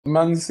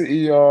Man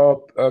City are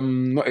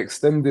not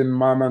extending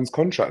my man's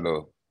contract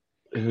though.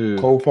 Who?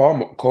 Cole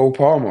Palmer. Cole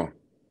Palmer.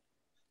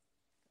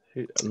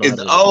 No, I Is don't even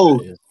know who oh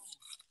that is.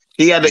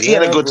 he had a Yeah,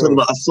 good bro.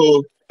 tournament.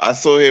 I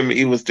saw him.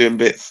 He was doing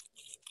bits.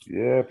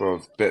 Yeah,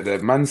 bro. But the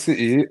Man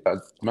City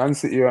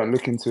aren't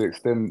looking to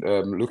extend,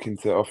 looking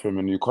to offer him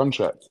a new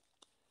contract.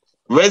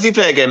 Where does he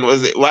play again?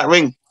 Was it right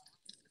wing?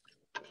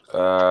 Yeah,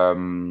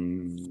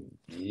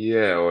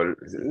 or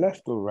is it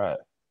left or right?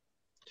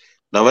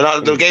 No, I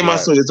the think it's game I right.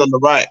 saw was on the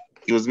right.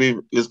 He was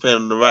playing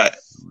on the right.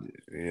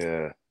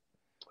 Yeah,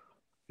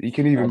 he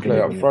can I even didn't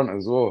play up even. front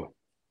as well.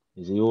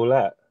 Is he all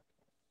that?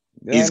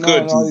 Yeah, He's no,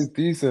 good. no, he's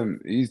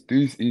decent. He's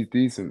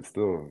decent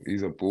still.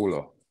 He's a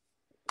baller.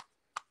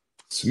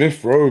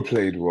 Smith Rowe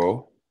played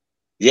well.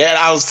 Yeah,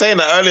 I was saying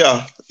that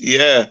earlier.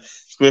 Yeah,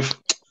 Smith.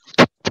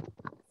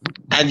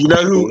 And you know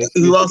Okay, who let's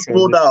who use the else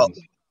pulled out?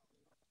 transitions.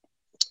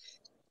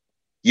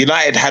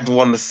 United had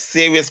one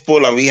serious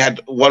baller. We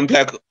had one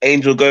player,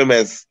 Angel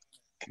Gomez.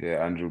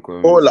 Yeah, Andrew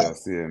Gomez. Baller. Yeah, I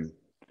see him.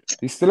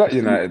 He's still at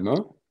United,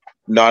 no?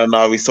 No,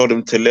 no, we sold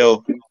him to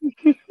Lille.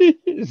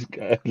 This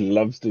guy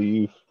loves the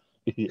youth.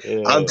 I'm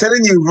Yeah.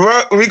 telling you,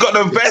 bro, we got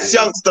the best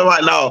youngster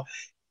right now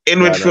in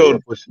No, no, you're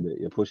midfield. pushing it.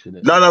 You're pushing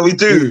it. No, no, we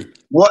do. Who?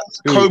 What?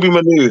 Who? Kobe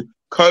Manu.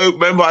 Kobe,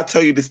 remember I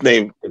tell you this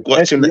name. The Watch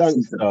best him next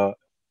season. youngster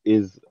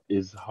is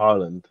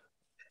Haaland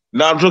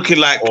No, I'm talking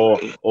like or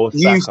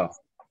you. Saka.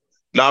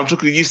 No, I'm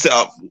talking you set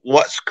up.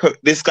 Watch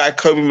this guy,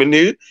 Kobe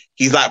Manu.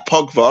 He's like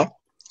Pogba,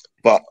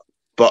 but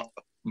but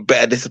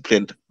better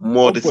disciplined,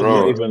 more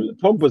Bro, disciplined.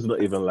 Pogba's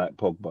not even like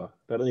Pogba.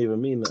 That don't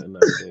even mean nothing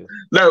nowadays.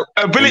 No,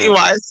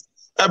 innit?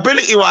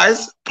 ability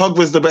wise,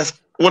 Pogba's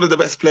one of the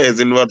best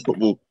players in world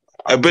football.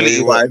 I tell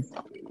you what,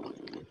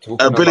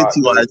 talking Ability about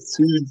the wise,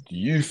 who?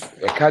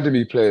 youth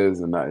academy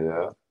players and that,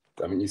 yeah.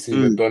 I mean, you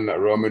seen the Mm, Don that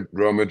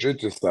Real Madrid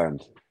just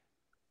signed.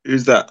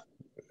 who's that?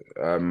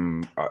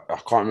 I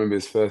can't remember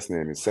his first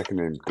name. His second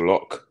name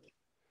Glock.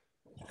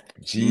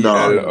 G No,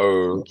 L no.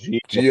 O G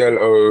G L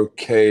O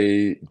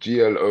K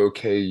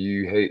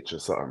U H or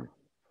something.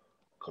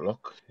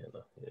 Clock. You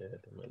know, yeah,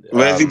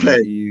 Where's he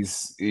playing?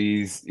 He's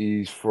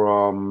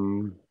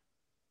from,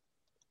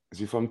 is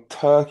he from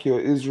Turkey or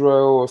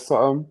Israel or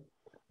something?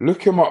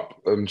 Look him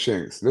up,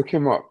 Chinks. Look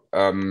him up.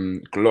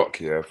 Glock,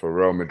 yeah, for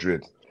Real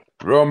Madrid.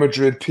 Real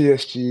Madrid,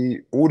 PSG,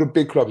 all the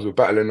big clubs were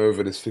battling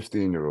over this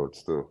 15-year-old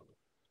still.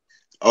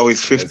 Oh,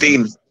 he's And there's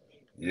 15.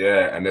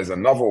 and there's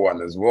another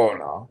one as well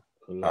now.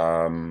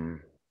 Clock.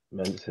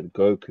 Man said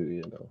Goku,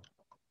 you know.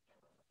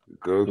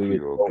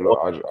 Goku or Or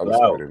Glock. I just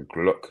Oscar called him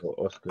Glock. or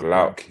Oscar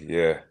Glau. Glock,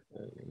 yeah.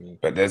 Yeah,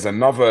 But there's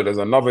another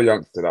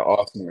youngster that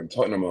Arsenal and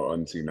Tottenham are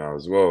onto now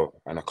as well,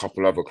 and a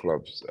couple other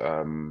clubs.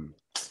 I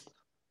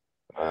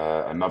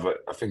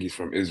think he's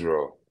from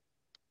Israel.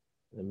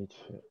 let me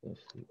check. Let's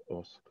see.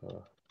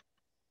 Oscar.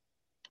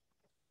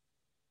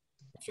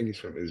 I think he's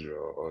from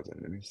Israel. Hold on,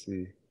 let me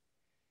see.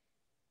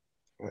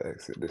 If I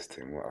exit this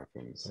thing, what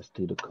happens? Let's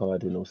do the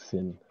cardinal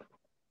sin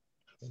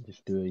and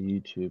just do a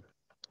YouTube.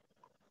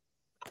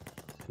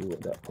 See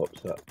what that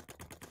pops up.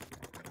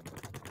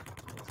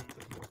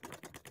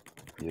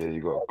 Yeah,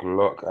 you got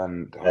Glock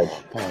and Edge.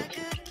 I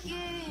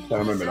can't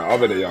remember the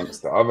other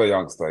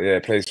youngster. Yeah,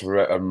 plays for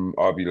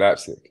RB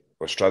Leipzig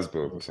or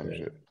Strasbourg or some Okay.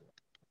 shit.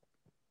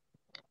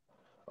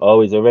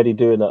 Oh, he's already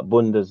doing that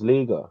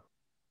Bundesliga.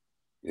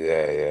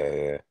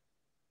 Yeah.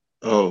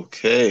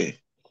 Okay.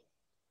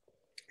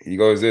 He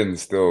goes in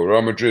still.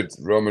 Real Madrid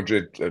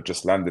have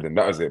just landed him.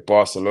 That was it.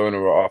 Barcelona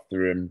were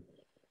after him.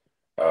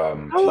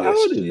 How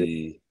old is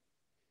he?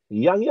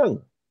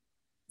 PSG,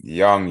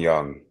 Young.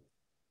 young.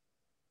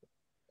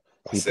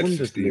 I See, said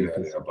 15 Bundesliga.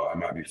 earlier, but I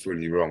might be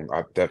fully wrong.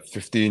 That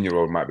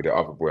 15-year-old might be the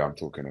other boy I'm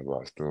talking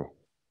about still.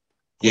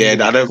 Yeah,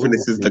 I don't think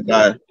this is the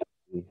guy.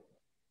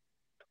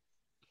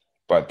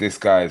 But this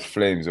guy is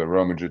flames. Or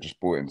Real Madrid just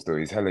bought him still.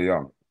 He's hella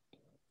young.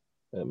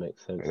 That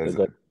makes sense. There's They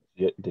got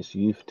this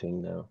youth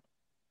thing now.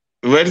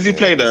 Where does he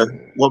play there's though?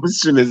 What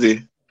position is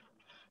he?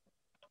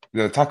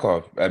 the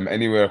attacker.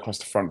 Anywhere across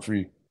the front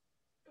three.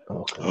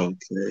 Okay.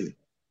 Okay.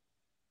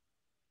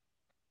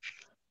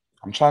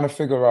 I'm trying to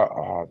figure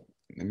out.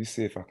 Let me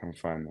see if I can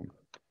find them.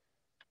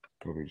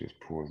 Probably just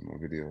pause my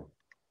video.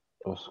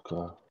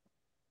 Oscar.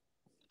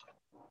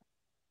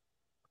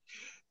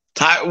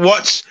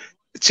 Watch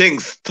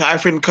Chinks.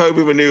 Type in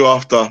Kobe Manu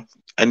after,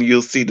 and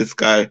you'll see this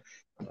guy.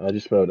 I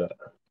just spelled that.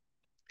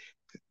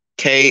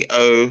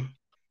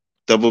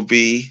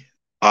 KOBBIE.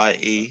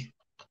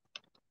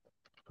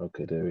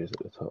 Okay, there he is at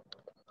the top.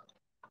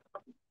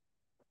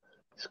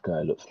 This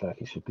guy looks like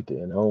he should be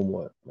doing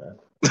homework, man.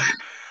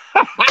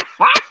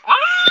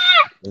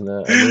 You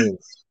know what I mean?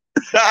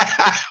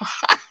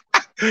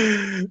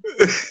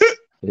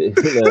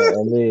 You know what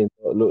I mean?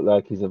 Don't look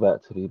like he's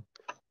about to be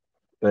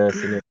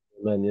bursting into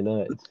Man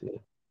United. See?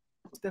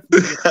 It's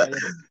definitely a player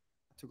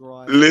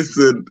categorised.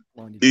 Listen,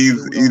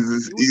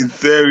 he's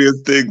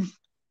serious things.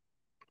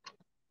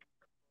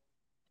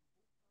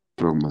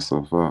 Throw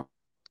myself out.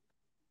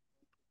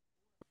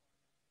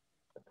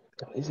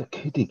 These are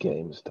kiddie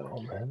games,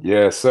 though, man.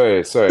 Yeah, sorry.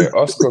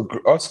 Oscar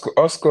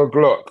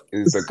Glock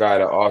is the guy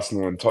that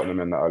Arsenal and Tottenham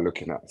and that are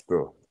looking at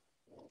still.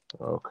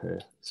 Okay.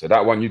 So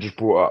that one you just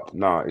brought up.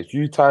 Now, if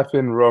you type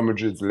in Real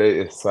Madrid's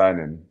latest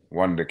signing,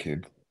 Wonder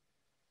Kid,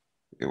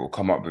 it will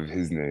come up with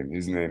his name.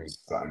 His name's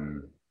I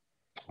can't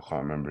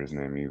remember his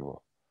name either.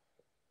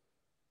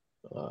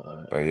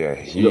 But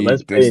yeah, Look,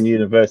 man's playing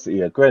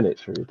University at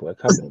Greenwich, really, boy.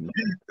 Come on,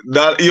 man.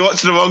 No, you're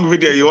watching the wrong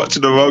video. You're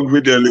watching the wrong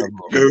video.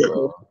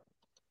 Luke.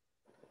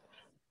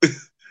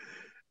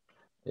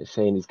 They're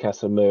saying he's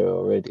Casemiro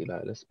already.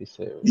 Like, let's be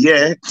serious.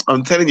 Yeah,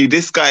 I'm telling you,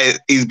 this guy,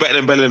 he's better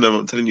than Bellingham.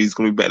 I'm telling you, he's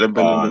going to be better than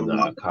Bellingham.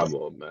 Nah, come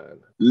on, man.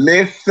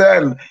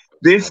 Listen,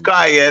 this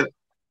guy, yeah,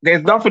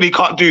 there's nothing he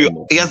can't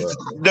do. He has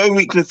no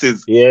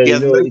weaknesses. Yeah,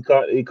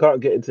 he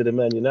can't get into the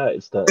Man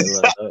United starting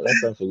right now.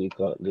 That's something he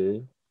can't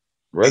do.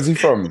 Where's he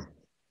from?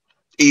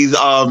 He's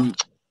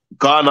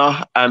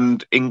Ghana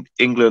and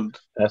England.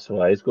 That's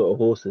why he's got a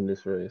horse in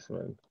this race,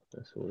 man.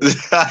 That's all.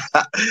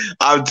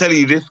 I'm telling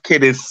you, this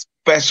kid is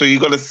special. You're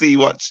gonna see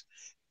what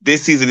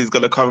this season is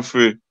gonna come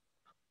through,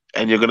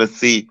 and you're gonna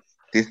see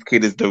this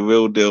kid is the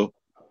real deal.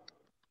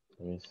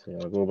 Let me see.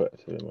 I'll go back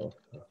to him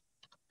after.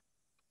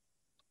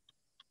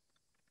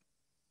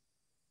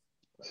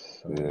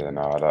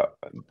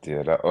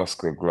 That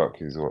Oscar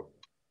Glock is what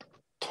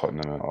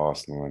Tottenham and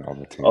Arsenal and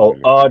other teams. Oh,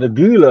 Arda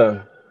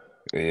Güler.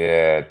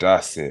 Yeah,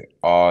 that's it.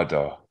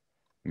 Arda.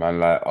 Man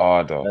like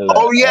Arda.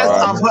 Oh yes,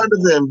 I've heard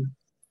of him.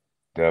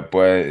 The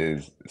boy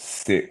is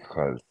sick,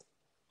 cuz.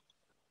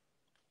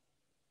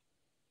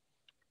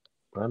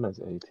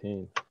 Brandon's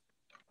 18.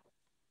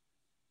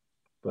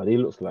 But he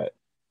looks like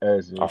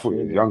Ozil. I thought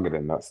he was younger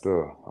than that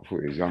still. I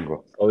thought he was younger.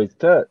 Oh, he's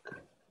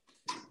Turk?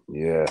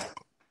 Yeah.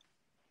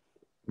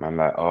 Man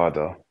like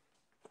Arda.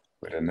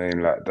 With a name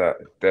like that,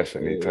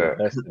 definitely Turk.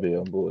 Has to be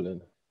on board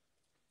then.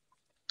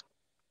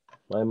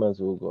 My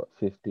man's all got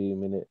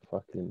 15-minute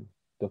fucking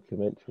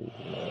documentaries,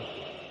 you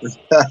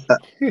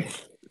know.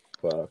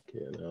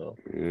 Fucking hell.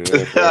 Yeah,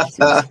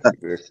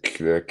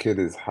 the kid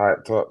is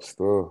hyped up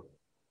still.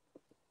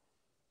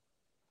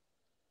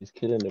 He's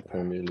killing the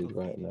Premier League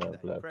right now,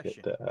 blood.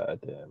 Get that out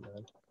of there,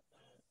 man.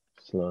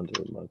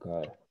 Slandering my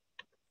guy.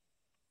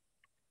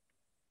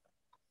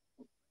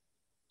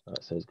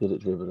 Right, so he's good at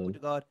dribbling.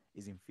 Odegaard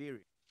is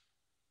inferior.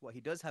 What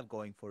he does have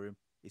going for him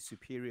is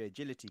superior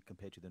agility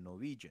compared to the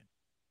Norwegian.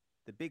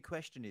 The big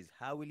question is,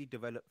 how will he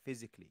develop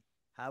physically?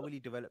 How will he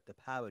develop the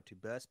power to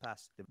burst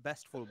past the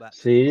best fullbacks?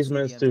 See, this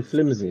man's too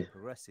flimsy.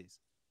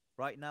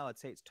 Right now, I'd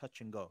say it's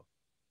touch and go.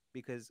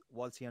 Because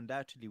whilst he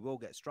undoubtedly will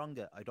get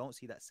stronger, I don't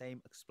see that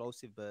same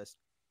explosive burst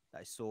that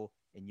I saw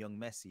in young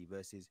Messi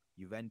versus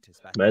Juventus.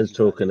 Man's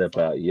talking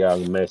about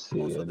young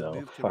Messi, you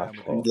know. Fuck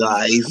off.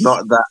 Nah, he's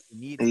not that.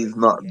 He's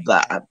not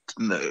that.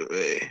 No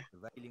way.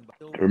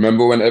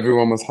 Remember when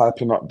everyone was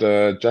hyping up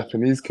the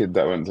Japanese kid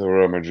that went to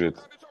Real Madrid?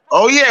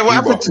 Oh yeah, what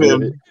happened to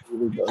him?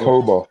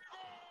 Koba.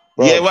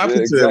 Bruv, yeah, what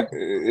happened to him?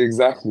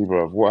 Exactly,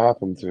 bro. What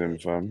happened to him,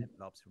 fam?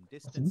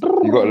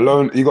 He got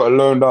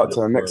loaned out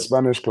to the next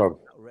Spanish club.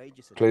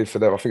 Played for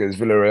them. I think it's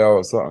Villarreal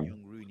or something.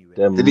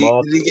 Did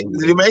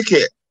he make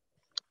it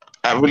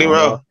at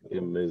Villarreal?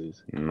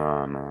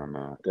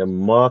 No. They're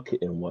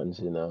marketing ones,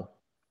 you know.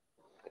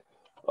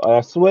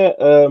 I swear,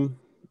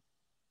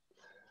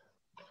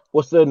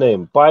 what's their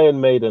name? Bayern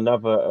made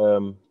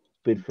another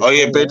bid for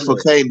Kane, bid for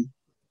Kane.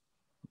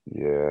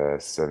 Yeah,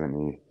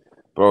 70.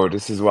 Bro,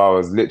 this is why I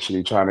was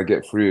literally trying to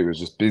get through. It was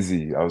just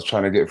busy. I was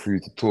trying to get through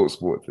to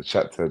TalkSport to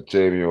chat to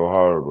Jamie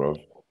O'Hara, bro.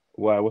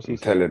 Why? What's he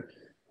telling?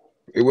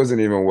 It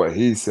wasn't even what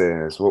he's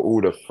saying. It's what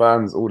all the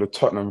fans, all the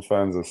Tottenham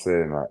fans are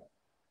saying. Like,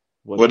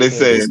 what they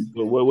saying?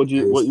 What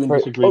you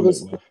disagree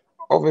with?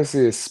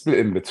 Obviously, it's split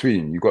in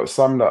between. You got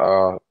some that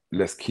are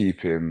let's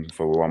keep him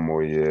for one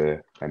more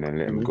year and then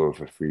let him go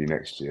for free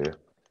next year.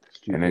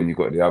 And then you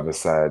got the other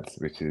side,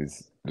 which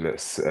is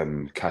let's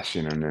cash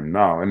in on him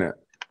now, innit?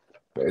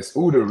 But it's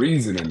all the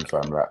reasoning,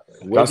 fam. Like,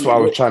 that's why I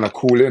was trying to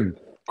call in,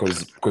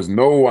 because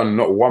no one,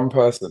 not one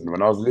person,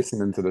 when I was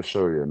listening to the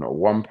show, not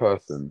one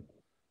person,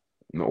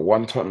 not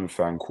one Tottenham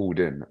fan called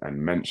in and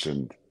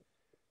mentioned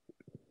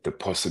the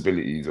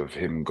possibilities of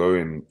him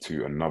going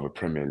to another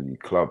Premier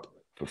League club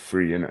for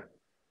free, innit?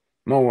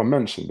 No one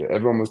mentioned it.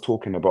 Everyone was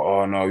talking about,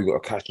 oh no, you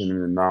got to cash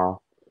in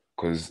now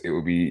because it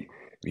will be,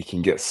 we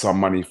can get some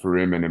money for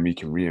him and then we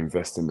can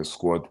reinvest in the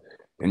squad.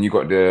 Then you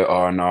got the,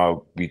 oh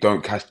no, we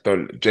don't cash.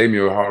 Jamie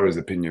O'Hara's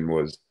opinion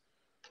was,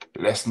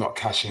 let's not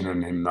cash in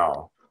on him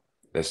now.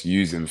 Let's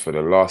use him for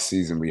the last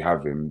season we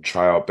have him.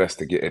 Try our best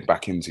to get it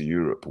back into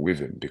Europe with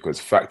him. Because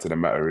fact of the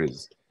matter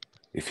is,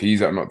 if he's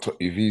not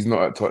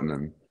at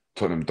Tottenham,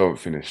 Tottenham don't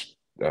finish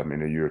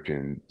in a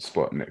European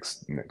spot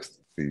next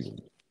season.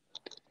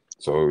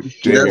 So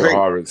Jamie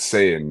O'Hara is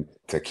saying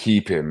to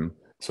keep him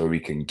so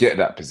we can get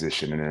that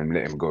position and then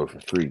let him go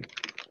for free.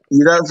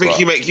 You don't think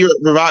he make Europe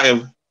without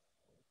him?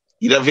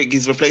 You don't think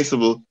he's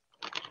replaceable?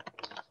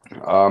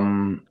 Oh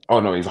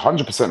no, he's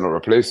 100% not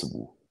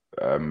replaceable.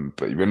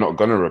 But we're not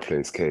gonna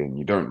replace Kane.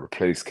 You don't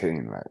replace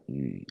Kane. Like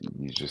you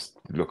just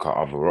look at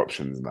other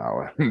options now.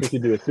 I think you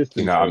do a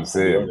system. You know what I'm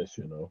saying? To be honest,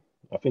 you know,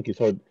 I think it's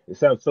hard. It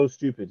sounds so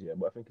stupid, yeah,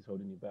 but I think it's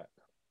holding you back.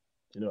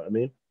 You know what I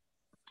mean?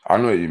 I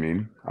know what you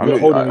mean. I know.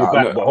 Not holding you I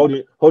back, know.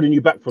 but holding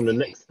you back from the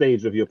next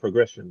stage of your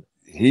progression.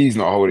 He's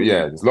not holding.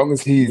 Yeah, as long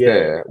as he's Yeah,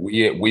 there,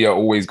 we are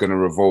always going to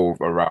revolve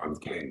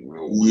around Kane. We're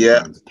always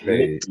Yeah. going to play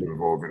literally.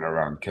 revolving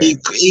around He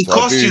Kane. he So I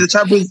cost you do. the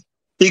Champions.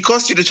 He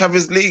cost you the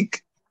Champions League.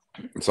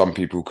 Some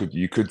people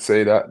could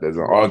say that. There's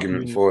an Bro, he's argument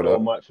doing you for so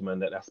that. much, man,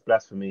 that's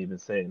blasphemy even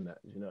saying that.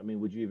 You know what I mean?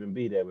 Would you even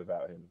be there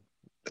without him?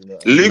 You know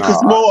what I mean?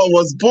 Lucas Nah. Moura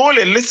was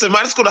balling. Listen,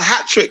 man, scored a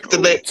hat trick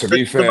today. To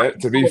be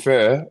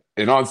fair,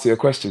 in answer to your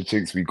question,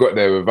 Chinks, we got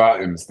there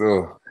without him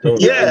still.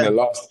 Don't Yeah,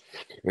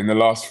 In the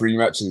last three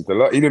matches,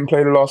 he didn't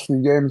play the last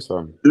three games,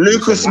 fam.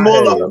 Lucas I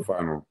hear Moura. you.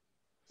 Final.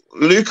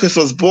 Lucas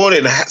was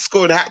balling,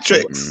 scoring hat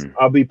tricks. Mm.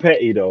 I'll be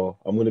petty though.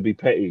 I'm gonna be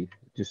petty,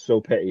 just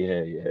so petty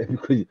here, yeah.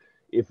 Because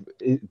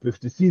if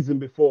the season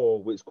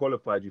before, which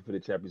qualified you for the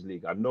Champions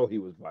League, I know he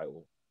was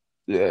vital.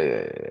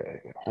 Yeah.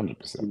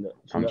 100%. Do you know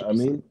what I 100%.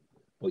 mean?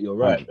 But you're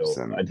right though.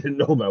 100%. I didn't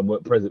know man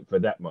weren't present for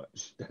that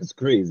much. That's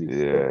crazy.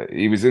 Yeah,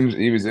 he was injured.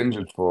 He was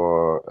injured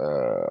for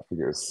I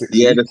think it was 6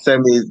 Yeah, the weeks.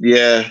 semis.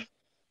 Yeah,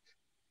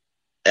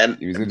 and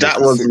He was injured that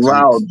for was 6 weeks.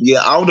 wild.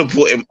 Yeah, I would have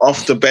put him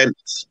off the bench.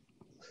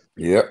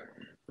 Yep.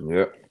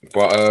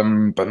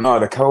 But no,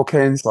 the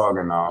Kane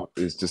saga now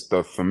is just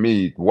for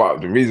me.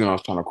 What the reason I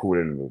was trying to call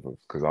in was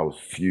because I was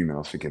fuming. I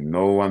was thinking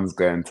no one's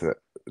going to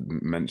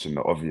mention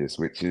the obvious,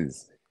 which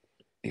is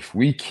if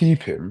we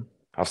keep him.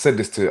 I've said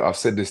this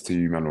to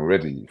you, man,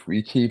 already. If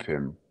we keep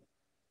him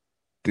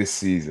this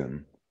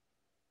season,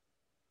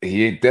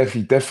 he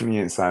definitely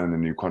ain't signing a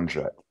new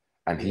contract,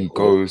 and Yeah, of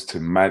course.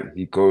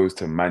 he goes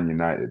to Man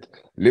United.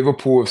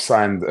 Liverpool have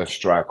signed a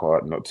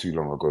striker not too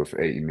long ago for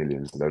 80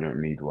 million, so they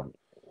don't need one.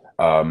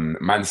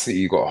 Man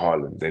City got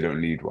Haaland, they don't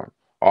need one.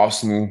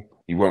 Arsenal,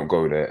 he won't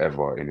go there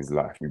ever in his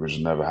life. It will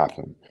just never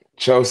happen.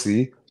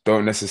 Chelsea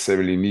don't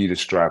necessarily need a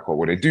striker.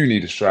 Well, they do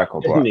need a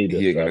striker, They but need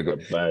a striker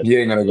bad. he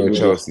ain't gonna He go would be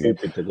Chelsea.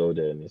 stupid to go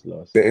there in his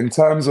last But season.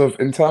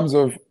 in terms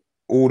of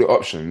all the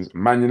options,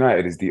 Man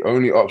United is the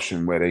only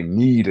option where they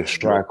need a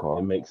striker.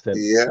 It makes sense.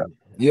 Yeah,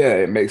 Yeah,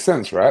 it makes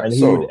sense, right? And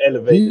he would So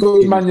elevate his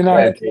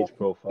player age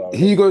profile and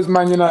He goes everything.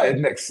 Man United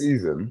next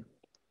season.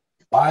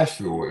 I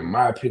feel, in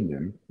my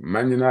opinion,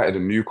 Man United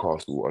and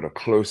Newcastle are the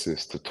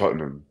closest to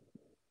Tottenham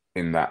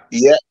in yeah,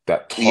 yeah,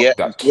 that yeah.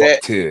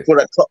 top tier. For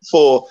that top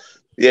four,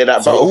 yeah,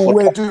 that So battle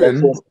for top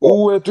four spot.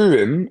 all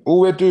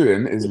we're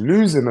doing is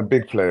losing a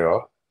big player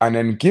and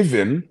then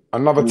giving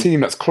another Mm. team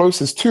that's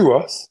closest to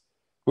us.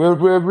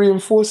 We're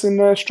reinforcing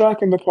their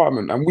striking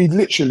department, and we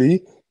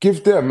literally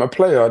give them a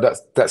player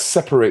that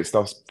separates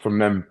us from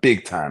them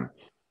big time.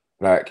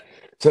 Like,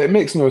 so it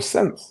makes no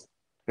sense.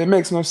 It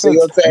makes no So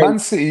sense. you're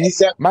saying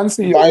except Man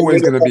City are Bayern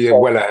always Munich going to be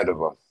offer, well ahead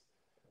of us.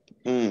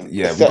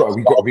 Yeah, except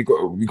we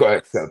got to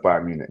accept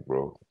Bayern Munich,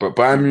 bro. But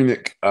Bayern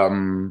Munich,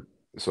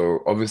 so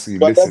obviously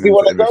but does he listening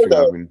want to to go everything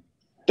I've though? been,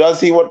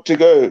 Does he want to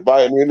go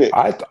Bayern Munich?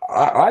 I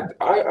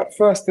at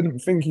first didn't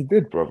think he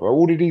did, brother.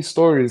 All of these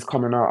stories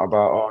coming out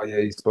about, oh yeah,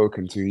 he's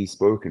spoken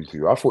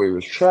to. I thought it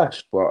was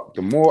trash, but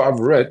the more I've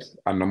read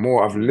and the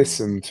more I've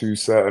listened to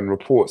certain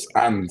reports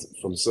and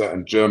from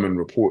certain German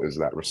reporters,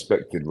 like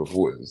respected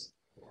reporters,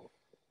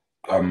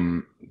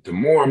 the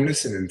more I'm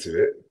listening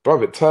to it,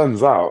 brother, it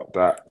turns out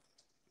that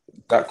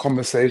that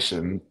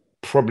conversation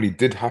probably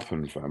did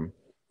happen, fam,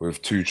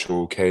 with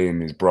Tuchel,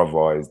 Kane, his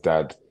brother, his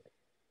dad,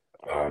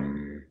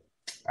 um,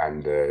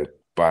 and the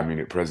Bayern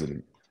Munich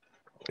president.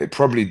 It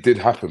probably did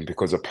happen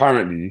because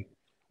apparently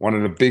one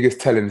of the biggest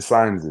telling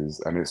signs is,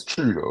 and it's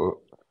true though,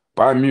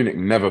 Bayern Munich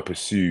never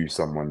pursue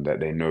someone that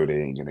they know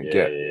they ain't gonna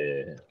get.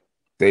 Yeah.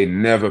 They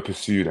never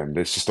pursue them.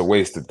 It's just a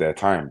waste of their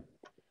time.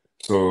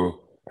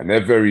 So, and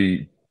they're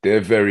very,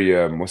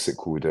 what's it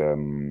called?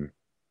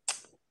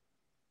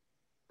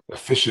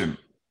 Efficient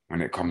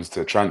when it comes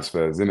to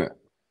transfers, isn't it?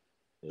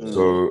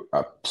 Mm.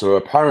 So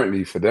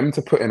apparently for them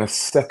to put in a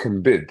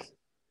second bid,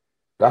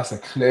 that's a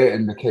clear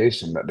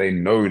indication that they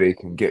know they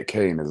can get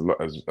Kane as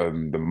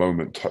the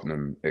moment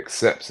Tottenham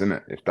accepts, isn't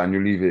it? If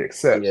Daniel Levy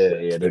accepts,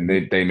 Yeah. then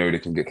they know they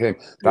can get Kane.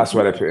 They've That's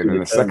why they been put through in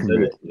the a terms, second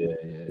bid. innit?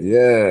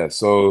 Yeah.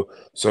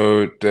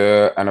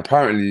 Yeah. And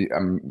apparently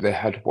they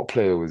had, what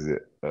player was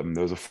it? There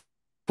was a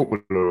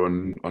footballer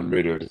on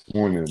radio this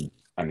morning,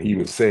 and he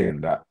was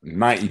saying that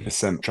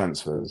 90%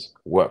 transfers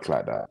work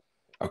like that.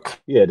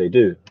 Yeah, they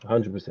do.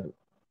 100%.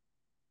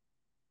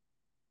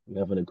 You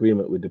have an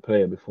agreement with the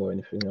player before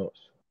anything else.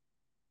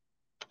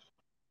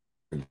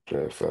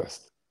 Player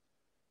first.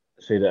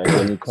 Say that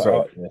again, you cut So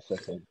out in a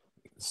second.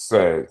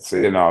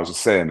 I was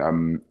just saying,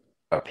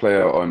 a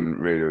player on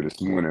radio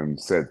this morning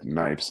said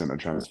 90% of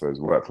transfers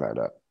work like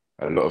that.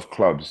 A lot of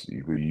clubs,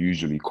 you will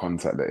usually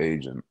contact the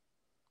agent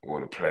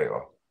or the player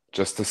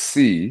just to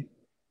see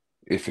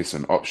if it's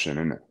an option,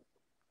 innit?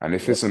 And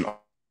if Yep. it's an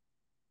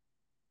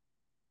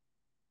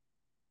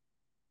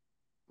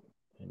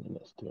And then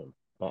let's do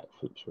a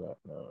backflips right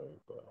now,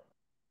 bro.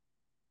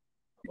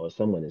 Or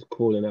someone is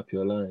calling up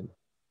your line.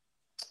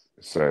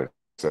 so,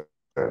 so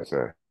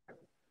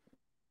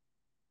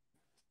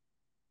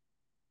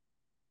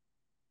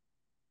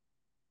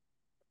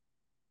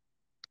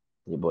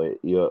Yeah, boy,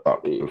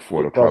 up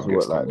before the it does club work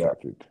gets like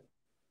that. contacted.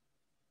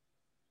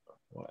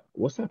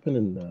 What's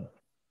happening now?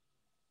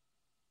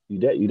 You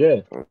there? You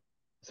there?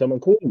 Someone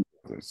calling?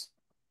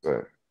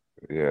 So,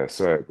 yeah,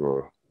 sorry,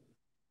 bro.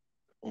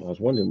 I was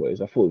wondering what it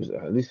is. I thought it was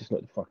at least it's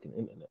not the fucking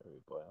internet,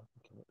 boy. I'm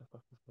thinking, what the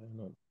fuck is going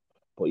on?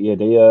 But yeah,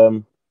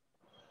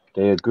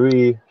 they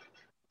agree.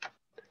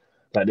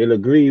 Like they'll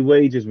agree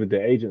wages with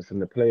the agents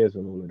and the players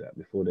and all of that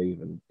before they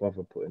even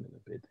bother putting in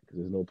a bid because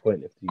there's no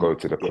point if you Go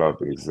to the get club,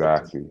 fully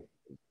committed. exactly,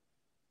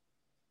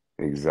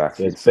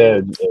 So exactly. it's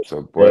fair.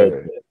 So Fair.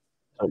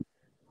 boy,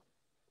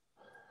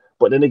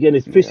 But then again,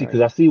 it's fishy yeah,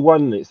 because I see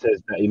one that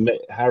says that he met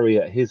Harry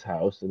at his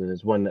house, and then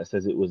there's one that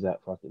says it was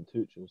at fucking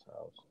Tuchel's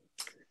house.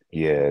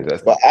 yeah.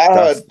 But I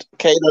That's heard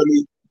Kane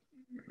only.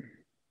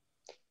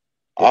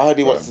 I heard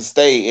he wants to gone.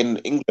 stay in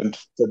England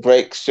to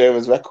break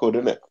Shearer's record,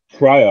 isn't it?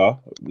 Prior,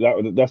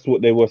 that's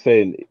what they were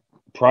saying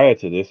prior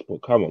to this.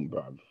 But come on,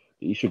 bruv,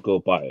 he should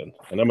go Bayern.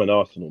 And I'm an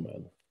Arsenal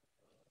man,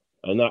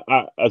 and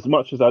as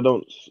much as I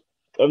don't,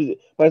 obviously,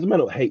 but as a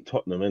man, I don't hate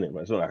Tottenham in it.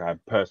 It's not like I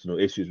have personal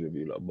issues with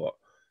you, lot,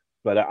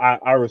 but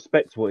I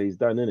respect what he's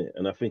done in it,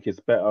 and I think it's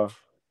better.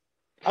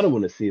 I don't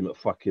want to see him at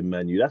fucking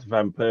Man U. That's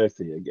Van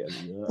Persie again.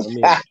 You know what I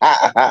mean?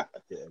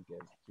 Yeah,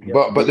 again. You get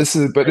what I But mean? this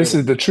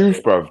is the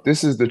truth, bruv.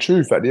 This is the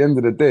truth. At the end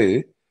of the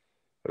day,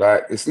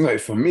 like it's not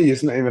for me.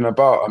 It's not even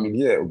about. I mean,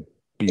 yeah, it would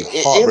be It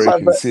is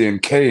like heartbreaking seeing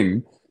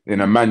Kane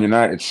in a Man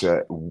United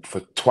shirt for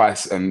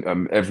twice and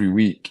every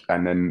week,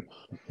 and then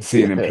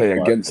seeing him Yeah, play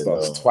against fucking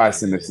us hell.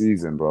 twice in the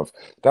season, bruv.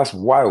 That's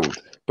wild.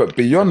 But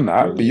That's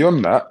brilliant.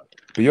 beyond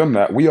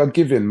that, we are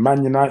giving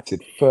Man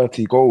United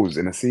 30 goals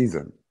in a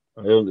season.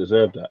 I don't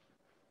deserve that.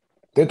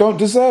 They don't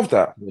deserve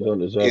that. They don't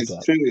deserve it's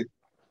that. true.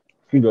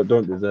 You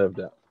don't deserve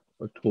that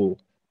at all.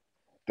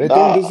 They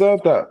don't Nah,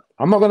 deserve that.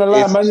 I'm not gonna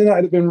lie, Man it's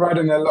United have been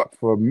riding their luck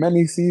for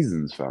many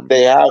seasons, fam.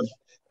 they have.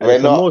 And We're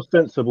not.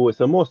 it's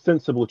a more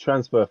sensible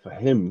transfer for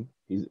him.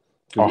 He's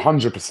because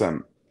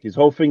 100%. his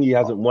whole thing he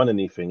hasn't won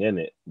anything in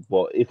it.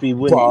 But if he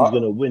win, he's But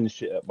gonna win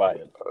shit at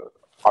Bayern.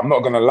 I'm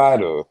not gonna lie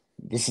though.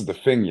 This is the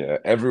thing, yeah.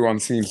 Everyone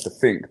seems to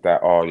think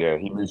that, oh yeah,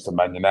 he moves to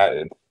Man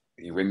United,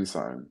 he wins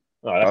something.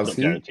 No, that's Does not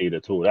he? guaranteed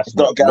at all. That's It's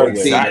not nowhere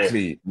guaranteed. near,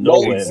 Exactly.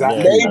 nowhere near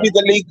Exactly. Maybe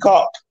the guaranteed. League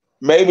Cup,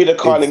 maybe the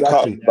Carling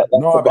Cup, Exactly. but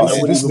that's No, but And I about this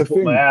it. wouldn't is even the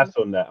put my thing. ass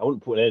on that. I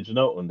wouldn't put an edge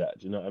note on that.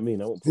 Do you know what I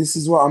mean? I wouldn't put This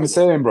is what I'm 50 quid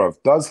saying, bruv.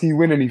 Does he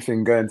win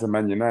anything going to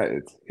Man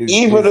United?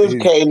 Even with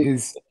Kane,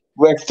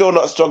 we're still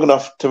not strong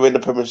enough to win the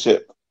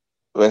Premiership.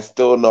 We're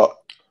still not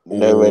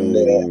nowhere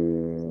near.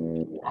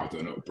 Oh, I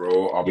don't know,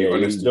 bro. I'll be Yeah, you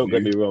honest with don't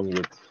get you. me wrong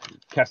with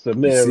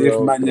You see if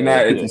Casemiro. Man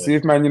United, you see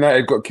if Man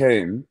United got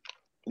Kane,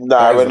 Nah,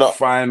 that is we're the not.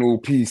 final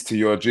piece to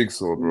your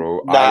jigsaw,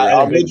 bro. I Nah,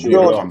 our reckon we Eventually,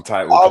 midfield, well, become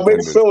title our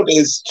contenders. midfield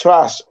is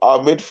trash. Our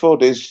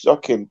midfield is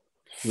shocking.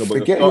 no, but the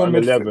Forget your starting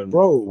midfield, 11.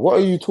 bro. What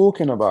are you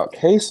talking about?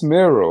 Case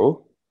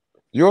Miro,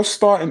 you're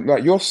starting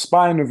like your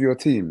spine of your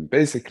team,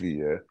 basically,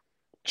 yeah.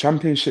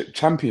 Championship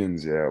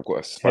champions, yeah, have got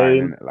a spine in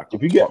Kane. it, like a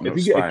If you get top-notch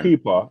a spine.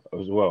 keeper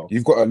as well,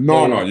 You've got a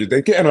Nana. Kane,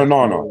 They're getting a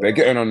Nana. They're Casemiro,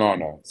 getting a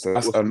Nana. So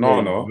that's what's a his name?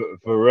 Nana,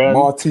 Varane,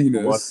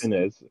 Martinez,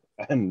 Martinez,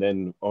 and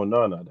then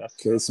Onana. That's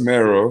a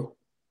four. Casemiro,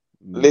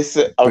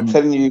 Listen, I'm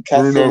telling you,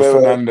 Bruno Casemiro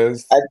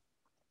Fernandes. and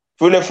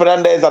Bruno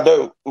Fernandes. I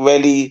don't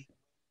really.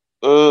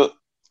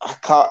 I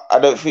can't. I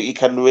don't think you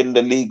can win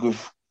the league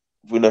with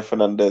Bruno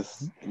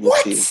Fernandes in your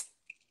team. What?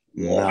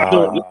 Yeah. I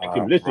don't like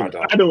him. Nah, Listen,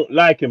 brother. I don't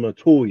like him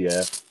at all.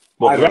 Yeah,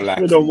 but I don't like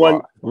him,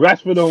 but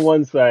Rashford on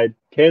one side,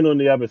 Kane on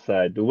the other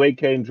side. The way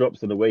Kane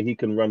drops and the way he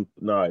can run,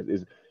 nah,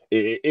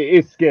 it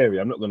is scary.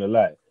 I'm not gonna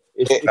lie.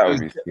 It, that would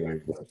be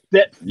scary.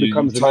 Depth You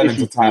becomes an turn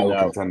into issue for you title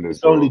now. contenders,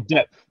 It's only bro.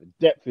 depth.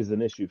 Depth is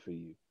an issue for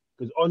you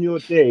because on your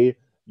day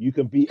you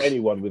can beat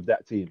anyone with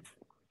that team. Do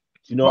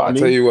you know But what I I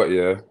tell mean? you what,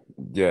 yeah,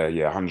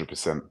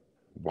 100%,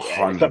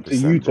 Yeah, and it's up to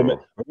you 100%, to make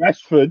bro.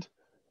 Rashford,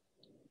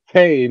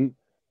 Kane,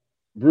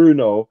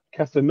 Bruno,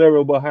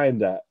 Casemiro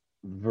behind that,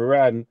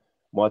 Varane,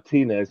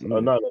 Martinez. Oh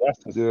no, that's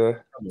Yeah,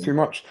 just, too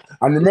much.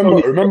 And it's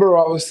only remember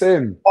what I was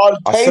saying. on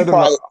I said paper, in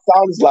that it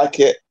sounds like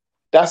it.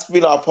 That's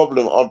been our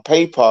problem on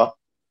paper,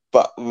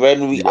 but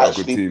when we you got a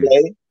good actually team.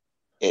 play,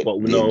 but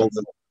no,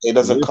 it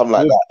doesn't come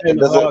like with that. Ten It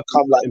doesn't Hag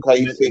come like how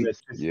you implementing think. a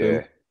system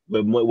Yeah,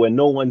 when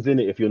no one's in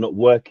it, if you're not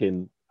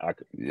working,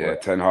 yeah. boy,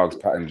 Ten Hag's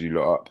patterned you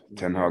lot up.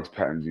 Ten yeah. Hag's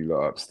patterned you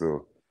lot up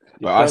still.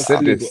 It's But I down to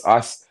said you. this.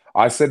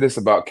 I said this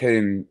about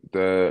Kane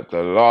the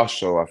last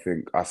show. I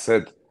think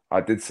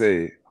I did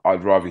say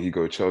I'd rather he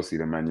go Chelsea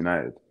than Man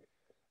United,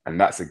 and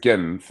that's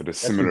again for the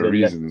That's because similar they're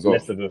reasons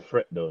less of of a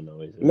threat, though,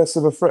 no, is it? less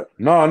of a threat.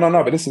 No.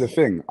 But this is the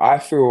thing. I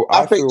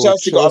I think feel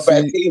Chelsea got a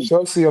better team.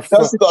 Chelsea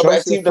got a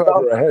better Chelsea are team than us.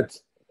 further ahead.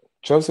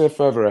 Chelsea are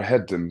further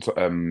ahead than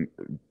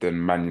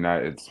Man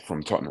United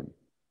from Tottenham,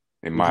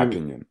 in Would my you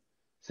opinion.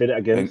 say that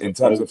again? In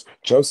terms of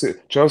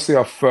Chelsea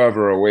are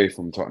further away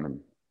from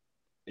Tottenham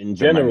In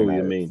than Man general,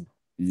 you United. mean?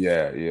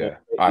 Yeah.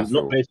 I Not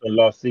feel based on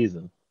last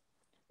season.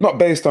 not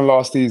based on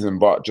last season,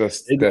 but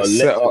They just got their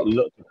setup, a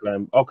lot to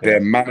climb. Okay, their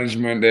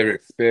management, their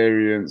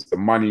experience, the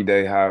money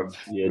they have.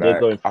 yeah, they're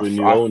Like going through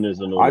new owners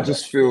and all I of that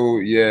just shit.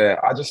 feel,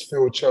 I just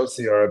feel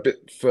Chelsea are a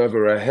bit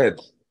further ahead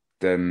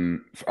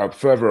than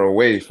further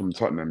away from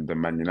Tottenham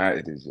than Man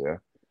United is. Yeah,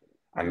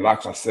 and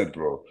like I said,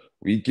 bro.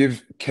 We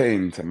give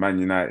Kane to Man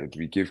United.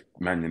 We give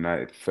Man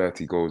United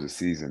 30 goals a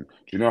season.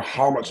 Do you know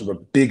how much of a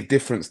big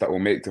difference that will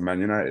make to Man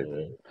United?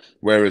 Yeah,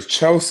 Whereas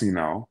Chelsea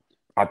now,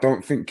 I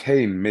don't think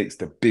Kane makes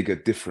the bigger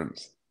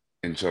difference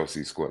in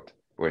Chelsea's squad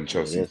or in yeah,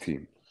 Chelsea's there's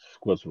team.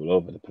 squads all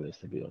over the place,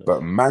 to be honest.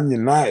 But Man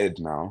United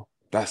now,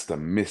 that's the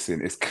missing.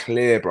 It's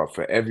clear, bro,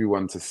 for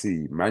everyone to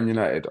see. Man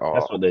United are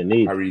That's what they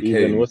need. Harry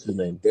Even Kane. what's his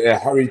name? They're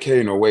Harry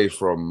Kane away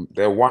from.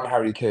 They're one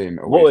Harry Kane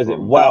What away was it? from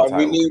being Wow. We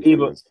title need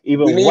contenders. we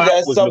need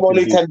Wow was someone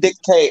looking who can decent.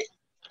 dictate.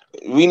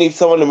 We need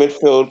someone in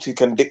midfield who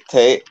can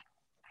dictate.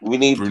 We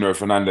need. Bruno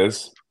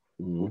Fernandes,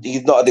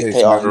 He's not a Case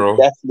dictator. He's Miro,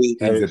 definitely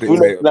he's a Eric Bruno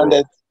dictator,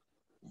 Fernandez.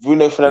 bro.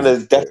 Bruno He's a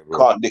Fernandez dictator, bro.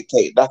 can't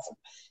dictate.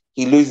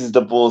 He loses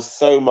the ball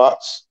so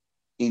much.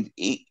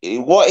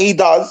 What he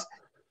does,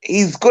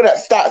 he's good at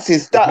stats.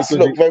 His It's stats because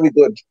look very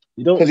good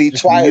you because don't he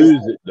just tries.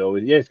 lose it though.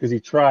 Yes, because he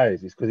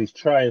tries. It's because he's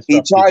trying He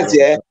stuff people tries. don't.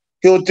 Yeah,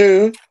 he'll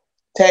do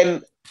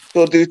 10.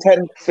 He'll do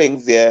 10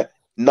 things. Yeah,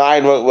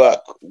 9 won't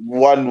work.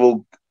 One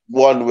will.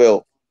 One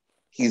will.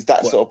 He's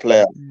that But sort of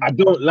player. I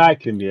don't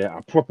like him. Yeah,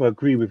 I proper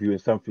agree with you in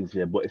some things.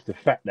 Yeah, but it's the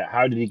fact that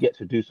how did he get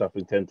to do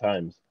something 10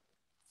 times?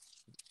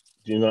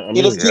 Do you know what I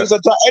He just mean? Yeah, keeps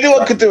on trying.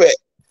 Anyone could exactly. do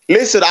it.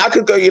 Listen, I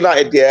could go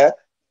United. Yeah,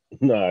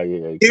 Nah,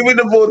 yeah, give me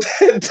the ball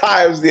 10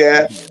 times.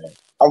 Yeah, yeah.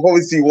 I'll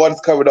probably see one's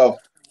coming off.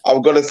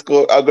 I'm gonna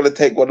score. I'm gonna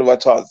take one of my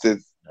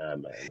chances. Nah,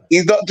 man.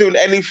 He's not doing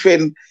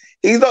anything.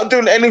 He's not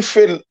doing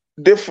anything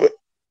different.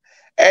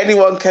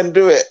 Anyone can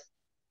do it.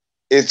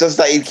 It's just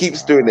that he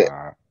keeps doing it.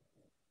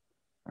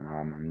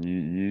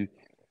 Man,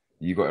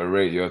 you got to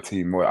rate your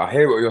team more. I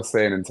hear what you're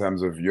saying in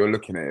terms of you're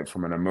looking at it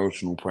from an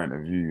emotional point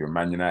of view. You're a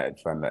Man United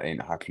fan that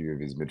ain't happy with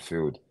his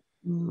midfield.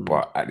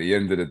 But at the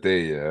end of the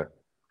day, yeah,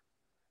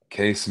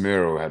 Case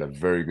Miro had a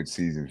very good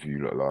season for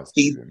you lot last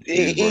He season.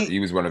 he He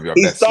was one of your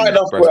he best started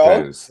off best well.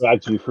 players.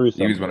 Dragged you through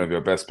He was one something. of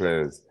your best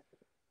players.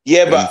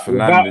 Yeah, Then but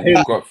Without Fernandez, him,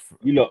 you've got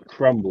you lot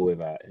crumble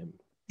without him.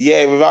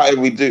 yeah, without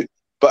him we do.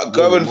 But You and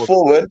going more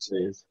forward,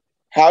 players.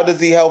 how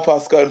does he help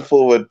us going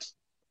forward?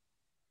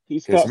 He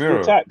Case starts the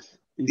Miro. attacks.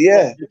 He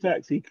starts Yeah, the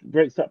attacks. He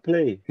breaks that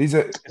play. He's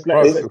a It's like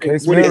bro. it's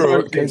Case what did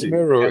Miro. Cancelo Case do?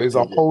 Miro is a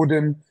Cancelo did.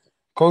 holding.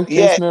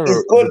 yeah, Case Miro he's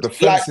is a good like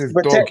defensive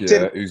dog. protecting.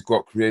 Yeah, who's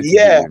got creativity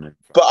Yeah, in him.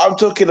 but I'm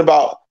talking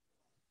about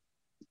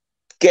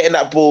getting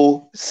that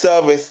ball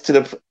service to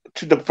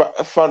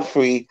the front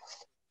three.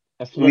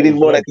 That's We not need his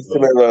more job, like though.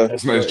 Casemiro.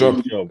 It's That's not his not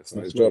his job. job. It's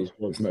not his That's not job. his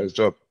job, It's not man. his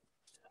job.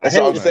 I That's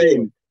hear what what I'm you're Like, saying.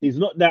 saying. He's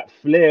not that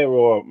flair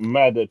or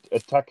mad at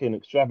attacking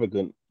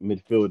extravagant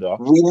midfielder.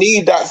 We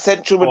need that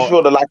central But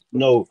midfielder. Like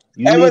no,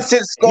 you ever need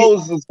since he,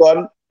 Scholes has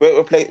gone,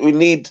 we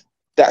need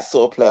that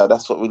sort of player.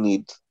 That's what we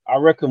need. I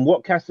reckon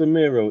what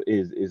Casemiro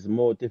is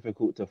more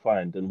difficult to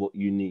find than what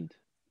you need.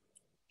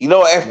 You know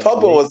what? You If know what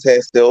I Pogba mean? was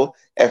here still,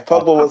 if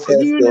Pogba was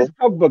here You and still, this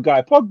Pogba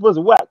guy. Pogba's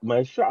whack,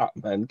 man. Shut up,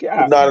 man. Get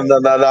out of no, there, no,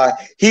 no, man. no.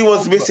 He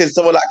was Pogba, missing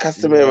someone like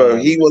Casemiro.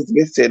 nah, He man. was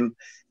missing.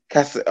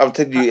 I'm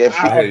telling you, if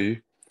I he, hear Out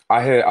you.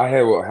 I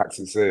hear what Hax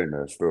is saying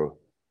there. Still,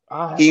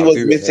 of, he I was do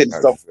hear missing what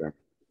Hax some. is saying.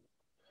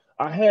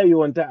 I hear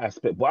you on that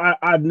aspect, but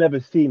I've never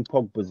seen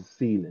Pogba's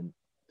ceiling,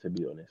 to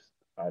be honest.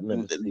 I've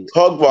never seen it.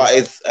 Pogba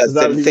is a Because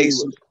I only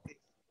sensation.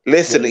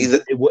 Listen,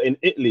 what in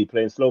Italy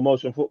playing slow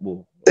motion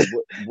football.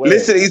 Where?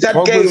 listen. He's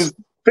had games, Pogba's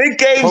big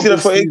games,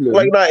 Pogba's for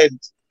ceiling. United.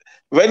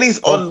 When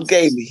he's on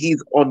game, Pogba's,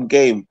 he's on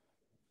game.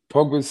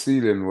 Pogba's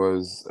ceiling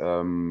was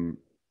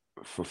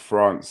for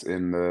France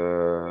in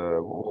the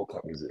what World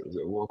Cup was it? Was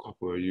it a World Cup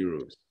or a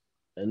Euros?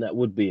 And that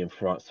would be in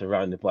France,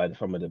 surrounded by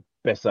some of the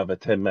best other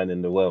 10 men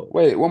in the world.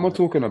 Wait, what am I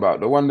talking about?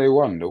 The one they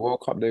won, the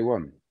World Cup they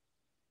won.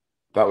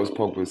 That was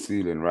Pogba's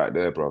ceiling right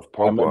there, bro.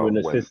 I remember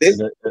Pogba went This,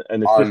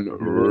 an assist.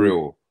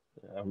 unreal.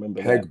 I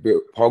remember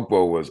that.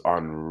 Pogba was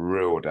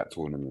unreal that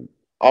tournament.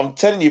 I'm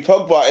telling you,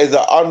 Pogba is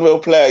an unreal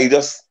player. He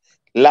just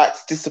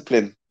lacks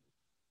discipline.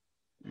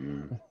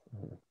 Mm.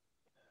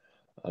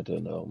 I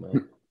don't know,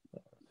 man.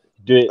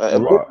 Do it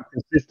But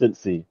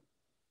consistency.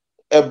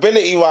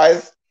 Ability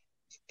wise,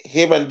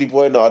 him and De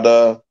Bruyne are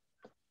the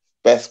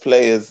best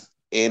players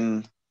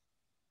in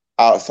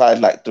outside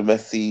like the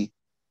Messi,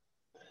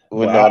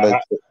 But Ronaldo.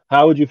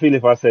 how would you feel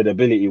if I said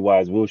ability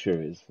wise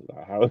Wilshire is?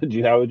 Like, how would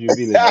you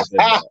feel if I said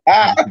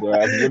that?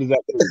 What does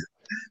that mean?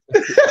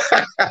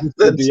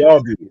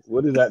 Diaby.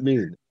 What does that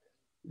mean?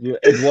 You're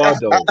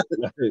Eduardo.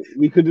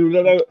 We could do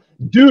that.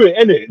 Do it,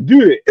 innit?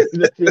 Do it.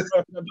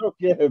 I don't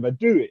care, but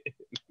do it.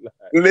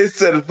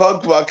 Listen,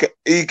 Pogba,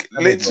 he Come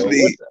on, bro.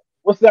 literally.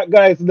 What's that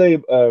guy's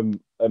name?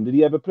 Did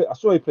he ever play? I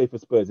saw he play for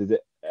Spurs. Is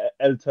it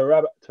El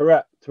Tarab? Come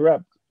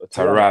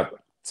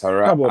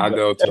on, bro.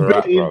 Adel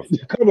Tarat, bro.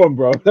 Come on,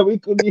 bro. We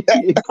could.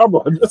 Come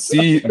on. You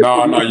see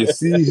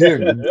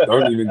him.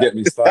 Don't even get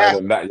me started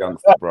on that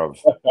youngster, bro.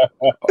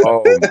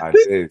 Oh my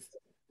days.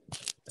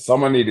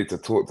 Someone needed to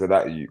talk to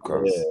that you,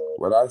 because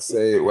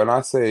Yeah. when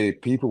I say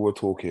people were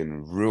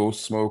talking real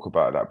smoke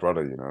about that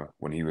brother, you know,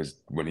 when he was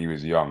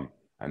young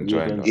and He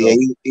was joined on us. Yeah,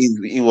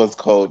 job. he was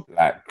cold.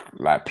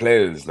 Like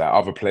players, like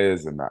other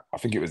players and that. I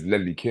think it was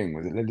Ledley King.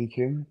 Was it Ledley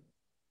King?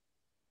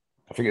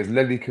 I think it's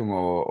Ledley King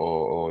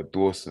or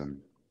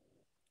Dawson.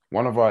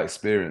 one of our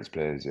experienced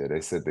players, yeah,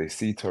 they said they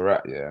see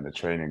Tarat, yeah, in the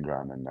training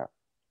ground and that,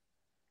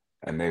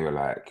 and they were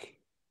like,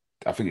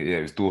 I think, yeah,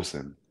 it was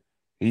Dawson.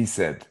 He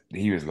said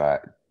he was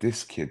like,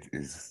 this kid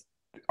is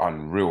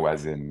unreal,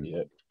 as in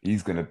Yeah.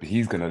 he's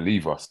gonna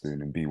leave us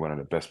soon and be one of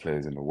the best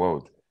players in the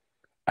world.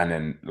 And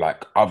then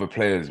like other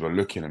players were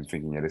looking and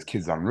thinking, yeah, this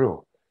kid's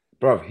unreal.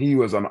 Bruv, he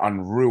was an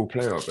unreal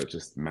player, but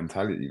just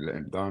mentality let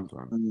him down,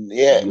 fam.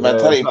 Yeah, You heard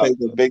mentality about?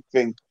 plays a big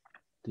thing.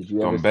 Did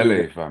you ever see that?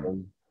 Dombele, fam.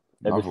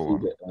 Ever Another see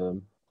one.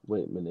 that?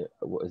 Wait a minute.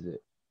 What is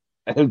it?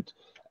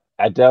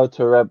 Adel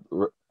Tarab,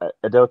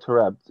 Adel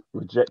Tarab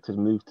rejected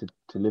move to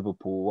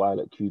Liverpool while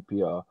at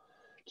QPR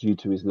due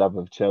to his love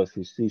of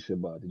Chelsea's Shisha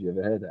bar. Did you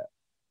ever hear that?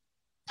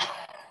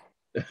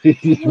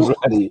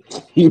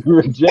 He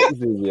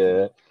rejected,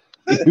 yeah.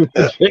 He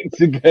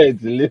rejected going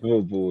to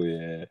Liverpool,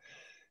 yeah.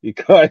 He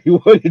can't. He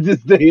wanted to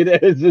stay there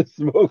to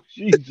smoke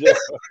shisha.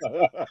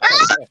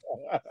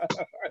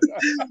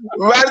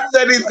 Man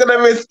said he's gonna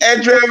miss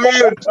Edgware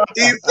Road.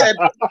 He said,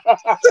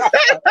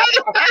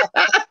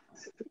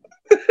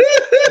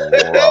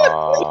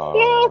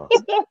 Wow.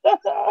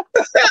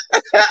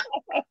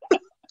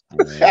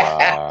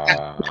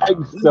 Wow.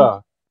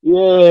 Gangster.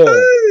 Yeah.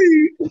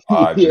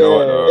 Do you know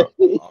what Yeah.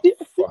 though?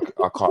 Fuck,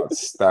 I can't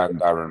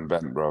stand Darren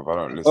Bent, bro. I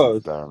don't listen Oh,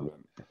 to Darren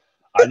Bent.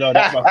 I know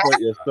that might hurt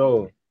your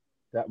soul.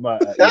 That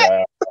might, yeah,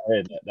 I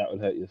heard that. That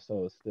would hurt your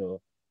soul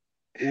still.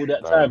 All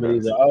that time, Darren and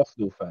he's Bent's. an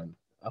Arsenal fan.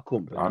 I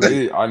couldn't I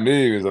believe. knew I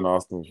knew he was an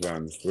Arsenal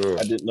fan still.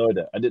 I didn't know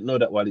that. I didn't know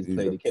that while he's He's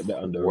played. a He kept that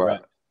under twat.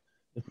 wraps.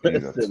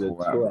 He's a Said a twat,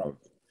 twat. bro.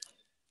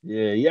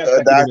 Yeah, he acts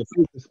like he never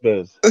played for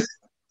Spurs.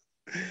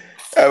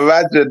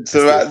 imagine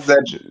Tarat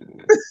said,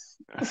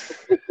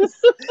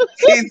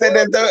 he said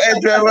there's no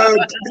Edgware Road.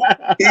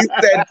 He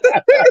said,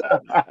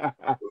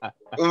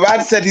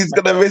 man said he's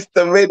gonna miss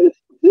the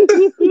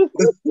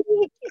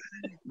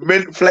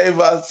mint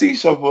flavor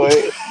shisha boy.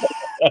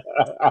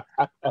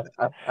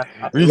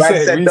 We Man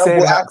say said we double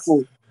saying hacks.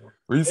 apple.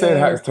 We saying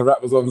hacks to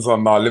rap was on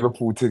some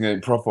Liverpool thing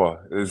ain't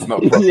proper. It's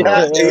not proper.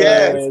 Yeah,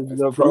 Yeah. it's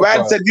not Man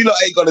proper. said you lot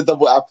ain't got a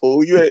double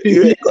apple. You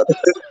ain't got a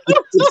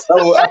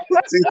double apple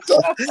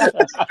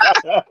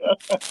shisha.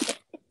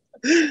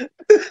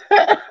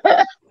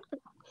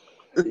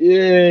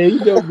 Yeah, he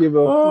don't give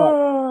a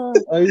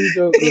fuck. Ah, He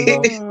don't give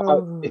a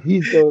fuck. He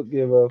don't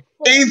give a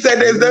fuck. He said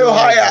there's no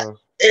higher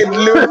in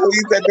Liverpool. He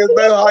said there's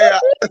no higher.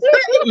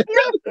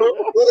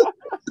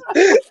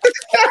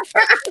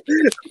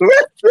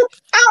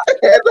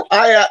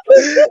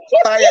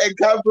 higher in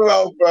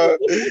Camberwell, bro.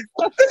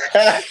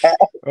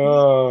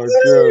 Oh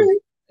god.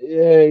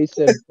 Yeah, he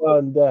said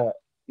bun that.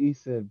 He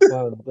said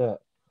bun that.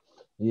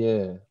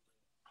 Yeah.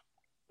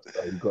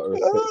 Oh, you gotta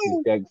respect his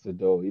gangster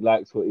though. He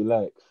likes what he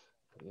likes.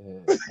 Yeah.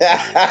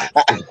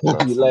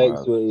 He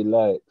likes what he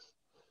likes.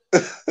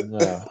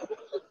 Nah.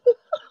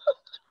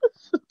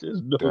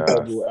 There's no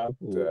double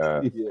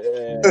apple.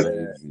 Yeah.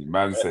 Crazy.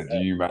 Man said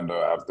you man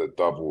don't have the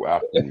double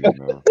apple, you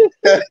know.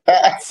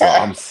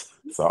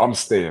 So I'm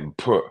staying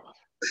put.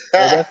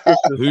 Oh,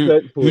 that's Who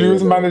disrespectful.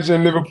 was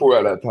managing Liverpool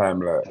at that time?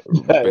 Like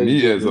That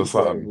is Benitez or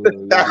something.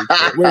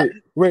 disrespectful.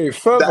 Wait.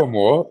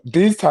 Furthermore,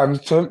 these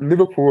times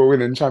Liverpool were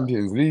winning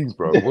Champions Leagues,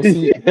 bro. What's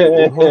he?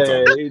 Yeah, Hold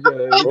on. he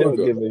don't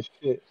give a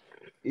shit.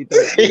 He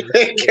don't He give a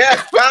didn't shit. care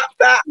about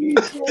that. He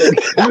don't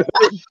give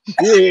a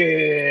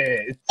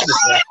shit.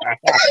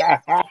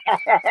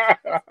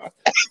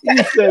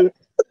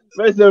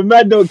 He said,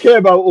 man don't care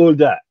about all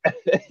that.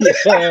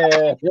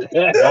 Yeah.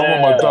 I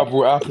want my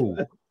double apple.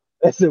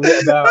 I said,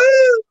 what about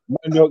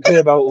man don't care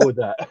about all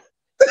that?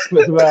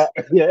 What about,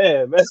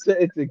 yeah, man said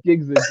it's a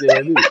Kings and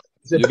JME.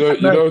 You know,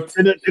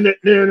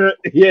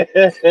 Yeah,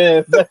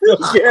 man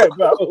don't care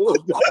about all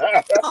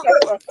that.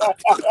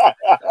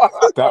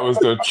 that was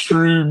the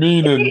true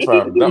meaning,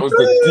 fam. That was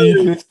the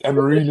deepest and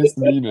realest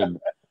meaning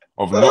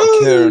of not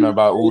caring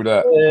about all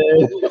that.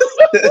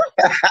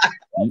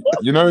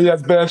 You know, he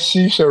has bare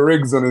shisha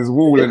rigs on his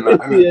wall and that,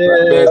 innit?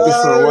 Like bare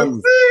different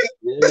ones.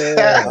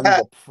 Yeah. And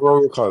the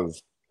pro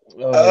cuz.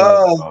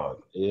 Oh,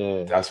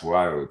 Yeah. That's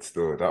wild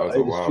still. That was a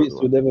The wild streets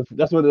will one. never.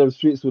 That's one of them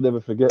streets will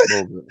never forget,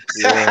 moment.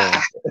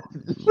 Yeah.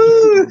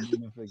 Will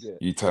never forget.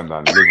 You turned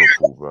down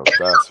Liverpool, bro.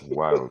 That's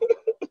wild.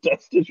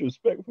 That's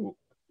disrespectful.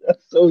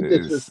 That's so It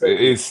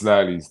disrespectful. is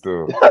slightly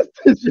still. That's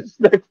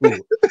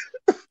disrespectful.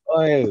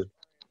 Hey,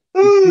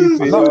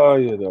 stupid are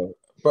you though?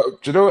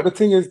 But do you know what the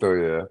thing is though,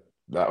 yeah?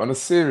 Like on a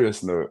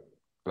serious note,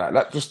 like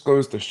that just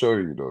goes to show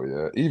you though,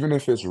 yeah. Even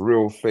if it's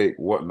real, fake,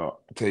 whatnot,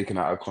 taken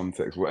out of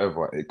context,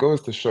 whatever, it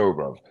goes to show,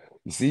 bruv.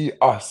 You see,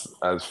 us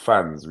as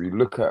fans, we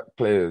look at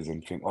players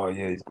and think, oh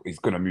yeah, he's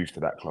gonna move to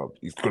that club.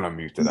 He's gonna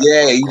move to that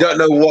yeah, club. you don't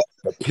know what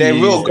The they're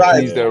real P's,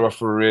 guys. they're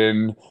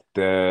offering,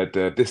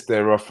 the this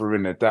they're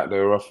offering, the that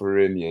they're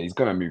offering. Yeah, he's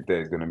gonna move there,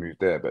 he's gonna move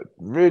there. But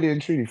really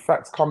and truly,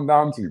 facts come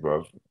down to,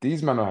 bruv.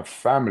 These men have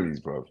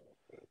families, bruv.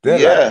 They're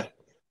Yeah. like,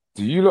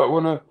 do you lot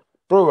wanna,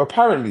 bro?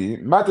 Apparently,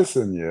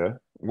 Maddison, yeah,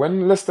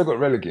 when Leicester got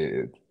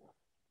relegated,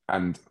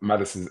 and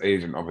Maddison's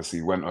agent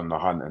obviously went on the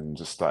hunt and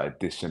just started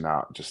dishing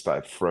out, just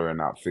started throwing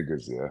out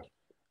figures, yeah,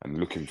 and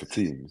looking for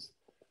teams.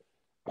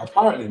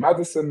 Apparently,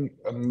 Madison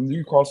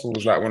Newcastle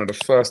was like one of the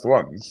first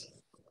ones.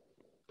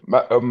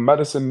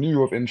 Madison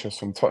knew of interest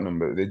from Tottenham,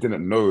 but they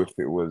didn't know if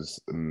it was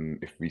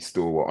if we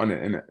still were on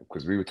it, innit?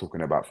 Because we were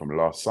talking about from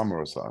last summer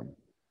or something.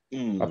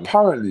 Mm.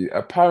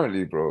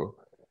 Apparently, bro,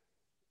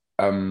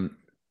 um,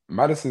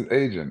 Madison's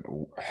agent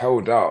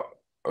held out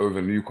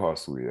over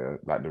Newcastle, yeah,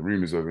 like the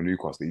rumors over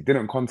Newcastle. He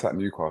didn't contact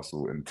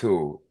Newcastle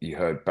until he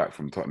heard back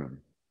from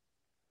Tottenham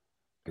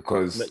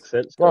because, Makes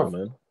sense though, bruv,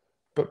 man.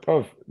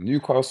 bruv,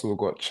 Newcastle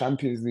got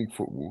Champions League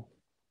football.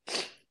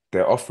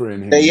 They're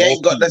offering him They more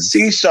ain't got the peas.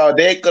 seashell.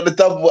 They ain't got the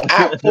double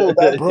apple.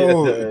 That's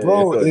Bro,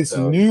 Yeah, it's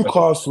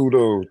Newcastle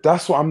though.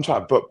 That's what I'm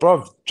trying. But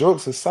bruv,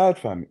 jokes aside,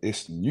 fam,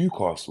 it's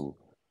Newcastle.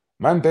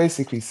 Man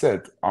basically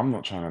said, I'm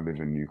not trying to live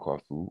in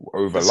Newcastle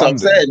over what I'm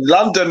saying. London.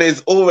 London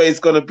is always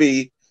gonna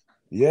be.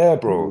 Yeah,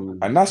 bro.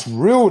 Mm, And that's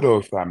real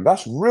though, fam.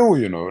 That's real,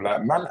 you know.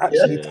 Like man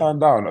Yeah, actually yeah.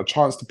 turned down a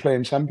chance to play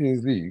in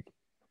Champions League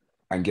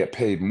and get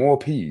paid more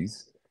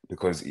peas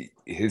because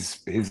his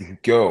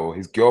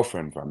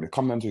girlfriend, fam. It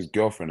come down to his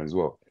girlfriend as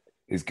well.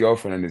 His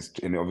girlfriend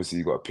and obviously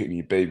you got to pick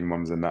me baby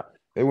mums and that.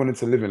 They wanted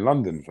to live in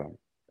London, fam.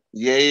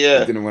 yeah,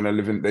 They yeah, didn't want to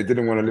live in they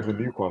didn't want to live in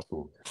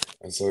Newcastle.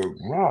 And so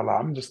wow, like,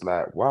 I'm just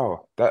like,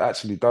 wow, that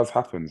actually does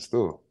happen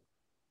still.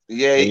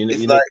 yeah. And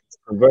It's you know, like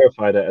to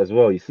verify that as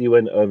well. You see,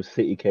 when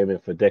City came in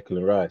for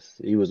Declan Rice,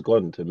 he was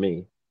gone to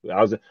me.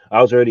 I was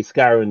already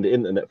scouring the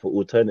internet for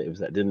alternatives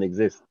that didn't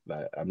exist.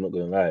 Like, I'm not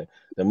gonna lie.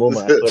 The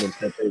moment I saw them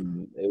step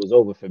in, it was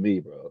over for me,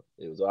 bro.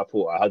 It was. I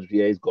thought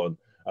Hadri's gone.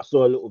 I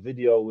saw a little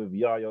video with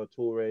Yaya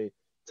Toure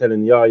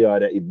telling Yaya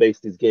that he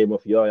based his game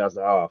off Yaya. I was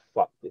like, oh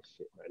fuck this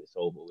shit, man. It's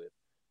over with.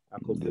 I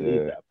couldn't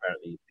believe Yeah. that.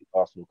 Apparently, he picked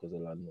Arsenal because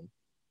of London.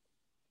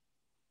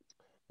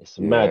 It's Yeah.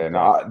 mad, And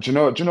bro. do you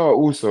know what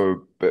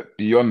also, but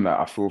beyond that,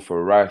 I feel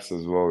for Rice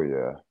as well,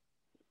 yeah.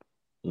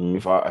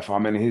 Mm, If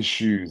I'm in his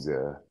shoes,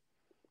 yeah,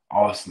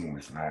 Arsenal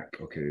is like,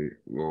 okay,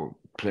 well,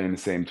 playing the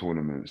same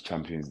tournaments,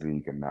 Champions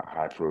League and that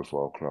high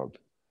profile club.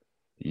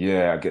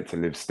 Yeah, I get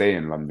to stay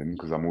in London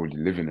because I'm already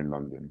living in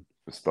London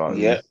for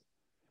yeah, starters.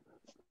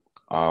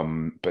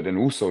 But then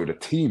also the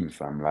team,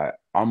 fam, like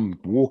I'm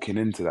walking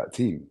into that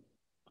team.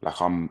 Like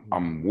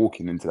I'm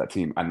walking into that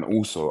team. And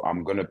also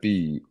I'm gonna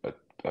be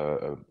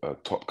a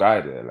top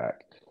guy there.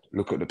 Like,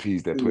 look at the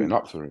P's they're mm, putting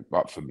up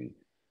for me.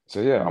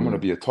 So yeah, I'm gonna mm.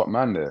 be a top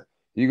man there.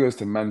 He goes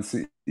to Man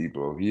City,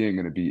 bro. He ain't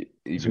gonna be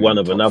It's even in one the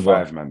of top another.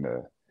 five man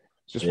there.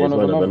 It's just Yeah, one it's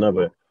of one of another,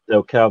 another. bro.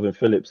 They'll Calvin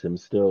Phillips him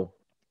still.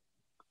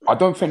 I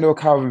don't think they'll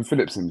Calvin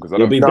Phillips him because I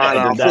He'll don't be think no, they're better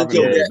no. I than fit that. think Calvin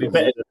he'll Yeah, get. he'll be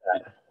Phillips. better than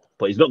that.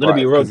 But he's not going to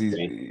be But because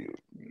Rodri.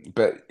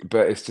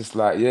 but it's just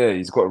like, yeah,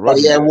 he's got But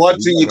Rodri yeah, there, so Rodri,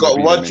 he's not you gonna got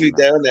be the main Rodri man.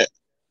 there, innit?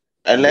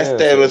 Unless Yeah,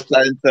 they so was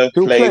planning to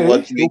play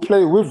Rodri he'll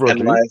play with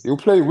and Rodri. Rice. He'll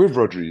play with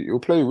Rodri. He'll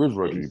play with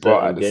In Rodri.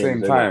 But certain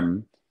games, isn't it?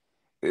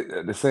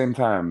 at the same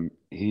time,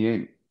 he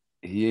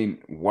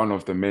ain't one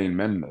of the main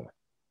men there.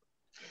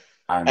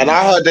 And And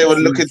I heard they it were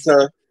looking seems,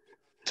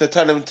 to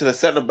turn him to the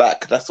centre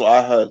back. That's what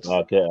I heard.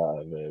 I'll get out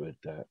of there with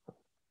that.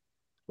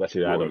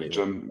 Actually, I well, don't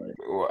even.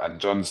 And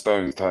John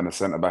Stones turned the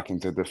centre back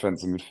into a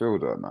defensive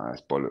midfielder. Nah,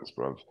 it's bollocks,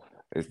 bro.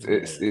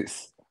 Yeah.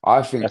 It's.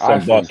 That's I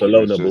some think it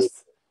was Barcelona ball.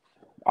 just.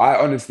 I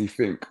honestly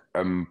think,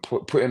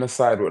 putting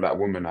aside what that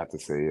woman had to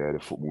say, the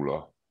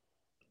footballer.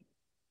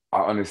 I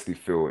honestly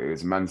feel it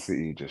was Man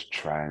City just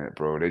trying it,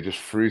 bro. They just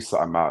threw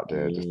something out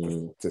there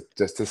Mm.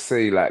 just to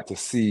say, like, to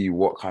see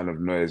what kind of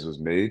noise was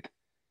made.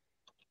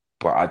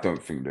 But I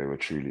don't think they were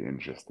truly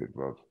interested,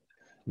 bro.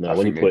 No, I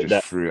when you think they put just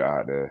that, threw it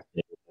out there.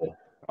 yeah,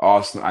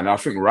 Arsenal, and I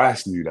think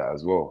Rice knew that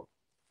as well.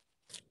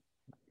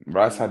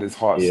 Rice had his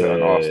heart set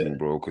on yeah, Arsenal,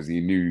 bro, because he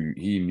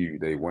knew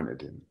they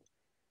wanted him.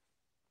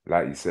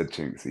 Like you said,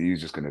 Chinks,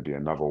 he's just gonna be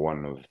another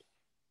one of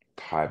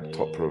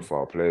top yeah.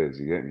 profile players.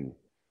 You get me?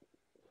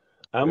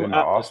 So, I'm yeah, no,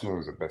 at Arsenal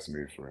was the best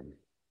move for him.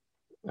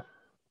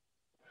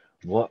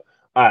 what?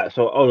 All right,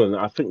 so hold on.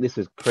 I think this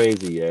is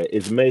crazy. Yeah,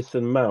 is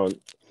Mason Mount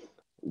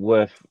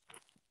worth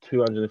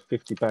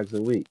 250 bags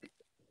a week?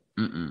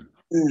 Mm-mm.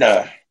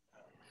 No,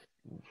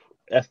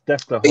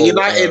 That's the whole.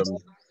 United.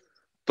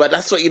 But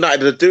that's what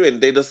United are doing.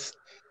 They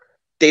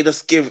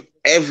just give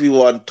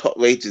everyone top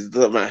wages.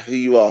 Doesn't matter who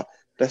you are.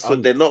 That's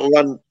what Um, they're not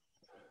run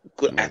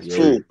good That's at your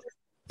all. true.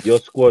 your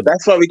squad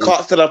That's why we is.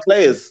 can't sell our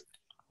players.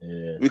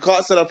 Yeah. We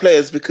can't sell our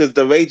players because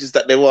the wages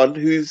that they want.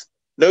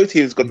 No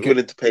team's He got get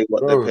willing to pay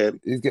what they're Bro,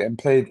 paying. he's getting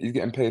paid. He's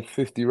getting paid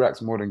 50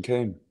 racks more than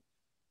Kane.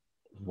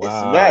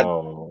 It's mad.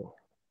 Wow.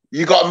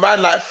 You got a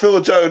man like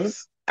Phil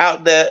Jones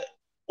out there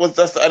was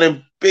just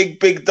earning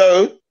big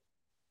dough.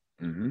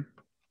 Hmm.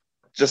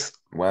 Just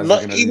Why is he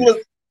not gonna even. leave?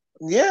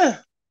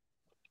 Yeah.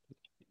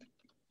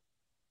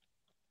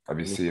 Have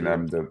you Let me seen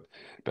see.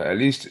 but at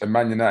least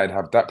Man United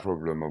have that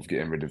problem of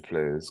getting rid of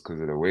players because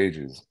of the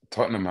wages.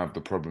 Tottenham have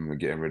the problem of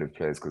getting rid of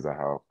players because of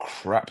how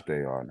crap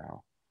they are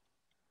now.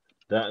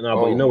 That no,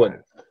 but you Oh know what? my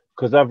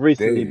Because I've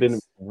recently been.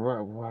 days.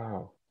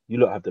 Wow. You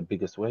lot have the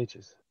biggest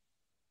wages.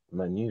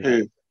 Man, you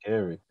Who?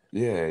 scary.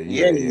 Yeah,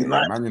 Yeah.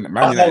 United. Man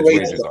Our United's wages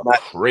wages are are mad.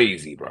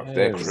 crazy, bruv.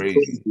 They're It's Scary. crazy.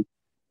 crazy.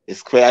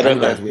 It's crazy. I Man don't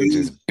know United's who.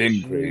 wages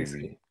been Stupid.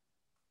 crazy.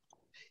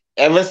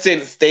 Ever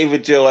since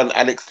David Gill and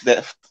Alex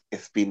left,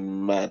 it's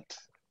been mad.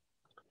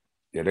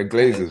 Yeah, they're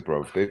That is Glazers,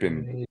 bro. They've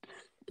been crazy.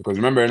 because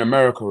remember in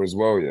America as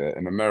well, yeah.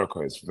 In America,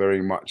 it's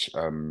very much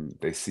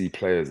they see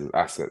players as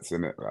assets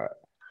in it, like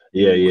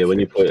Yeah, Mm. yeah. When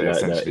you which put it they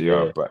like that, essentially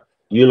are. yeah. But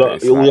You lot,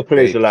 it's all your like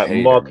players they are like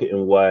pay them.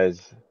 marketing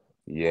wise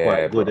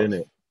Yeah, quite good, bro.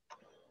 innit?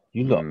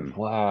 You lot, Mm.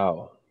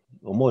 wow.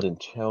 Or more than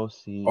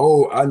Chelsea.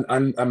 Oh,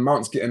 and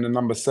Mount's getting the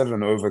number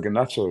 7 over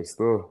Garnacho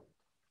still.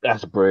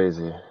 That's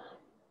crazy.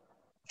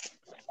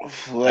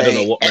 I don't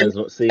know Wait, what man's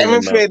not seeing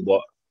in Mount, everything.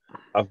 but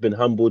I've been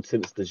humbled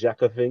since the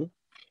Xhaka thing.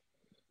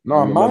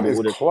 No, You Mount remember is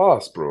all the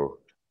class, bro.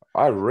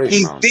 I rate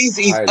Mount He's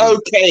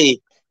highly. okay.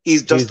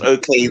 He's just his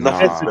okay. He's his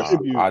nothing best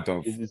special. Nah, attribute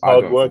is his I hard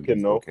don't think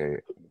working, he's no? okay.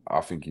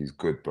 I think he's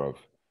good, bro.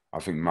 I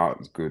think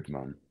Mount's good,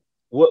 man.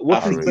 I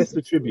What's I his think rate he's best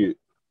him still. attribute?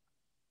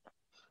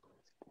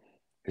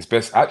 His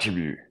best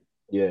attribute,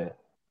 Yeah.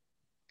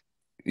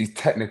 he's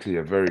technically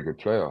a very good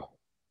player.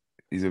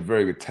 He's a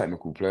very good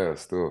technical player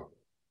still.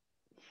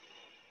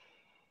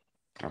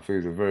 I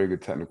think he's a very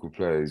good technical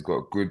player. He's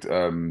got good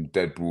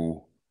dead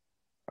ball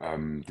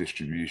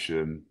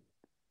distribution.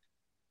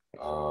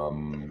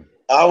 Um,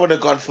 I would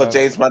have gone for yeah,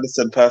 James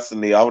Madison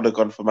personally. I would have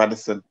gone for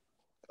Madison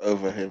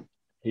over him.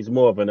 He's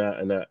more of an out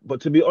and out.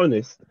 But to be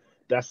honest,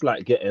 that's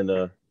like getting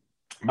a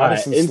I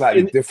Madison's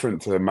slightly in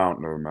different to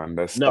Mount, though, man.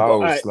 Their no, but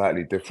style is I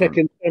slightly check different.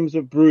 in terms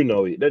of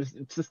Bruno.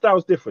 The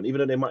style's different, even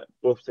though they might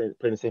both play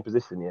in the same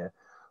position, yeah.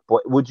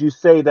 But would you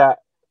say that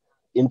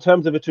in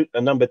terms of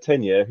a number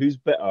 10, yeah, who's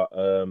better?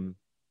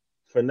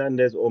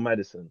 Fernandez or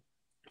Madison?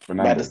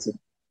 Fernandez. Madison.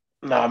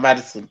 No,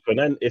 Madison.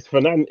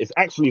 It's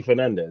actually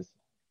Fernandez.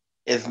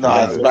 It's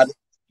not. It's Because Madison. Fernandez.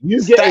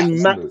 you getting Stats.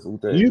 Fernandez all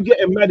day. you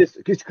getting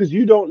Madison because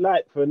you don't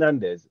like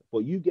Fernandez, but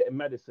you getting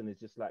Madison is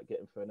just like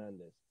getting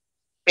Fernandez.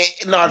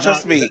 No,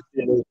 trust Mount is me.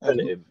 actually an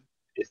alternative.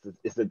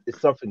 It's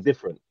something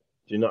different.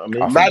 Do you know what I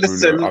mean?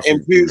 Madison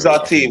improves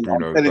our I think team.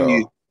 I'm Bruno's telling better.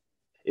 you.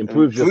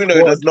 And Improves your Bruno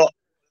squad. does not.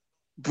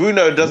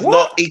 Bruno does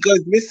not. What? He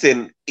goes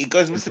missing. He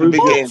goes missing in Improves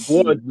big your games.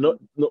 What? squad. Not.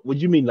 What do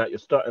you mean? Like your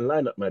starting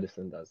lineup,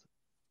 Madison does.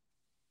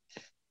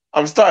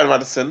 I'm starting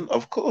Madison,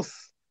 of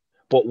course.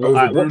 But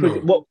Over what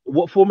Bruno?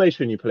 what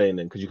formation you playing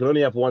in? Because you can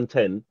only have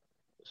 110.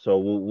 So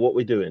what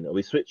we doing? Are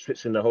we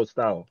switching the whole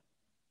style?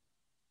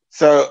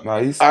 So No,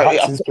 I,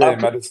 Hacks I, is I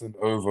playing Madison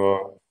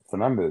over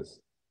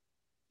Fernandez.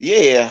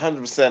 yeah,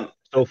 100%.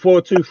 So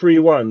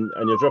 4-2-3-1,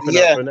 and you're dropping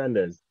out Yeah,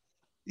 Fernandez.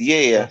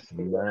 yeah. That's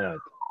mad.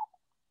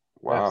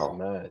 That's Wow.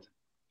 mad.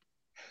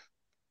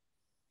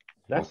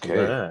 That's Okay.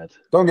 mad.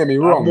 Don't get me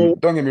I'm wrong. more.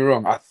 Don't get me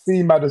wrong. I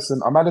see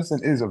Madison. Madison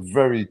is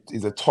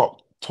a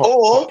top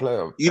Or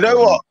player. you know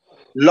what?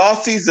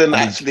 Last season,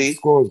 And he actually,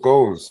 scores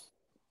goals.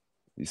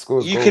 He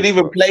scores you could goals,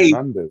 even but play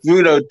Fernandez.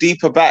 Bruno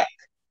deeper back.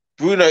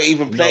 Bruno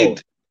even No.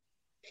 played.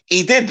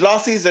 He did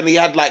last season. He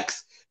had like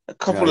a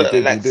Yeah, couple he of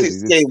did. He like did. six He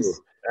did games,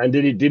 score. And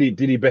did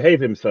he behave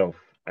himself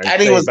and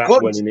and he stay was back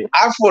good. when he need?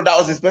 I thought that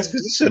was his best Okay.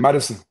 position.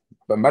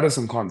 But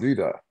Madison can't do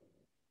that.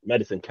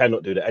 Madison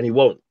cannot do that, and he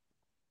won't.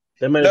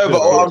 Their No, manager but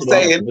is put Bro, him in a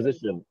different bro.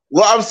 position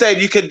what I'm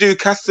saying, you can do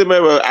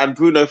Casemiro and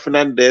Bruno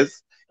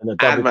Fernandez and a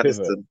and double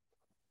pivot. Madison.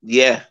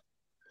 Yeah,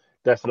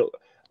 That's not.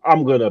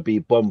 I'm gonna be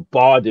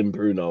bombarding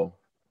Bruno.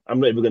 I'm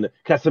not even gonna.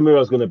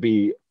 Casemiro's gonna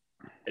be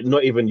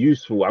not even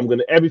useful.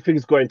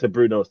 Everything's going to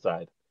Bruno's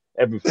side.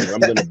 Everything.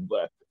 I'm gonna.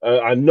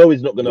 I know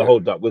he's not gonna Yeah,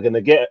 hold up. We're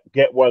gonna get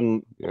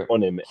one yeah.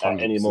 on him at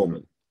any 100%.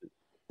 moment.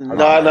 No,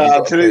 100%. no, no, no. you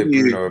I'm got to play telling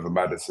you, Bruno over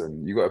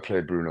Madison. You got to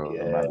play Bruno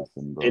over Yeah,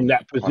 Madison, in bro.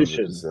 that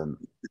position, 100%.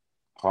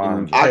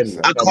 in I 10,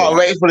 100%, can't bro. come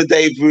wait for the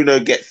day Bruno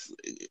gets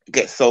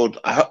sold.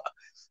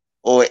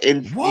 Or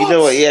in, you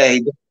know what? What? Yeah,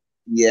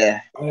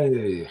 yeah.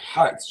 Hey,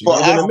 Hacks, you For know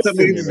We're us gonna how to miss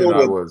him, move you fuming know.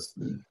 I forward, was?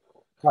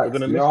 We're Hacks,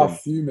 gonna you know miss how him.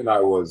 fuming I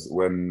was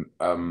when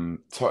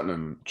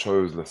Tottenham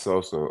chose Lo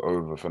Celso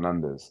over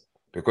Fernandez?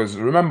 Because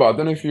remember, I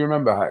don't know if you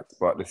remember, Hacks,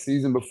 but the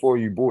season before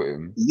you bought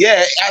him,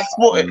 yeah. I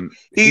thought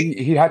he,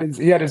 he had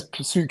his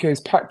suitcase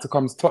packed to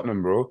come to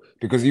Tottenham, bro,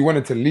 because he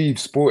wanted to leave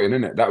Sporting,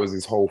 innit? That was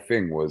his whole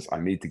thing, was I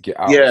need to get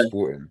out of yeah.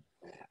 Sporting.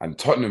 And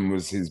Tottenham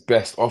was his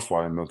best offer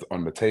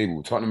on the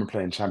table. Tottenham were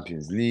playing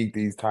Champions League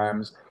these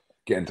times,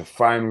 getting to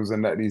finals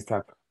and that these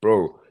times.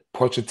 Bro,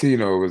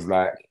 Pochettino was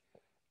like,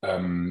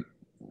 um,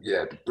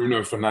 yeah,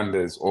 Bruno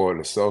Fernandes or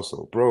Lo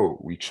Celso. Bro,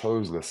 we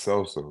chose Lo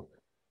Celso.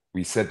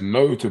 We said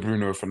no to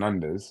Bruno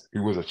Fernandes,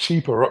 who was a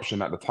cheaper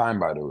option at the time,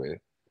 by the way.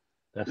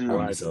 That's And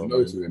Mm. we why said though,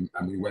 no man. to him,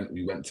 and we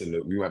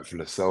went for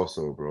Lo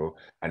Celso, bro.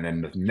 And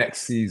then the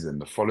next season,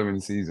 the following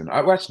season,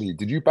 actually,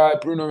 did you buy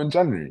Bruno in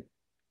January?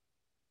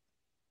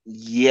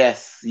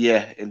 Yes,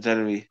 yeah. In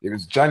January, It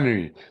was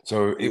January,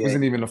 so it yeah.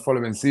 wasn't even the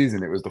following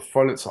season. It was the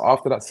following. So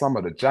after that summer,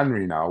 the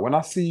January now. When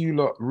I see you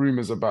lot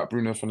rumors about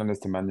Bruno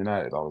Fernandes to Man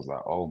United, I was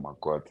like, oh my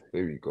God,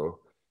 here we go,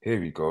 here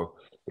we go.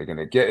 They're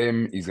gonna get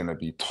him. He's gonna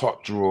be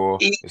top draw.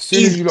 He, As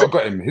soon as he's you lot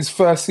got him, his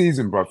first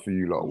season, bro, for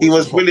you lot he was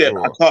was top brilliant.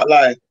 I draw, can't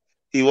lie.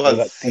 He He had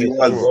like was. He 20 top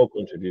something was. draw. goal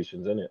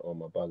contributions, isn't it? Oh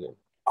my bugging.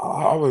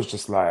 I was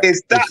just like,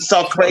 His if stats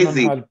are Tottenham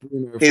crazy. had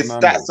Bruno His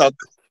stats Fernandes, are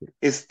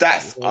his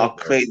stats Yeah, are bro.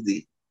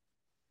 crazy.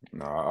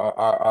 no,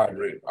 I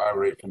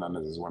rate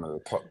Fernandes as one of the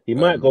top He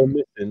might go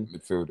missing,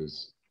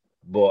 midfielders.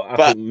 but I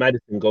But think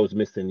Madison goes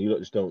missing. You lot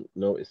just don't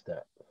notice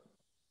that.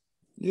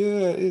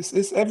 Yeah,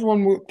 it's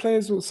everyone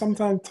players will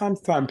sometimes time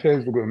to time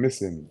players will go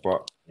missing.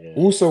 But Yeah.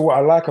 also what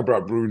I like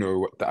about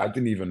Bruno that I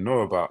didn't even know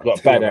about Got a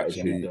until bad I've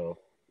attitude actually though.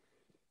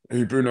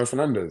 who Bruno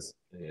Fernandez.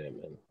 Yeah,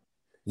 man.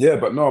 Yeah,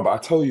 but no, but I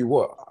tell you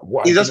what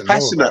I He's just didn't know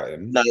passionate. about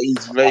him. No,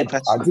 he's very I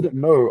passionate.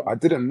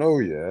 didn't know,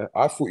 yeah.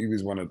 I thought he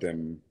was one of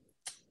them,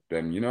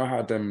 you know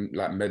how them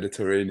like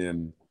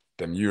Mediterranean,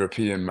 them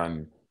European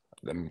man,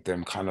 them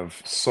kind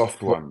of soft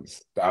Put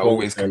ones that are ball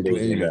always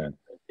handles and that. complaining.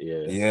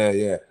 Yeah. Yeah,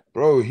 yeah.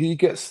 Bro, he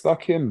gets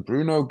stuck in.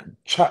 Bruno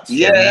chats, fam.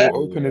 Yeah,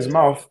 He'll open his Yeah.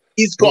 mouth.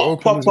 he's He'll got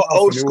open his proper mouth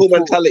old and he'll school talk.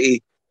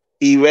 mentality.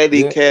 He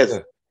really Yeah, cares. yeah.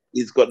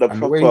 He's got the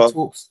And proper.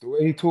 the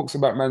way he talks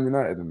about Man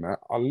United and that,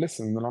 I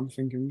listen and I'm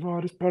thinking,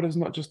 bro, this brother's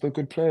not just a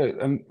good player.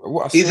 And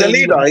what I He's a saw him,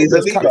 leader. he He's a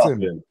was Got grit leader. to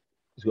captain. him.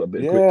 He's got a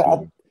bit of grit Yeah, to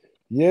him.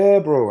 yeah,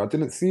 bro. I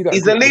didn't see that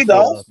He's a grit He's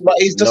leader, before. but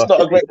he's just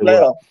not nasty a piece great of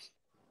work. player.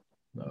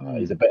 Nah,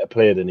 he's a Hmm. better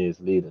player than he is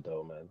leader,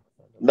 though, man.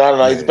 No,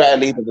 Yeah, he's a yeah, better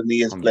yeah. leader than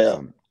he is player.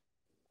 100%.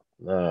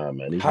 Nah,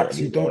 man, he's not a Hats,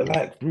 you leader. don't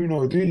like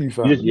Bruno, do you, You just,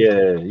 fam?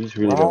 yeah, you just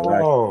really don't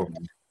like him, Wow.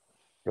 man.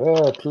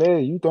 Fair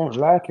play. You don't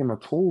like him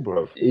at all,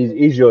 bro.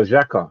 He's your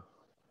Xhaka.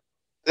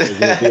 There's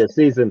gonna be a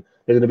season.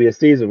 There's gonna be a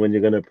season when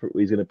he's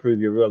gonna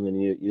prove you wrong,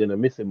 and you're gonna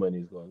miss him when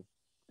he's gone.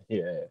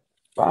 Yeah,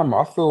 Fam,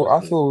 that's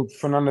I it. feel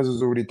Fernandez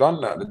has already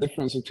done that. The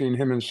difference between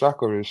him and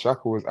Shaka is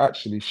Shaka was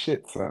actually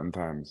shit certain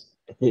times.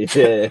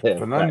 Yeah,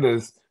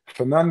 facts.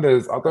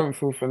 Fernandez, I don't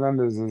feel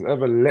Fernandez has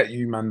ever let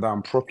you man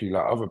down properly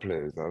like other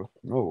players, though.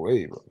 No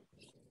way, bro.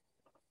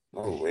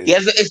 No way.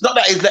 Yes, it's not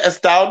that he's let us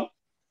down.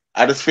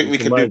 I just think It we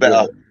can do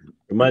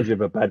reminds you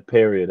of better. a bad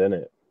period, isn't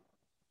it?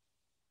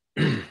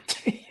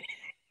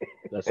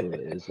 That's all it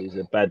is. It's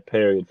a bad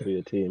period for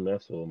your team.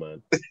 That's all,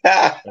 man.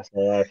 That's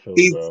how I feel,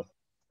 He's bro.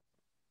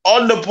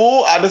 on the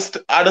ball. I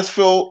just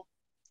feel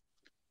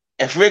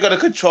if we're gonna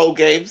control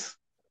games,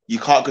 you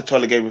can't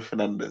control a game with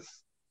Fernandez.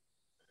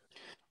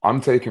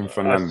 I'm taking I see what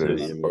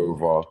Fernandez you mean.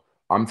 over.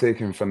 I'm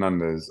taking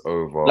Fernandez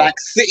over Like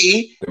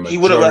City, he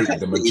wouldn't work at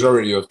the City.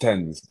 majority of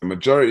tens. The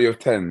majority of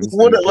He tens in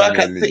the wouldn't work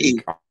Premier at City.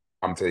 League,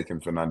 I'm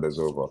taking Fernandez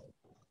over.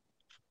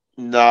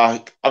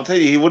 No, I'm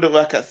telling you, he wouldn't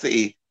work at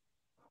City.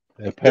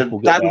 Yeah, Pep The will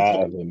get type that of,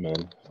 out of him,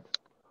 man.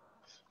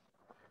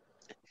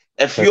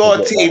 if Pep will your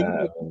get that team,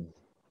 out of him.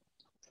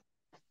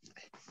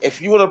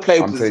 if you want to play,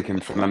 I'm taking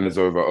Fernandez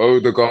over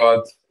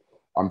Odegaard.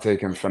 I'm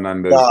taking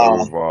Fernandez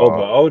nah, Over over.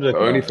 The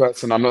only Odegaard.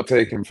 person I'm not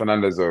taking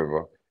Fernandez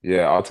over.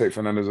 Yeah, I'll take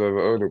Fernandez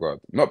over Odegaard.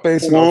 Not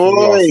basing it off of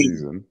last boy,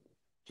 season,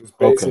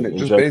 Okay, in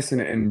just general. basing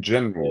it in Yeah.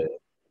 general.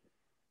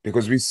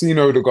 Because we've seen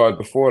Odegaard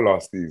before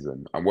last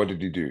season, and what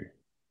did he do?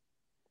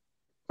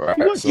 He Right.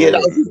 got yeah,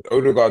 that So was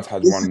Odegaard's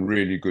had this. one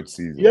really good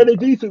he had season, a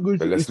decent good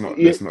but yeah,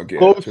 let's not get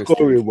goal it twisted.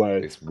 scoring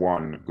wise. It's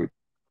one good.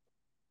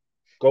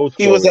 Goal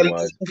He was a scoring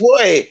wise.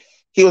 boy.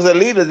 He was a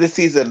leader this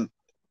season.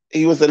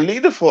 He was a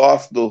leader for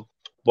Arsenal.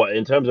 But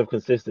in terms of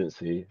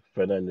consistency,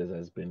 Fernandez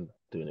has been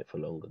doing it for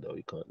longer though.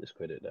 You can't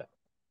discredit that,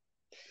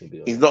 to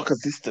be He's honest. not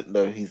consistent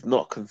though. He's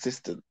not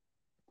consistent.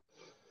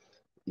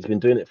 He's been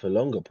doing it for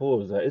longer.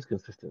 Pause. That is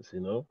consistency,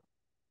 no?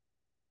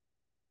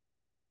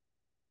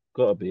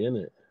 Gotta be in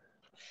it.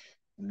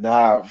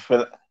 Nah,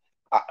 for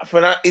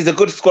that, he's a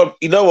good squad.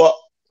 You know what?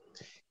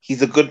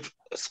 He's a good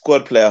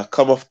squad player.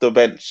 Come off the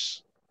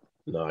bench.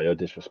 Nah, you're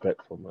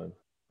disrespectful, man.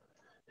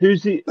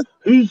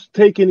 Who's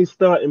taking his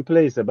starting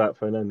place about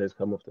Fernandez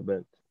come off the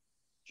bench?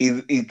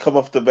 He come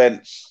off the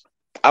bench.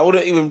 I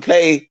wouldn't even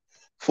play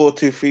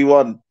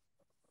 4-2-3-1.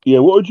 Yeah,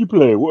 what would you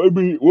play? What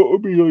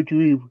would be your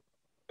dream?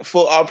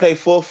 I'll play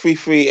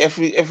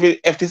 4-3-3.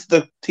 If this is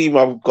the team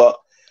I've got,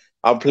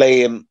 I'm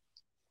playing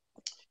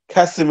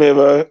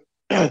Casemiro,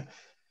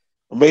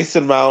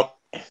 Mason Mount,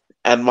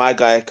 and my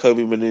guy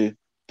Kobe Manu.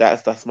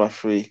 That's my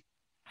three.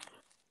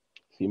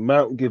 See,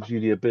 Mount gives you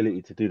the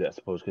ability to do that, I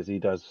suppose, because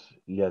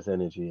he has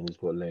energy and he's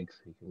got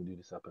legs. He can do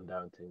this up and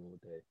down thing all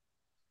day.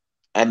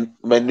 And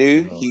That's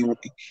Manu, not,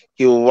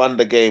 he'll run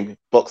the game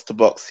box to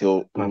box.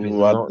 He'll bruv, he's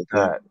run not the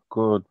game. that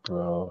good,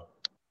 bro.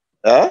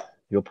 Huh?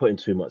 You're putting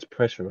too much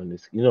pressure on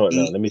this. You know what?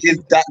 Now, He let me is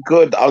see. that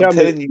good. I'm Tell me,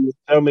 telling you,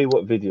 tell me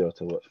what video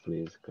to watch,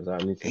 please, because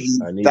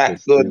he's I need to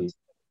that good. see,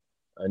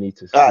 I need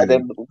to All right, see,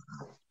 then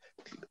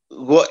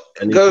what?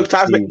 I need to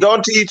see, Go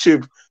onto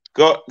YouTube.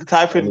 Go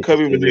type I in need to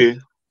Kobe see this. Manu.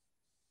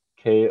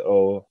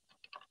 KOB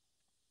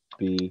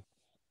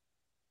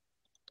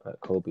at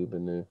Kobe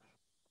Benu.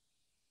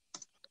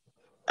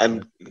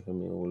 And Give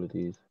me all of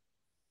these.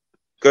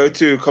 go So,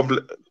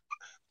 to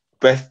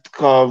best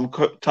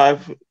type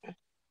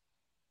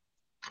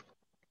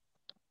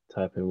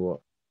type in what?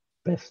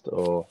 Best or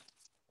or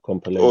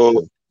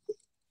compilation?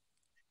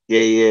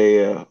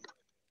 yeah.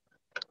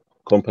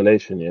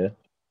 Compilation, yeah.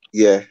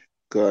 Yeah,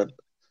 go on.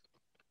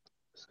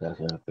 This guy's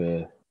gonna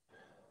bear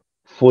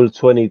full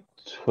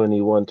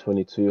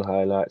 2021-22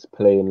 highlights,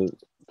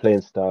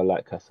 playing style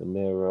like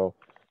Casemiro.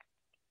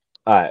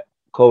 Alright,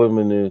 Kobe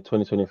Manu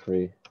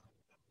 2023,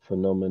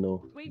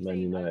 phenomenal, We've Man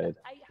seen over United,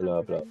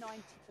 blah blah. 890%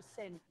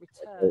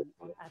 return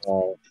on ad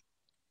Uh, spend.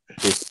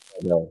 this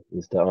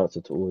is the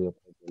answer to all your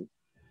problems.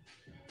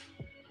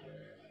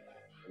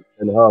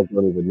 And Hag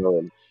don't even know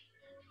him.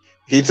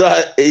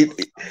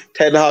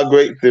 Ten Hag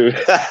rates him.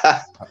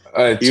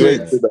 He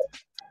rates Chinks,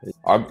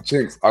 him.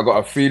 Chinks, I got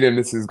a feeling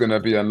this is gonna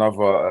be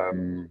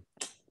another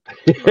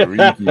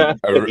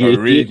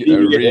Origi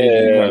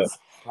Yeah, has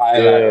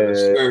highlight of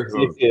the yeah, show.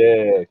 So.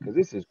 yeah. Because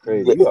this is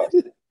crazy.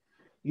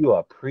 You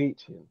are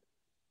preaching.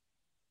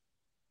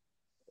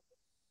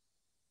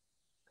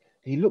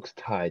 He looks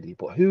tidy,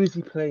 but who is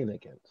he playing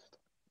against?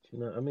 Do you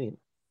know what I mean?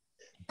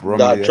 Nah,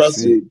 Bromley trust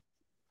FC. me.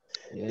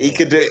 He Yeah.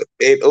 can do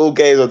it in all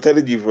games. I'm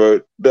telling you, bro.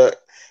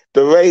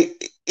 The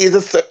rate is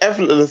just so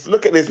effortless.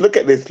 Look at this. Look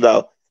at this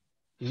now.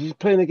 He's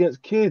playing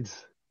against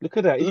kids. Look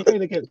at that. He's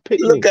playing against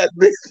Look Pickney. at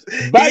this. He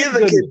is a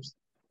Bagden. kid.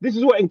 This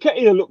is what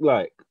Nketiah looked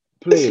like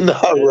playing. No,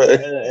 bro.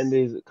 And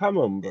he's come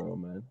on, bro,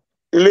 man.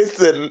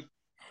 Listen.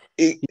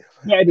 He's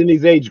better than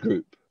his age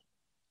group.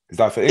 Is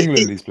that for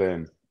England he's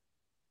playing?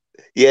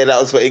 Yeah, that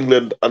was for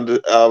England under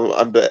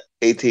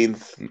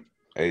 18s.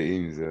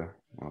 18s, yeah.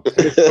 I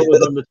Okay.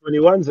 was under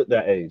 21s at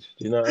that age.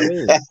 Do you know what I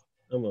mean?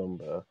 Come on,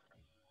 bro.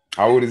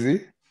 How old is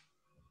he?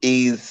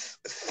 He's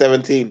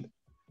 17.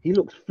 He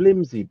looks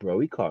flimsy, bro.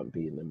 He can't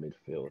be in the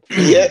midfield.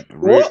 Yeah.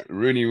 What?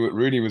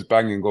 Rooney was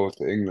banging goals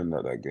for England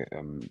at that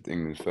game.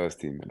 England's first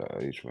team at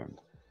that age, man.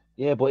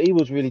 Yeah, but he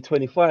was really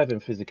 25 in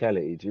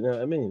physicality. Do you know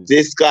what I mean?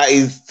 This guy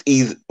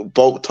he's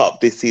bulked up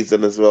this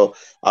season as well.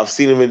 I've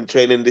seen him in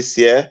training this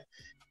year,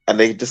 and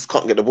they just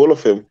can't get the ball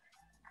off him.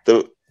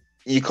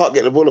 You can't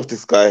get the ball off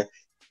this guy.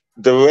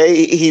 The way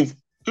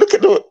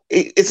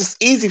it's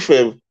just easy for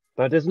him.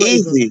 But there's not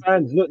Easy. even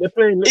fans. Look, they're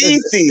playing. Look,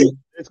 Easy.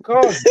 It's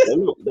cars.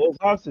 Look, there's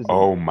houses.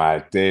 Oh my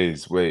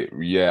days! Wait,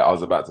 yeah, I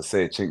was about to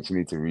say, Chinks, you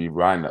need to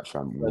rewind that,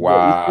 fam. Look,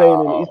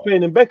 Wow. He's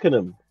playing in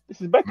Beckenham.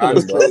 This is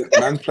Beckenham,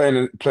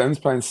 bro. Man's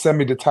playing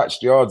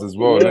semi-detached yards as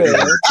well. Yeah. Not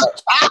even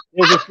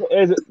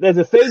detached. There's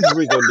a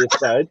Sainsbury's on this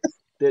side.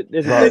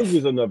 There's a Right.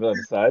 Sainsbury's on the other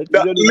side. No,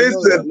 You don't even know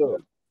listen. that,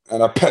 look.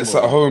 And a pet's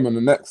at home on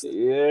the next.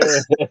 Yeah.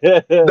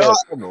 No.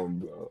 Come on,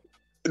 bro.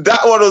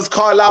 That one was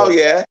Carlisle,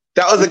 yeah.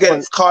 That was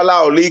against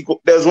Carlisle League.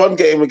 There was one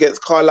game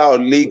against Carlisle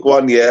League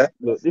One, yeah.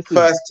 Look,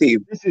 First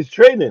team. This is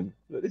training.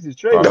 Look, this is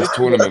training. Bro, This that's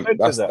is what tournament.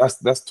 defenders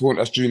are.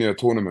 That's junior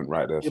tournament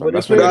right there, Yeah, fam. but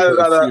That's they're when they playing-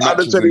 play No, no, three no,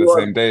 matches in the 21.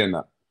 same day and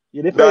that.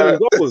 Yeah, they're playing No, at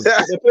goals.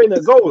 They're playing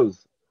at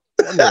goals.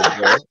 Come on,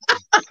 bro.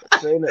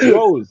 Playing at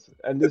goals.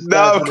 And this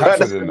No, guy's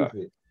brother. gonna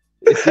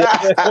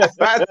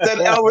Man said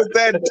Elvis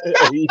said.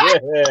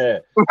 Yeah.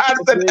 Man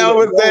said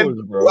Elvis said.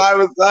 Goals, bro. Why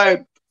was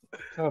side?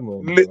 Come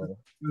on, Li- bro.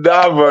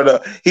 Nah,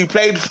 brother. He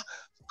played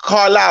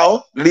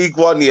Carlisle League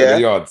One, Look at the yeah.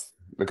 yards.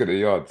 Look at the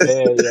yards.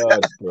 Fair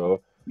yards,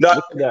 bro. No,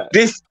 Look at that.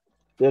 this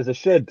There's a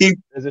shed. He-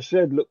 There's a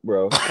shed. Look,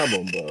 bro. Come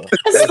on, bro.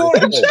 There's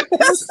a shed.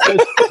 There's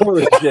a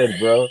storage shed,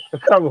 bro.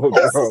 Come on,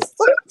 bro.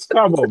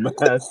 Come on,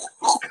 man.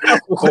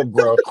 Come on,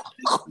 bro.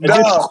 And No.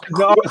 this is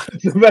the answer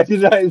to Man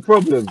United's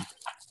problems.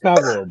 Come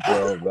on,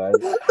 bro, man.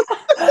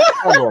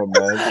 Come on,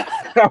 man.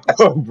 Come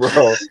on,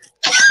 bro.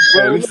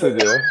 Hey, listen,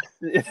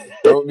 yeah.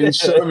 Don't be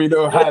showing me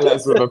no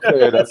highlights of a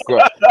player that's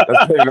playing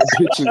on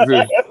pitches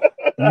with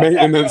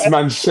maintenance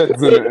man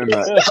sheds in it and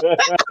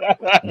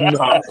that.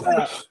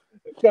 Nah.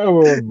 Come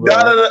on,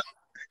 bro.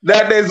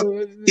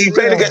 no. He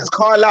played against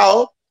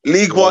Carlisle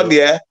League One,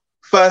 yeah.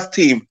 First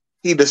team.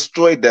 He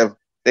destroyed them.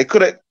 They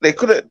couldn't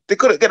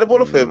get the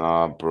ball off him.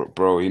 Nah,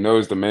 bro, he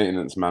knows the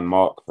maintenance man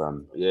mark,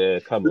 fam. Yeah,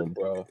 come on,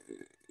 bro.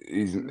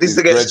 He's This is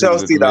against bred with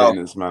Chelsea the now.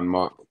 maintenance man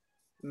mark.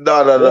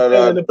 No. They're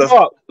playing in the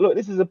park. Look,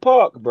 this is a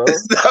park, bro.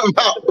 It's not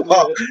about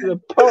park. This is a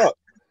park.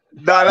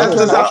 Nah, that's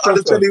just how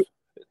under 20.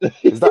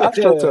 Is that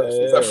AstroTurf?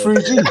 Is that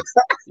 3G?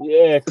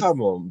 Yeah,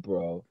 come on,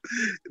 bro.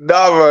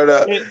 Nah,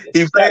 bro. He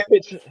played. That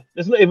pitch,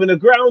 there's not even a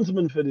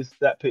groundsman for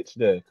that pitch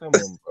there. Come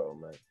on, bro,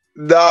 man.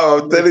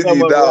 No, I'm telling you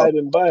Someone now.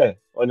 riding by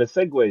on a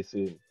Segway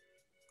soon.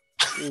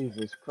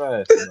 Jesus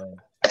Christ, man.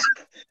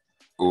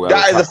 Ooh,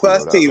 That is the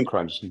first team.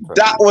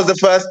 That was the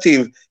first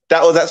team.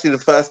 That was actually the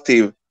first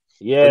team.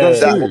 Yeah.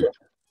 Against that- who?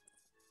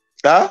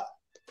 Huh?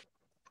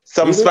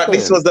 Some Who they smack.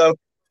 This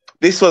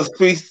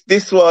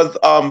was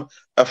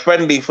a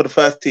friendly for the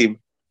first team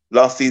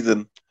last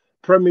season.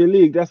 Premier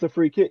League, that's a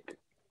free kick.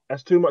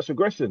 That's too much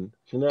aggression.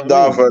 Do you know what No,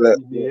 I mean? brother.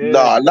 Yeah,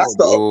 No, that's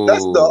not.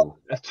 That's not Ooh,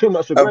 That's too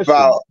much aggression.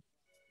 about.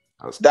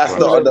 That's not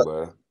crunching, a-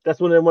 boy. That's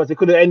one of them ones that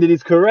could have ended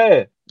his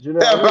career. Do you know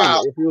what I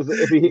About- mean?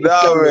 If he hit his No,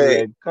 shoulder mate.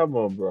 leg. Come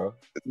on, bro.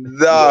 You know what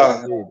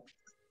No. I mean?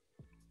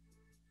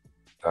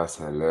 That's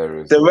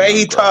hilarious. The way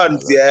he Bro,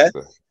 turns, that's-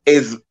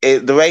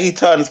 the way he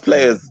turns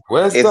players.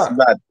 Where's It's that?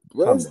 mad.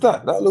 Where's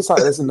that? That looks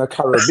like it's in the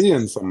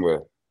Caribbean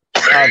somewhere.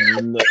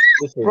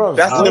 Listen, Bro,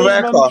 That's how in is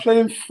man America.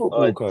 playing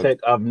football, cuz?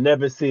 I've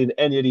never seen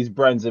any of these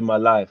brands in my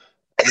life.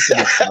 Look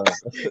at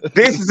this, bro.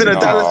 This is in a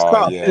Dallas Nah,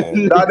 Cup. yeah.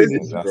 Nah, this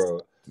This, is-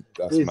 bro.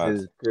 That's This mad.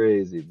 is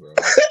crazy, bro.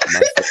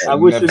 Man, I I've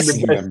wish never him the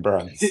seen best. them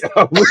brands.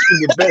 I wish him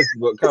the best,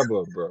 but come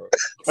on, bro.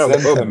 Come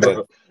Centre on, mid.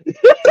 bro.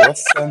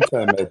 What's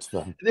centre mid,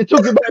 fam? They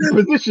talk about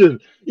position.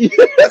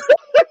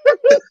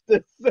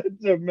 The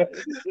centre man.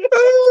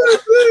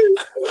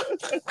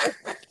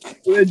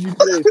 Where do you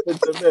play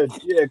centre man?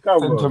 Yeah, come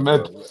Centre on,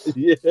 mid. bro.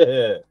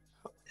 Yeah.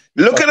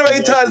 Look at the way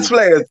he turns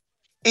players.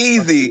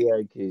 Easy.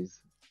 Yankees.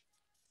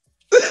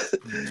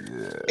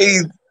 Yeah.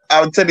 He's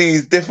I'm telling you,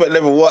 he's different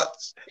level.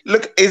 Watch.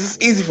 Look, it's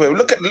easy for him.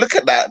 Look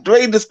at that. The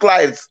way he just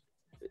glides.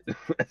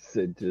 I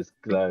said just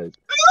glide.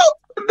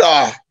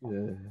 Nah. Yeah.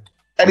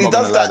 And I'm he not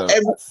gonna does lie that though.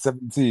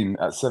 every.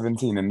 At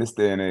 17, in this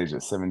day and age,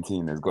 at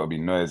 17, there's got to be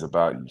noise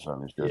about you,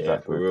 fam. If you're Yeah,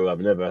 that for good real. I've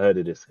never heard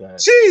of this guy.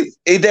 Jeez,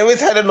 there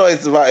is hella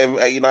noise about him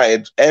at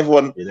United.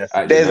 Everyone, Yeah, that's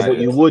at it. there's But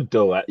United. you would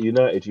though at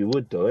United, you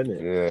would though,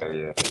 innit?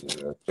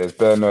 Yeah. There's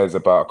bare noise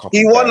about a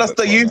he couple won guys us at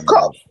the Youth Tottenham,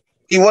 Cup. bruv.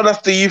 He won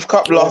us the Youth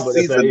Cup Yeah, last but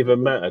does that season.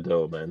 even matter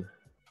though, man?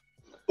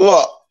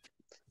 What?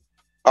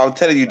 I'm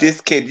telling you, this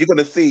kid, you're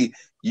gonna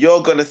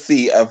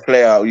see a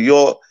player.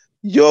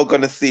 You're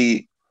gonna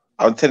see.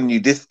 I'm telling you,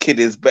 this kid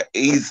he's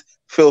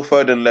Phil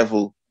Foden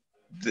level.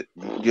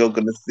 You're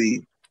gonna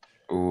see.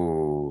 I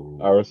Ooh,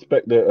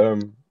 respect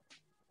the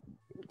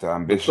the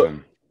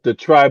ambition. the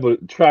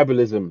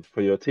tribalism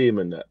for your team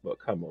and that, but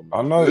come on, I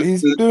man. know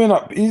he's doing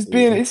up. He's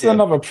being. It's Yeah,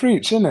 another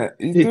preach, isn't it?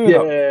 He's doing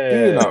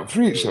yeah, up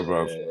preacher,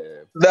 bruv.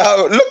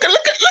 No, look at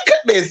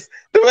this.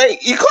 The way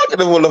you can't get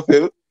the ball off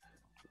him.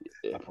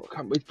 Yeah, but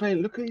come, he's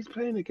playing. Look who he's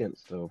playing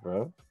against, though,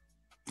 bro.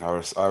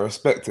 I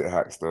respect it,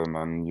 Hacks, though,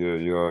 man.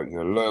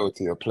 You're loyal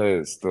to your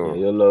players Yeah, still.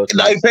 you're low to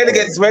No, he played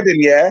against Reading.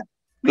 Yeah,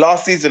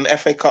 last season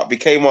FA Cup. He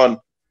came on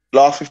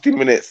last 15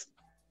 minutes.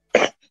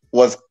 It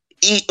was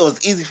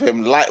easy for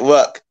him. Light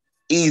work,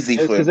 easy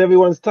for because him.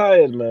 everyone's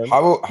tired, man.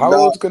 How No.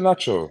 old's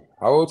Ganacho?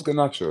 How old's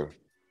Ganacho?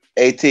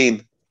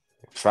 18.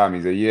 Fam,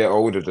 he's a year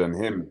older than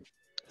him.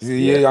 He's a Yeah,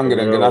 year younger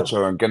for than real.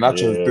 Ganacho, and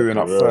Ganacho's Yeah, doing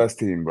for up real. first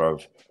team,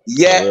 bruv.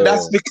 Yeah, For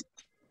that's real. because.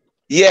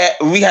 Yeah,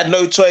 we had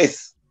no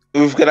choice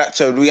with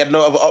Ganacho. We had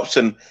no other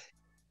option.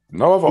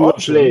 No other You were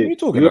option. What are playing. you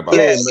talking You were about?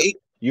 Yeah, playing.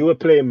 You were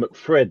playing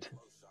McFred.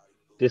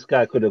 This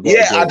guy could have got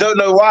yeah. a I game. don't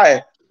know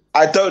why.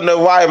 I don't know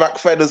why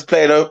McFred was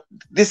playing.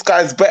 This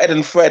guy's better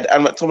than Fred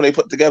and McTominay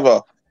put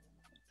together.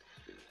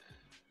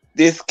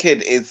 This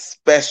kid is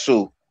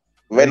special.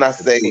 When I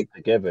say, Put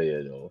together,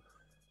 you know.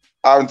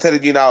 I'm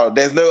telling you now,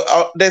 there's no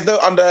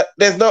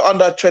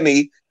under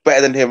 20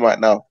 better than him right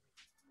now.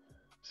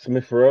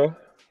 Smith Rowe.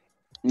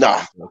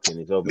 Nah. Okay,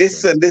 he's over.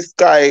 Listen,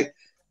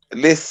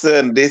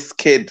 this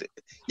kid.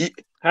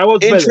 How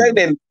old's In Bellingham?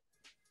 training,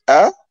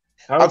 huh?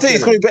 How I'll tell you,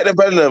 he's gonna be better than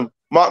Bellingham.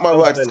 Mark my How's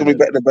words, it's gonna be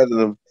better Bellingham? than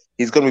Bellingham.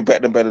 He's gonna be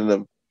better than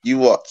Bellingham. You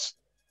watch.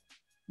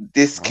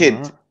 This kid.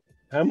 Alright.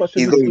 How much have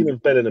He's you gonna seen be-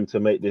 of Bellingham to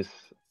make this?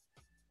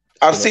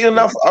 I've seen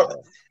enough.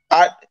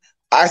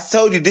 I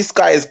told you this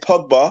guy is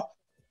Pogba,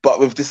 but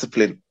with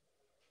discipline.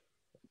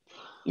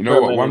 You know what?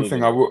 Premier One League, thing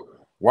you know.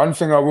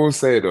 I will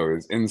say though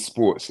is in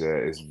sports, yeah,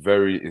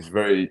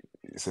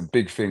 it's a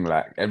big thing.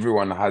 Like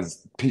everyone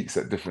has peaks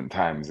at different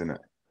times, innit?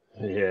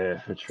 Yeah,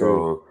 for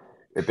true.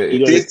 So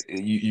This-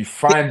 you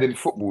find in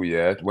football,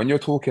 yeah, when you're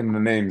talking the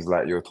names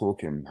like you're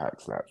talking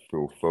Hacks, like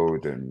Phil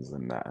Fodens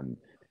and that, and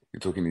you're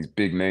talking these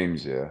big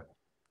names, yeah.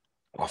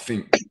 I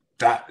think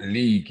that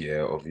league,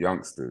 yeah, of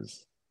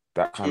youngsters,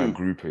 that kind of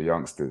group of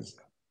youngsters,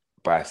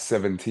 by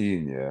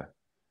 17, yeah,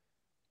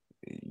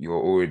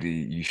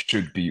 you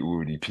should be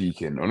already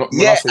peaking. Or not,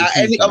 when I Yeah, say at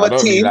any peaking, I other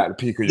don't mean team, like the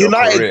peak of your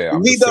United, career.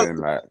 I'm we just don't- saying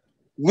like,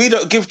 we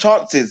don't give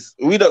chances.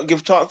 We don't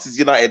give chances,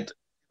 United.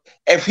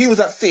 If he was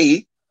at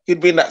City, he'd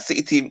be in that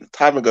City team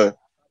time ago.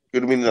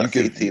 He'd have been in that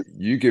City team.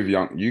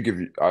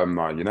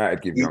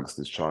 United give We-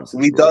 youngsters chances.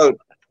 We bro. don't.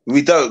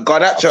 We don't.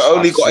 Garnacho I've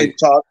only got seen- his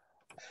chance.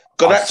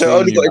 I've Garnacho seen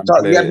only you got his man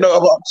chance. We had play- no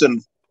other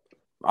options.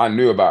 I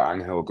knew about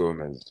Angel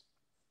Gomez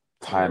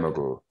time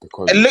ago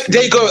because And you've look,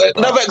 there you seen go. him about-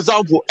 Another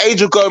example.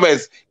 Angel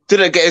Gomez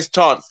didn't get his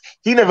chance.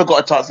 He never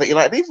got a chance at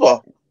United either.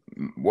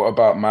 What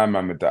about my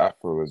man with the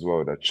afro as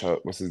well?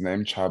 What's his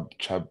name? Chab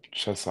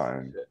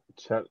something.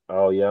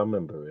 Oh yeah, I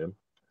remember him.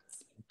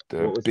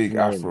 What The was big his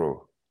name?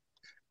 afro.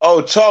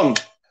 Oh, Chong.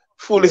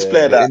 Foolish Yeah.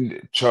 player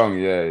that. Chung,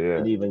 yeah.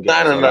 Didn't even No,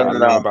 get. no, So no, I no,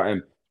 know no. about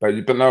him.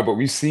 But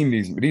we've seen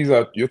these.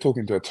 You're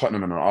talking to a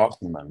Tottenham and an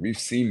Arsenal man. We've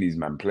seen these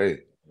men play.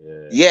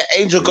 Yeah. Yeah,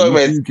 Angel So you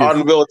Gomez, do give-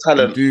 unreal You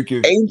talent. do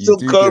give Angel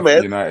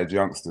Gomez. United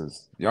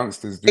youngsters do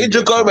Angel get a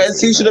chance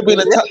Gomez, at he should have been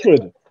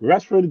United. a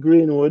Rashford,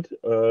 Greenwood.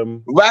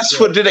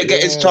 Rashford didn't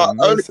get his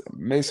chance. Only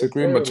Mason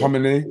Greenwood, fair of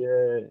Tomine.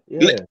 it.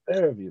 Yeah,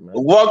 fair of you, man.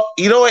 one.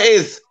 You know what it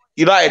is?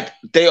 United,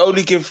 they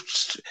only give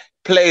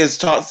players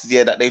chances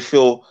here that they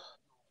feel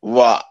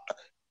what.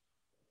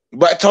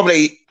 But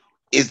Tomley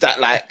is that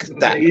like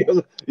that?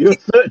 You're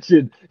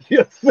searching.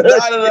 You're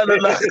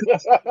searching. No.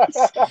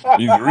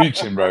 He's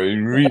reaching, bro.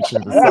 He's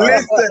reaching for something.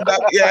 Listen,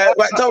 yeah,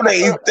 but Tomley,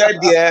 he's dead.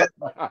 Yeah,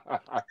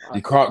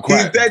 You can't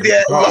he's quite, dead. you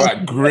Yeah, can't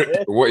like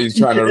grip what he's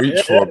trying to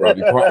reach for, bro.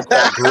 You can't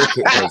quite grip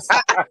it because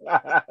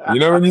you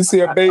know when you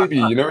see a baby,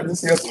 you know when you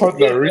see a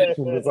toddler reaching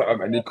for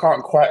something and you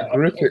can't quite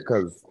grip it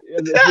because He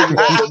hasn't figured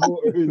out the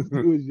water is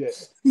good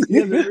yet. He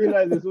hasn't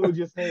realized it's all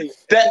just hate.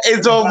 that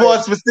is a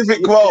more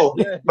specific role.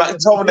 But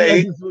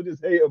Tomley, It's all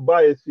just hate and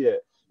bias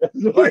yet. That's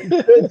why he's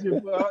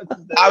searching for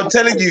answers. I'm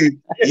telling you,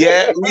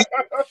 yeah,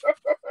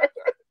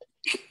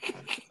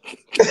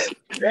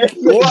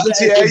 What?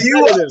 Yeah,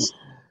 you watch.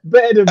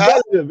 Better than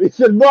Bellingham. He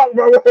said, mark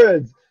my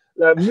words.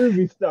 Like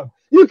movie stuff.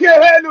 You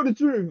can't handle the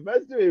truth.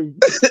 That's doing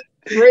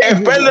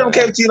If Bellingham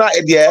came to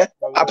United, yeah,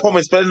 I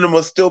promise Bellingham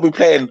will still be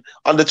playing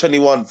under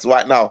 21s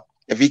right now.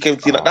 If he came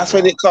to United, Oh, that's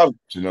when no. it comes.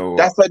 Do you know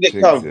That's what, when it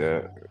Chinks? comes.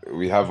 Yeah,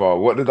 we have our,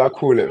 what did I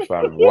call it,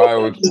 fam?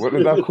 Wild. What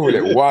did I call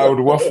it? Wild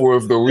waffle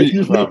of the week,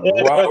 fam.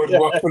 Wild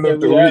waffle of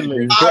the we have week. it.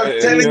 We've got I'm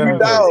it telling you again,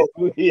 fam. now.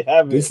 We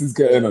have it. This is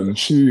getting on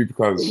tube,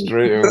 cause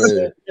straight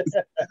away.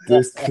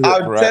 This clip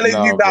I'm right telling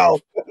you now, now.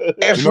 bro. Do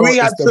If you know we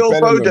what? had It's the Phil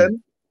Bellingham. Foden,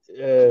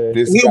 Yeah.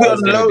 This he'll be guy's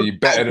on gonna loan be at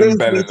better than Grimsby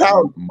Bellingham.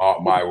 Town.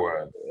 Mark my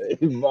word.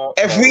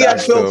 If we had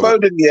That's Phil the.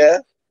 Foden, yeah.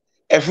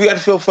 If we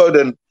had Phil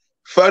Foden,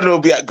 Foden will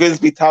be at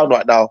Grimsby Town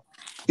right now.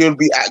 He'll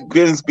be at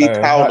Grimsby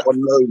Town Ha- on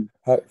loan.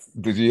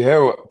 did you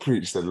hear what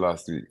Preach said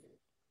last week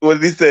What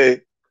did he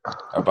say?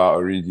 about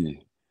Origi?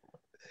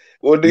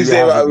 What did he We were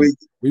say about having me?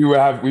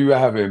 we were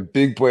having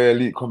big boy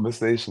elite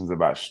conversations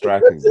about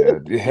strikers. Yeah,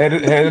 hear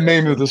the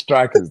name of the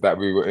strikers that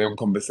we were in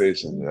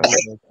conversation.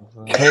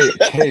 Yeah,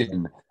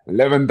 Kane,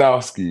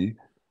 Lewandowski,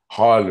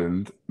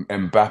 Haaland,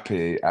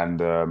 Mbappe, and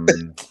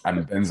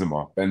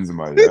Benzema.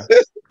 Benzema, yeah,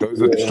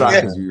 those are the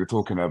strikers we were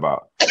talking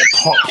about.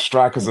 Top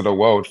strikers of the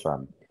world,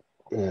 fam.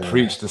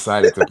 Preach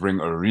decided to bring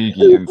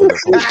Origi into the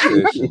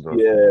conversation, bro.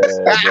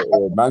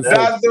 Man said,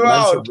 That's the man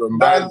round. said, That's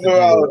remind the him.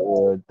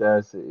 round.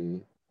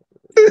 Audacity.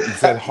 He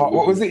said,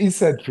 what was it he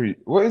said, Preach?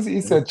 What is it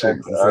he said,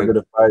 Chinks? He I'm said,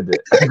 gonna find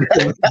it.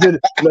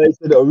 He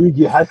said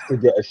Origi has to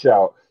get a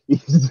shout. He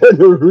said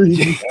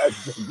Origi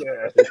has to get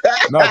a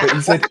shout. no, but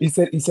he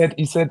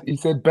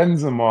said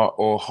Benzema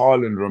or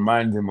Haaland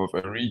remind him of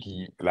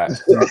Origi, like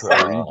Super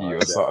Origi or I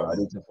something.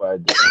 need to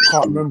find it. I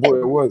can't remember what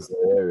it was.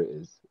 There it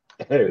is.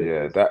 But There it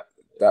yeah, is.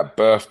 that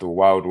birthed the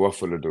wild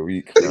waffle of the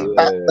week, fam.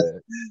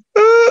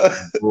 Yeah,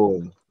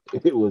 born.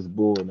 It was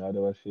born. How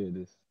do I share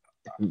this?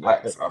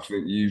 Facts. I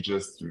think you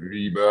just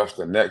rebirthed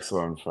the next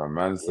one, fam.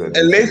 Man said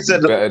And he's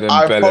gonna be listen, better than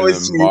I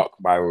promise Bellingham. you, Mark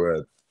my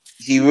word.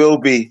 he will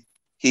be.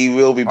 He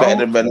will be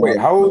better than Wait,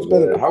 Bellingham. how old's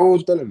Bellingham? How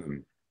old's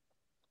Bellingham?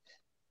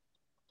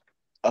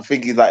 I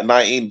think he's like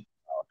 19.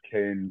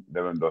 Kane,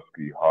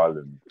 Lewandowski,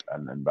 Haaland,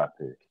 and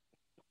Mbappe.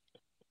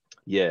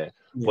 Yeah,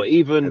 but They're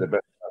even the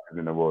best strikers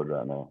in the world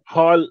right now.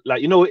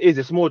 like what it is.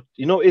 It's more,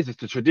 what it is. It's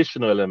the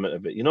traditional element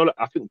of it. Like,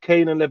 I think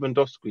Kane and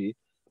Lewandowski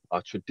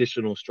are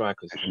traditional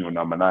strikers. Traditional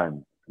number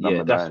 9.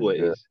 Yeah, that's what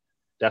it is.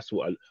 That's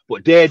what.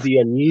 But they're the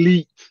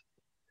elite.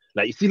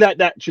 Like you see, like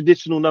that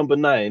traditional number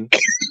 9.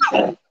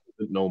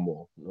 No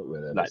more. Not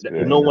really. Like that,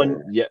 no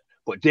one. Yeah,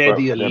 but they're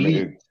the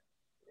elite.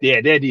 Yeah,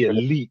 they're the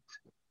elite.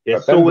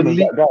 They're so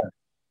elite.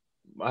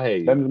 I hate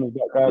you. Benzema's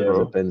that guy,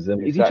 bro.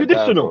 Benzema. Is he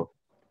traditional?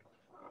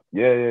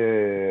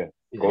 Yeah.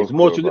 He's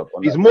more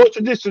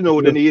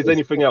traditional than he is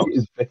anything else.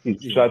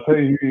 Should I tell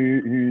you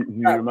who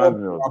reminds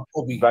me of?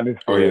 Bobby.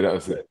 Oh yeah, that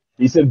was it.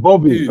 He said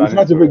Bobby. He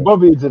tried to bring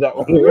Bobby into that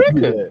one. You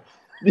reckon?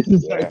 This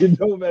is like,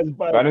 man's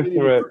bad. I didn't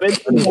even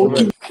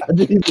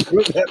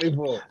clock that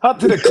before. How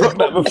did it clock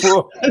that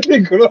before? I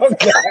didn't clock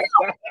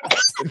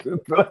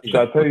that. Should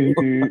I tell you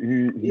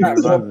who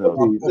reminds me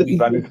of?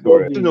 Danny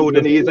Story. More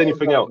than he is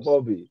anything else.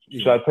 Bobby.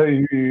 Should I tell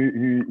you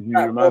who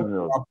reminds me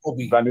of?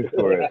 Danny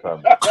Story,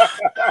 fam.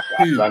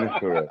 Danny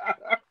Story.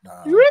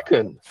 You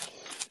reckon?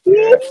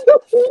 Yeah.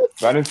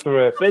 Danny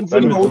Story.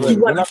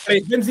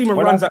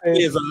 Benzema runs that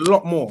players a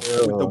lot more with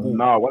the ball.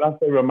 No, when I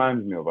say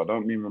reminds me of, I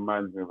don't mean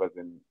reminds me of as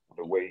in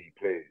the way he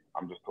plays.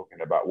 I'm just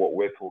talking about what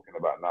we're talking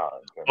about now.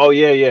 Oh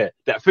yeah.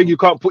 That thing you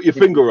can't put your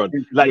finger on.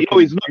 Like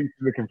he's not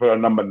looking for a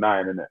number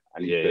 9, isn't it?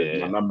 And he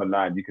says, my number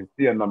 9. You can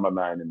see a number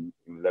 9 in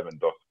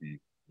Lewandowski,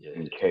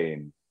 in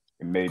Kane,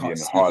 and maybe in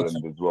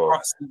Haaland as well.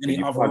 You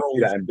can't see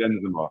that in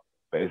Benzema.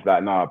 But it's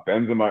like,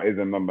 Benzema is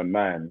a number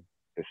 9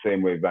 the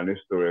same way Van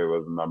Nistelrooy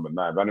was a number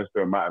 9. Van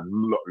Nistelrooy might have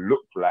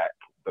looked like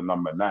the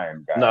number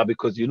 9 guy. No,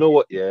 because you know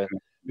what, yeah?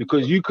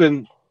 Because you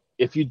can,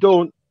 if you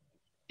don't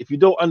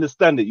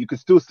understand it, you can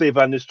still say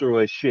Van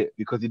Nistelrooy is shit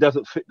because he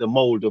doesn't fit the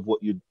mold of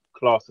what you'd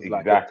class as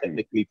like a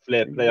technically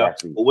flair player.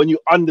 But when you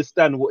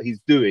understand what he's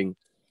doing,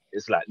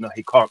 it's like, no,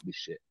 he can't be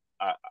shit.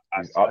 I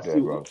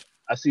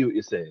see what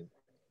you're saying.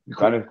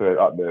 Van Nistelrooy is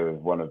up there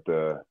with one of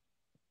the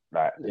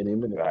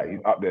he's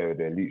up there with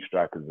the elite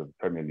strikers of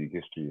Premier League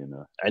history, you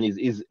know. And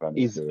his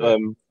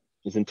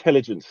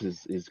intelligence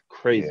is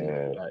crazy.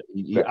 Yeah. Like,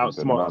 he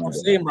outsmarts. I'm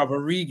saying, brother,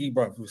 Origi,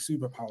 bro, with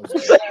superpowers.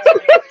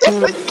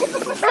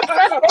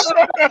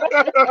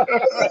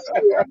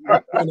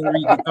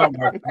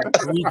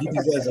 Origi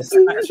deserves a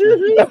statue.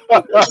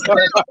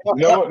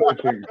 You know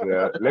what, things,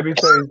 let me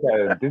tell you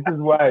something.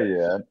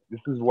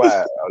 This is why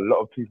a lot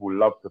of people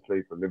love to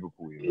play for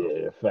Liverpool. You know?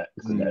 Yeah,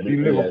 facts.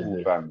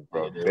 Liverpool fans,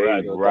 bro.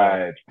 They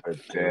ride for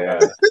their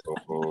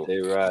football. They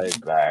ride.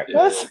 Like,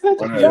 that's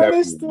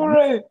the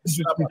story. You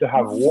just need to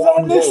have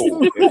one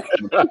goal.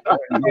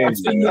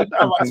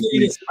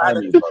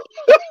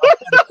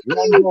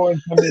 One goal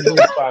in Champions League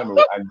final,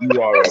 and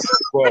you are a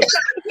squad.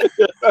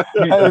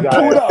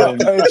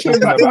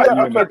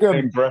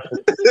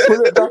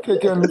 Pull it back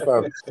again,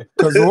 fam.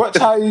 Because watch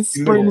how he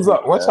springs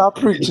up. Watch how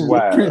preaching.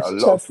 Preach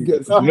chest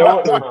gets. You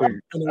know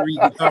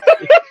what?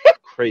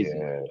 Crazy.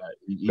 Yeah. Like,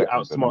 he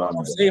outsmarts.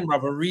 I'm saying,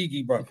 brother,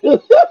 Origi, bro. He's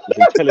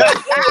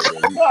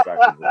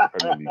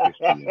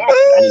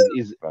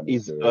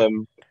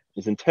intelligent.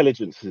 His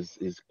intelligence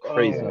is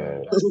crazy. Yeah.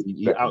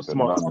 He Second to outsmarts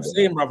none. I'm them.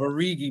 saying, brother,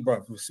 Origi,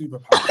 bruv, with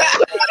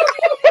superpowers.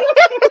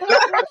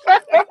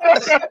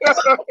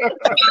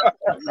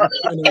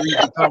 When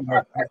Origi come,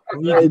 bruv.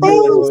 Hey, Origi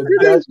Oh,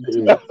 that's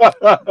it.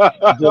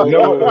 You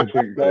know what I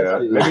think, That's yeah?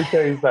 it. Let me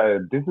tell you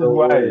something. This is The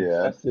why,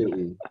 yeah?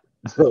 audacity.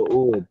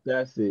 The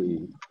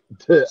audacity.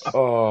 The,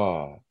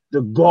 Oh,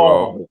 the bro.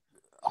 gall.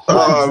 The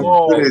Hats, oh you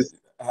gall. played. goodness.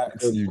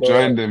 Hats, The you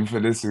joined gall. him for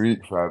this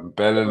week, fam.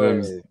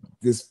 Bellingham's. Oi,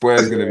 This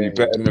boy's gonna be yeah,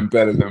 better than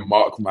Bellingham.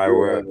 Mark my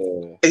word.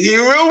 yeah. He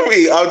will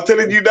be. I'm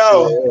telling you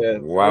now. Yeah.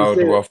 I'm Wild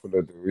saying, waffle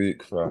of the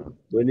week, fam.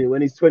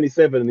 when he's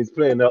 27 and he's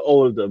playing at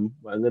Oldham,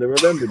 I'm gonna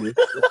remember this.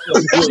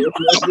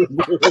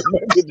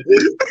 Remember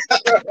this.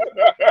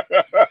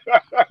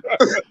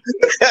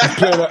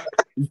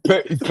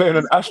 He's playing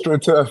on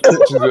AstroTurf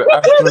pitches with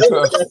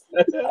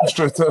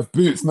AstroTurf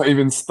boots, not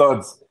even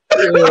studs.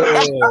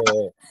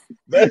 Yeah.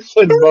 That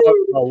should mark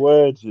my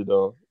words, you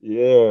know.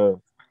 Yeah.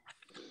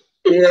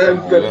 Yes, Say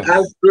Ah, the less.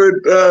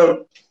 Astrid.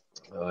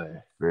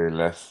 oi. Say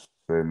less.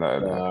 Say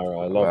nothing.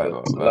 Nah, I I love like it. that. I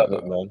I like love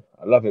it, that. man.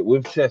 I love it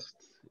with chests.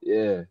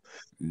 Yeah.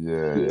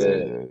 Yeah, yeah, Yeah.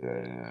 yeah,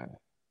 yeah, yeah.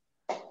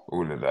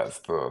 All of that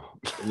stuff.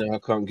 No, I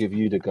can't give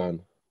you the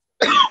gun.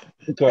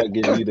 I can't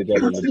give you the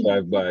gun on the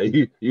drive by.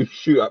 You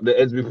shoot up the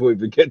ends before you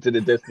even get to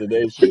the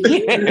destination.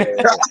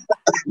 Yeah.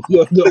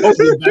 You're not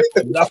holding back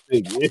on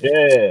nothing.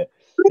 Yeah.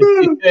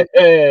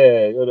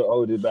 Yeah. You're not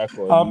holding back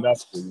on Um,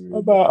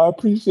 nothing. I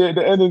appreciate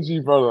the energy,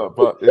 brother,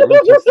 but it was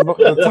just not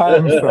the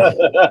time, fam.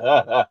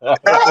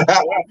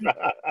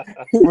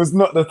 It was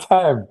not the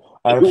time.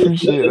 I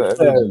appreciate the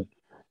energy.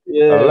 I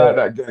Yeah. like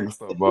that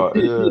gangster, but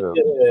yeah,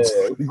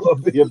 Yeah. You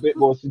got to be a bit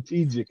more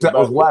strategic that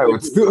was about what you're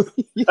wild. doing. Still,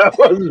 That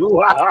was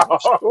wow.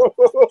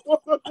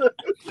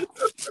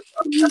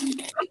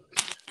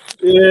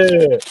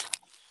 Yeah.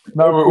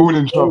 now That's we're all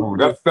in trouble.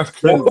 crazy. That's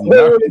Now crazy.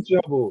 Now, we're in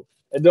trouble.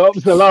 And the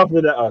ops are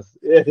laughing at us.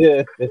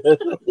 Yeah.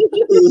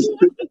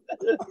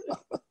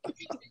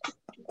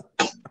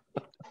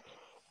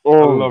 I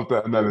Oh, love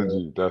that yeah.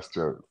 analogy. That's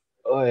joke.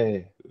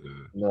 Oi. Yeah.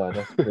 No,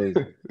 that's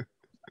crazy.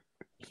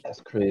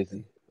 That's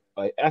crazy.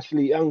 Like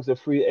Ashley Young's a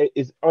free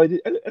is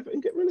did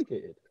Everton get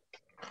relegated?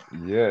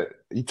 Yeah,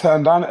 he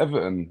turned down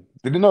Everton.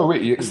 Did he know?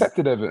 Wait, he Hmm.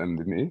 accepted Everton,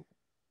 didn't he?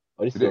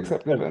 Oh, this Did is he on the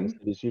accept 10th. They Everton? said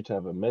he's due to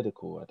have a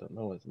medical. I don't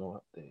know. There's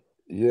no update.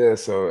 Yeah,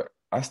 so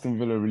Aston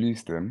Villa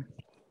released him.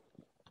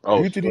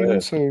 Oh, Who did he swear.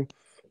 also?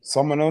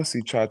 Someone else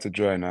he tried to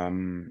join.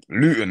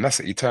 Luton. That's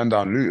it. He turned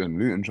down Luton.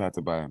 Luton tried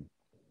to buy him.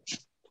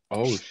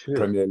 Oh, shit.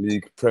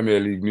 Premier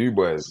League new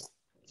boys.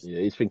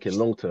 Yeah, he's thinking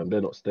long term.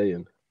 They're not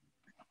staying.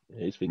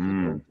 Yeah, he's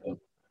thinking long Mm. term.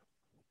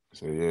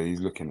 So yeah, he's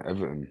looking at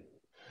Everton.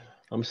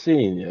 I'm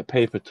seeing, yeah,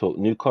 paper talk.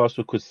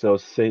 Newcastle could sell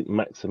Saint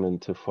Maximin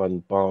to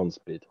fund Barnes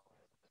bid.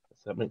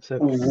 Does that make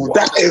sense? That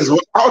What? is.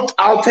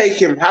 I'll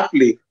take him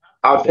happily.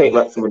 I'll take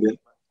Maximilian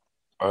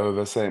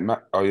Over Saint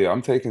Max? Oh yeah,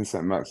 I'm taking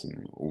Saint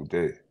Maximin all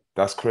day.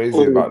 That's crazy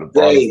all about the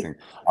Barnes day. thing.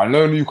 I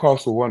know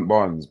Newcastle want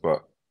Barnes,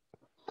 but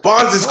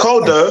Barnes is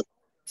cold though,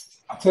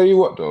 I tell you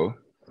what though.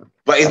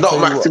 but he's I not tell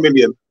you what.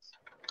 Maximilian.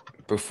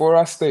 Before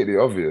I state the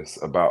obvious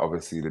about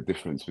obviously the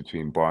difference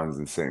between Barnes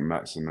and Saint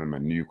Maximin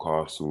and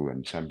Newcastle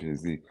and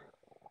Champions League,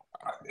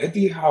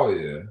 Eddie Howe,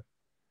 yeah,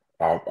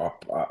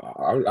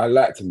 I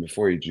liked him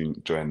before he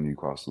joined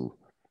Newcastle,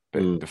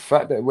 but Mm. the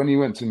fact that when he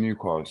went to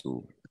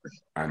Newcastle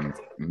and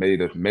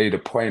made a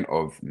point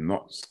of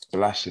not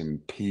splashing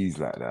peas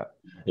like that,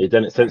 He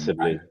done it and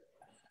sensibly.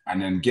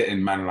 and then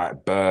getting man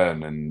like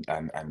Burn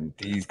and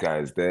these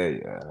guys there,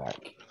 yeah,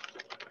 like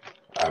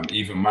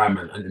even my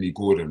man Anthony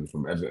Gordon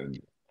from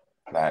Everton,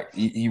 like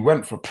he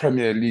went for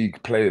Premier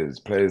League players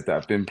that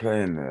have been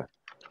playing there,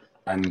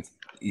 and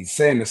he's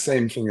saying the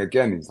same thing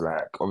again. He's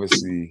like,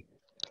 obviously,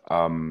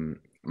 man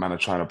are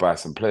trying to buy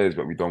some players,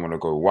 but we don't want to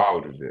go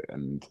wild with it.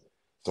 And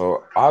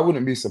so I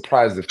wouldn't be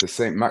surprised if the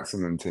Saint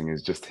Maximin thing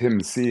is just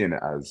him seeing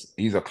it as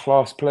he's a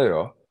class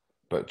player,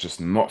 but just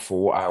not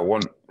for what I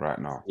want right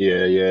now.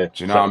 Yeah, yeah.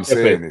 Do you know So what I'm Pepe,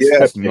 saying? It's Yeah,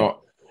 just Pepe,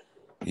 not.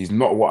 He's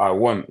not what I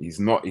want. He's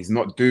not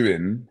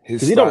doing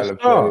his because he don't style of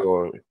play start.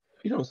 or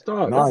He don't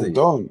start, no, does he he?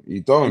 don't. He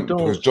He don't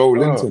because don't Joe start.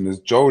 Linton is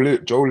Joe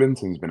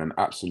Linton's been an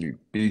absolute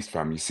beast,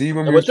 fam. You see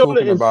when Yeah, we but was Joel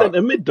talking in about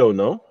centre mid though,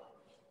 no?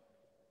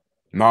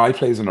 no, he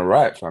plays on the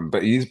right, fam,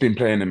 but he's been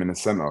playing him in the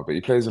center, but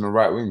he plays on the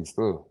right wing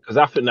still. Because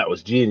I think that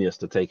was genius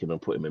to take him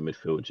and put him in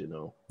midfield. You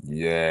know,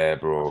 Yeah, I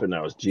bro. think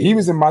that was He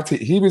was genius. in my team.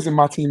 He was in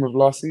my team of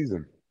last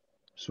season.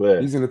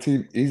 Swear, He's in the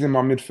team. He's in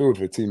my midfield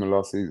for the team of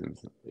last season.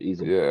 he's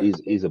a Yeah,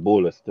 he's a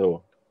baller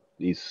still.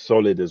 He's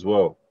solid as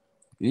well.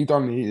 he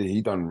done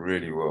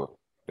really well.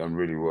 Done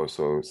really well.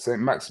 So Saint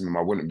Maximum,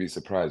 I wouldn't be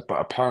surprised.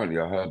 But apparently,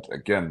 I heard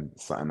again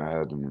something I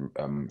heard in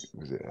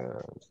was it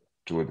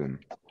Jordan?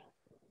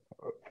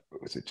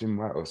 Was it Jim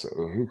White or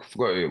who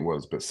forgot who it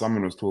was? But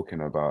someone was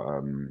talking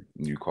about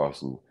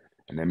Newcastle,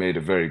 and they made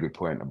a very good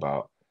point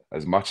about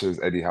as much as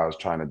Eddie Howe's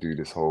trying to do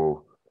this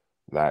whole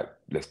like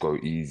let's go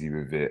easy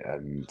with it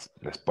and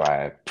let's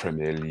buy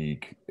Premier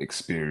League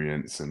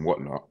experience and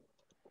whatnot.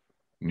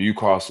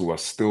 Newcastle are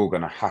still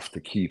gonna have to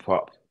keep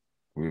up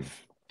with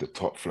the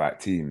top flight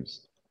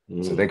teams.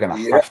 So they're gonna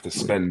Yeah. have to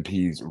spend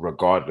peas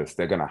regardless.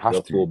 They're gonna have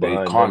They'll to. fall They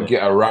behind, can't innit?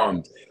 get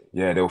around.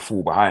 Yeah, they'll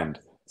fall behind.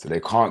 So they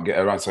can't get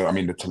around. So I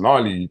mean, the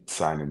Tonali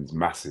signing's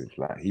massive.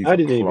 Like he's I a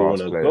didn't even want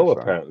class to player, go.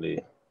 fam.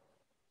 Apparently,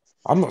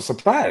 I'm not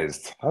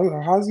surprised.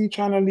 How's he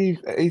trying to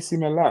leave AC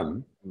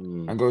Milan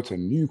mm. and go to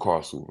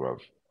Newcastle, bruv?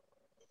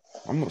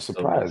 I'm not Don't make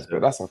surprised,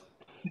 but sense.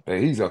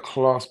 he's a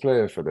class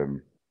player for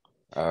them.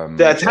 The So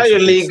that's a Italian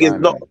big league is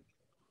not signing.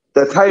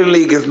 the Italian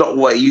league is not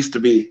what it used to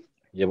be.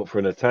 Yeah, but for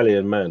an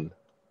Italian man,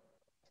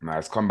 Nah,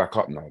 it's come back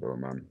up now, though,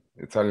 man.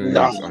 Italian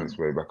Nah. league's on its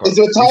way back It's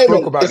up. We spoke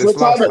retirement. about It's this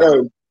last retirement time.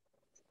 home.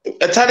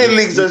 Italian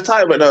league's a We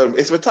retirement home.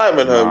 It's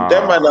retirement home.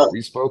 Them man Nah, are,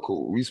 we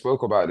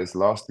spoke about this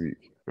last week.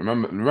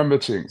 Remember,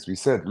 Chinks? We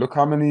said, look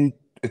how many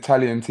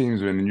Italian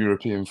teams were in the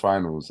European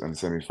finals and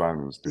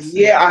semi-finals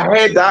yeah, I last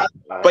heard that.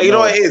 season. I But you know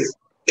know. what it is?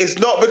 It's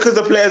not because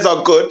the players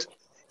are good.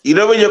 You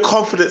know when your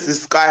confidence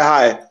is sky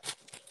high,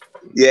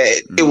 yeah,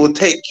 it will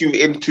take you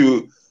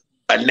into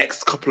a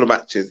next couple of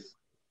matches.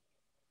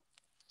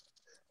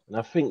 And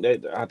I think they.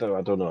 I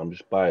don't know. I'm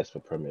just biased for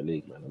Premier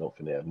League, man. I don't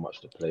think they have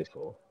much to play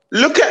for.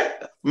 Look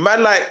at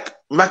man like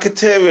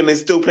Mkhitaryan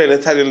is still playing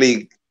Italian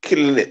league,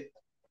 killing it.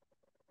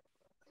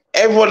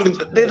 Everyone,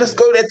 they just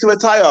go there to But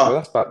retire.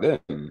 that's back then.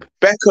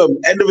 Beckham,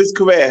 end of his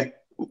career,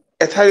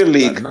 Italian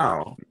Like league.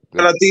 now,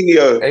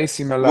 Ronaldinho,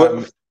 AC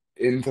Milan,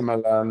 Inter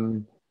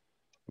Milan,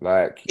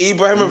 like these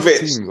Ibrahimovic,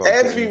 teams are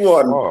getting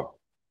everyone. far.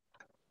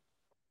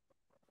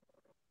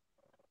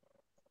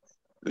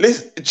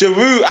 Listen,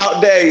 Giroud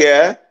out there,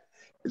 yeah.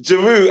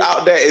 Giroud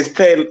out there is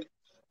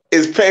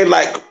playing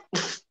like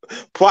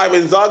Prime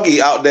Inzaghi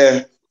out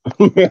there.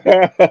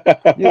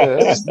 Yeah,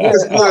 I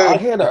So,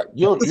 hear that.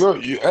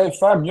 Hey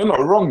fam, you're not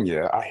wrong.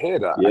 Yeah, I hear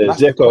that, and Yeah,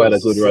 that's Dzeko had a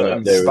because good run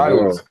out there as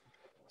well.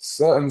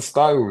 certain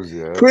styles,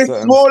 yeah, Chris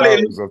certain Smalling,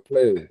 styles of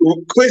play.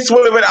 Chris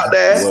Smalling went out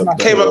there, Worked Smash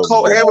it. came a better over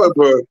cult there. hero,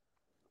 bro.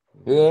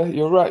 Yeah,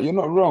 you're right. You're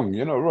not wrong.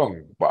 You're not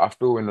wrong. But I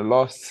feel in the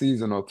last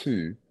season or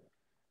two,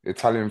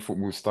 Italian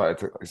football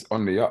it's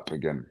on the up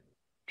again.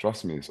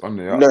 Trust me, it's on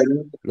the No, up.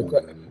 Look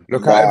at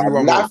nah,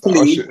 everyone wants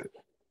Napoli,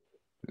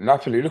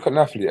 Napoli. Look at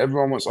Napoli.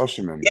 Everyone wants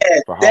Osimhen yeah,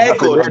 for how they're much? I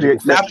think they're good. the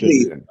exception. 150 Napoli,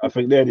 million. I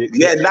think they're the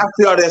yeah, exception.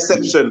 Napoli are the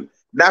exception.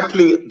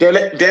 Napoli, they're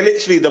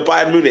literally the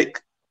Bayern Munich.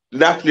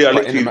 Napoli are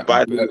But in literally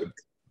Bayern Munich.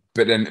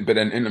 but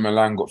then Inter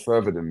Milan got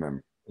further than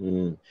them.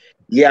 Mm.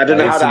 Yeah, I don't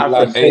know how AC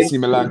that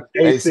Milan,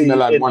 happened. AC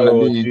Milan won the Inter,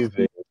 or league.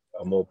 Juve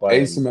are more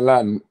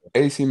Bayern.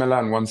 AC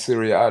Milan won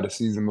Serie A the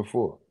season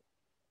before.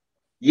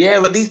 Yeah,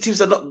 but these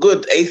teams are not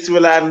good. AC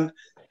Milan,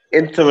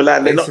 Inter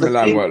Milan, they're not AC the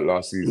Milan same. weren't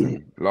last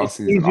season. It's Last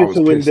season, easier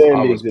to win their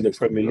I was leagues in the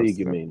pissed when we Premier lost League, to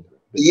you them. mean?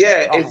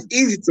 Yeah, it's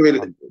easy to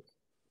win.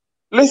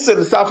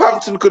 Listen,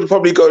 Southampton could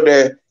probably go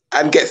there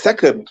and get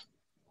second.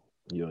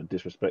 You're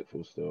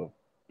disrespectful still.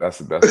 That's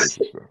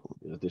disrespectful.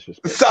 You're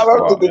disrespectful.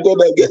 Southampton could go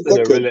there and get Instead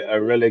of second. a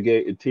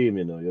relegated team,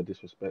 you know, you're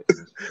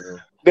disrespectful still.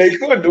 They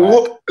could.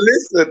 Like,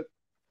 Listen,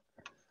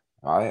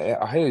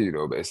 I hear you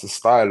though, but it's the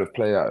style of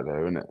play out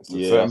there, isn't it? So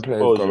Yeah, I certain players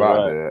suppose go you're out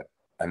right. there,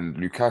 and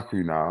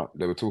Lukaku now,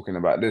 they were talking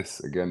about this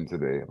again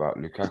today about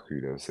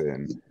Lukaku. They were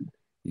saying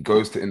he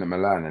goes to Inter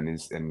Milan and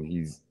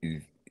he's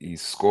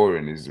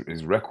scoring.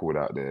 His record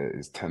out there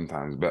is 10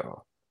 times better.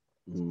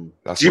 Mm.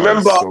 That's do you why he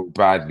remember so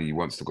badly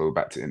wants to go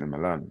back to Inter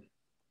Milan.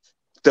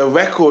 the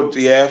record?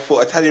 Yeah,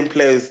 for Italian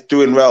players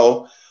doing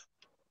well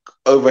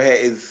over here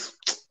is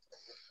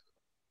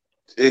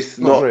it's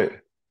Not not great.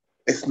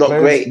 it's not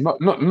Players, great.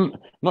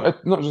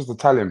 not just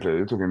Italian players.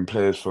 You're talking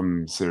players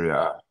from Serie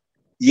A.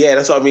 Yeah,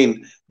 that's what I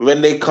mean.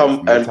 When they come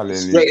from the and Italian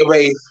straight league.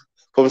 away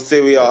from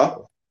Syria,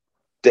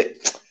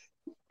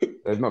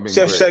 They've not been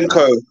great.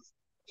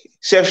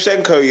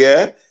 Shevchenko,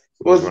 yeah,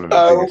 was one of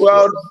the biggest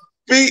world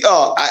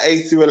beater at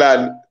AC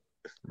Milan.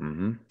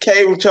 Mm-hmm.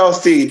 Came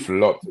Chelsea,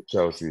 Flopped at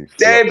Chelsea.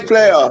 dead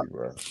player.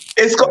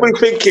 It's got me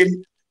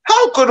thinking,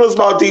 how good was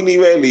Maldini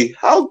really?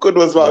 How good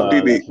was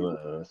Maldini?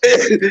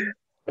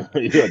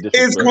 You're Is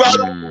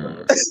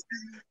disrespectful.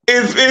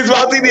 is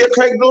Maldini a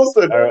Craig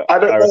Dawson? I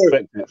don't know.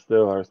 Respect it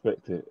still. I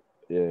respect it.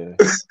 Yeah.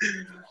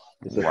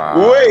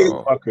 Wow. Wait,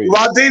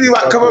 Maldini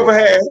might come over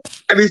here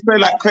and he's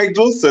playing like Craig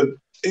Dawson.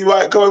 He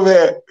might come over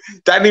here.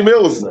 Danny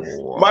Mills. I think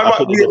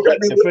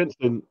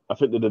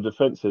the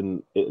defense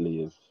in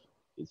Italy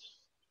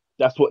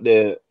that's what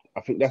they're.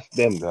 I think that's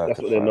them. That's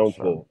what they're known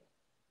for.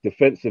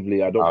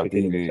 Defensively, I don't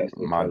think anyone touched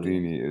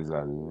Maldini is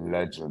a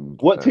legend.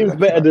 What team's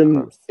better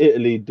than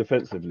Italy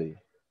defensively?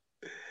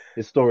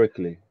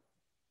 Historically.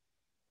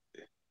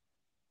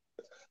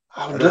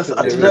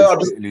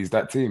 Italy's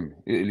that team.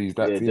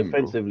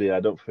 Defensively, bro. I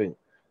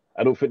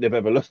don't think they've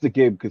ever lost a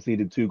game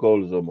conceded 2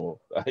 goals or more.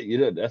 You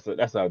know,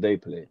 that's how they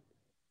play.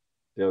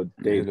 They're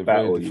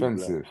very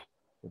defensive.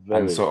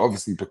 And so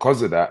obviously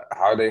because of that,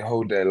 how they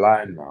hold their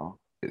line now,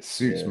 it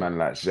suits man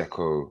like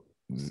Dzeko,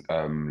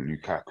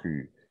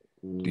 Lukaku,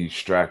 these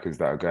strikers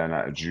that are going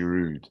out of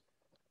Giroud.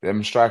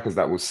 Them strikers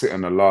that will sit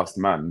on the last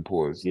man,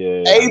 pause.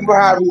 Yeah. You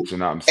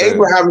know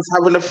Abraham's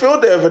having a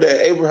field day over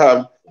there,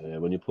 Abraham. Yeah,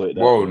 when you put it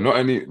that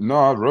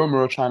way. Roma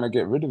are trying to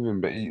get rid of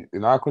him, but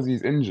because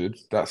he's injured,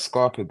 that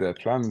scarpered their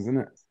plans, isn't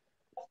it?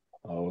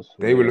 I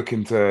They were swear.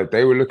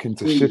 looking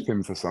to ship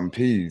him for some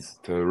peas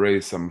to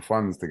raise some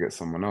funds to get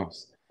someone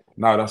else.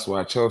 Now that's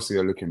why Chelsea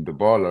are looking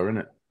Dybala,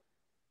 innit?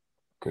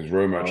 Because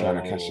Roma are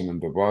trying to cash in Oh, on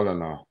Dybala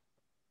now.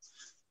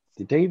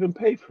 did they even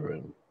pay for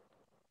him?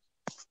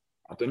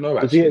 I don't know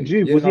Was he at actually.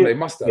 Juve? Yeah, Was no, he they at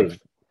must have. Juve?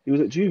 He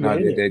was at Juve, No,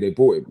 innit? they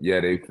bought him. Yeah,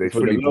 they For the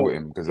fully bought loan.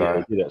 him because Yeah,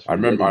 they did I actually.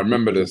 Yeah, remember I they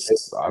remember fully paid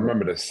this. I for him.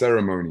 remember the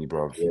ceremony,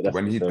 bro. Yeah, that's the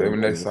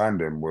When they ceremony.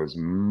 signed him was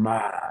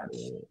mad.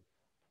 Yeah.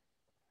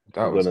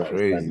 That I'm was gonna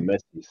understand crazy.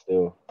 Messi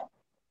still.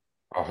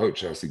 I hope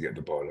Chelsea get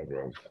the baller,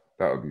 bro.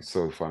 That would be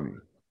so funny.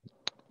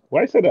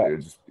 Why say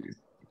that?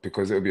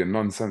 Because it would be a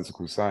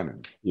nonsensical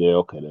signing. Yeah,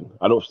 okay then.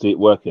 I don't see it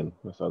working.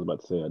 That's what I was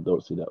about to say. I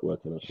don't see that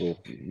working at all.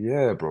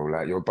 Yeah, bro.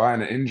 Like you're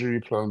buying an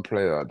injury-prone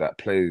player that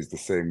plays the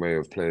same way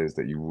of players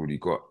that you've already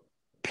got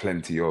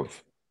plenty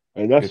of.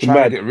 And You're that's trying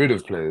to mad. get rid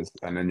of players,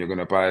 and then you're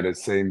gonna buy the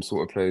same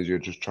sort of players you're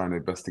just trying their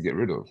best to get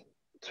rid of.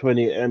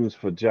 20 M's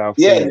for Jao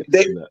Yeah, Felix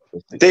and that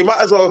for they 6.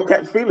 might as well have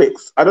kept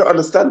Felix. I don't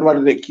understand why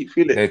they didn't keep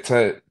They Felix.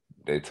 turn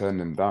they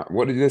turned him down.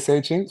 What did they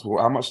say, Chinks?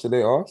 Well, how much did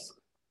they ask?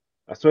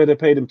 I swear they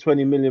paid him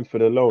 20 million for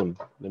the loan.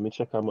 Let me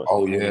check how much they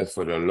Oh paid yeah, him.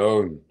 for the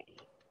loan.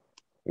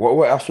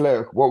 What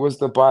Athletic? What was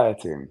the buyer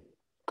team?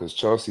 Because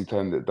Chelsea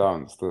turned it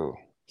down still.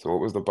 So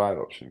what was the buy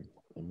option?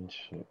 Let me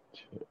check.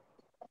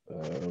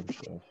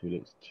 Jao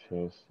Felix,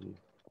 Chelsea.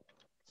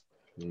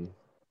 Please.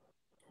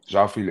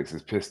 João Felix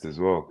is pissed as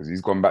well because he's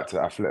gone back to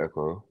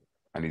Atletico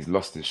and he's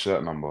lost his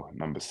shirt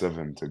number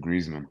 7 to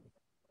Griezmann.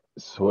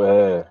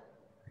 Swear.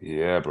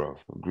 Yeah, bro.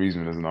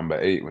 Griezmann was number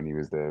 8 when he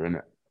was there,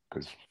 innit?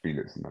 Because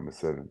Felix is number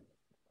 7.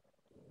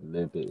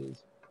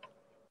 Liberties.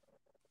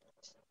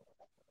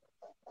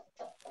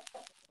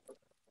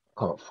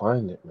 Can't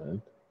find it,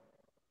 man.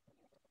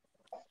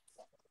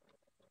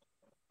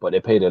 But they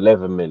paid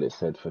 11 mil, it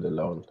said, for the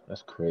loan.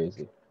 That's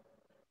crazy.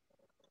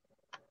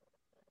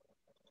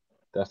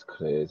 That's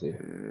crazy.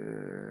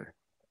 Yeah,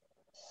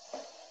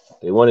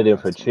 They wanted him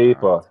for that's mad.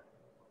 cheaper.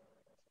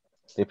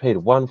 They paid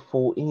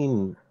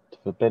 114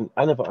 for Ben.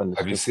 I never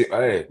Have you understood seen?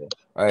 that.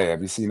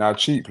 Have you seen how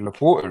cheap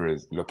Laporte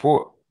is?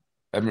 Laporte,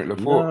 Emerick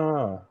Laporte.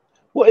 Nah.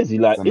 What is he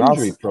like? So now,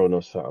 Injury prone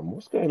or something?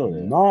 What's going on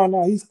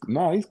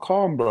here? he's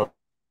calm, bro.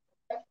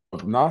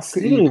 Now Because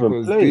he City don't even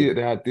because play.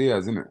 They had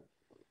Diaz, innit?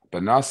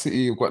 But now City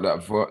you've got the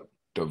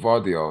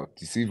Vardiol. Do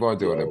you see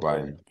Vardiol Yeah, they're okay.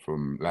 buying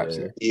from Yeah.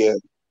 Leipzig? Yeah,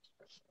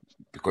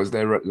 Because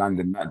they're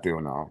landing that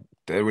deal now.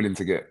 They're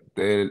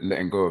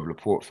letting go of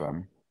Laporte,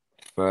 fam.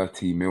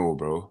 30 mil,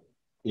 bro.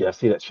 Yeah, I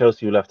see that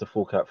Chelsea will have to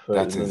fork out 30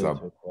 That is million a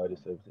to acquire the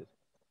services.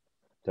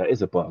 That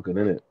is a bargain,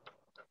 isn't it?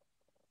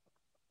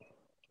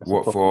 That's a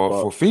what proper for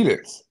bargain.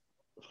 Felix?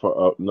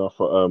 For no,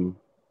 for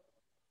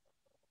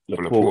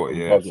For Laporte Laporte, and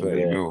yeah, bargain,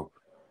 30 yeah. mil.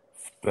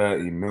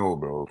 30 mil,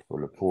 bro, for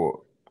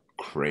Laporte.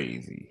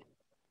 Crazy.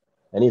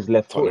 And he's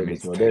left Tottenham footed need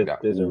as to well. take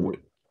that There's a all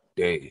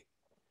day.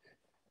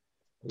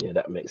 yeah,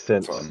 that makes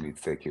sense. Tottenham need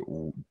to take it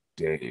all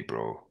day,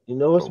 bro. You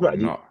know But what's we're mad?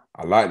 not.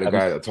 I like the Have you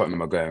guy that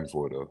Tottenham are going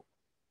for, though.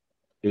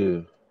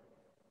 yeah.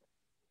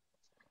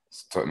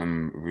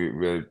 Tottenham,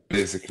 we're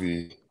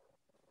basically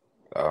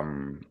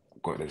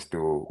got this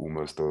still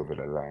almost over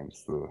the line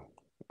still.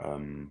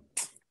 From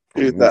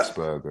who's that?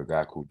 Wolfsburg, a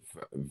guy called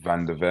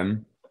Van der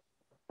Ven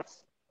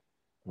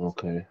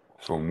Okay.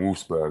 from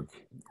Wolfsburg.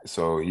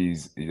 So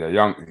he's a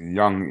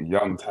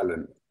young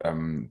talent.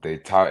 They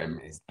tout him.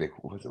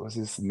 What's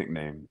his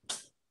nickname?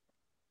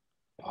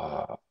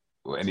 Well,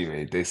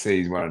 anyway, they say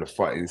he's one of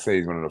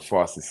the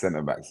fastest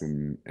centre backs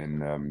in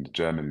the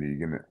German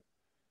league, isn't it?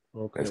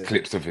 There's Okay.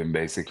 clips of him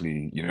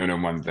basically,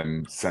 them ones,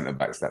 them centre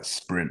backs that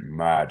sprint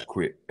mad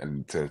quick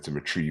and to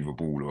retrieve a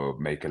ball or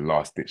make a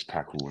last ditch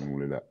tackle and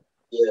all of that.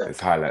 Yeah,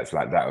 There's highlights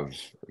like that of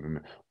him.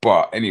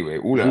 But anyway,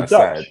 all Is he that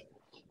aside,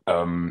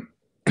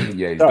 Dutch?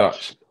 yeah, he's Dutch.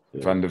 Dutch.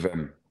 Yeah. Van der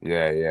Ven.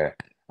 Yeah.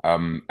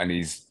 And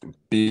he's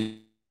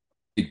big,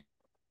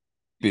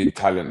 big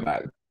talent,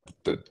 like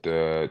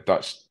the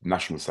Dutch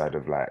national side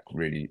of like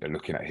really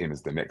looking at him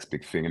as the next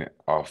big thing in it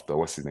after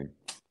what's his name?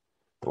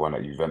 The one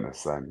that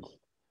Juventus signed.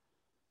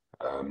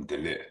 De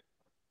Ligt.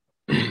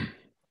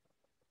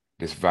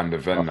 This Van der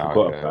I Ven now,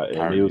 forgot yeah, about him. He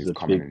apparently was is a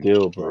coming big in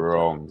deal, bro.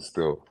 strong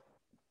still.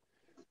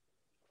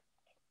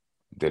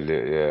 De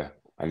Ligt, yeah.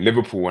 And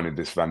Liverpool wanted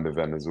this Van der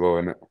Ven as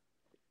well, innit?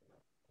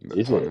 But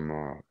Is it? Tottenham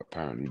are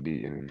apparently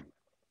beating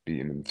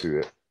him to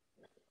it.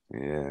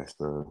 Yeah,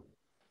 so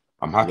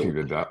I'm It's a happy little.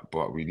 with that,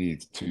 but we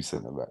need 2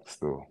 centre backs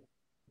still.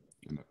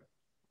 You know?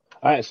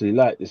 I actually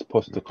like this And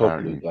Postecoglou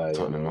apparently guy, you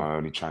Tottenham know. are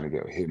only trying to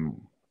get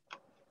him.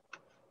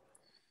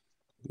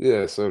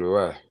 Yeah, so do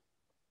I.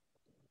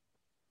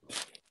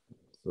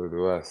 So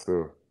do I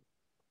still.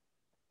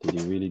 Did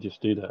he really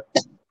just do that?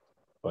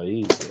 Oh,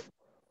 he's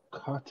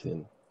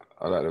cutting.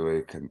 I like the way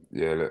he can.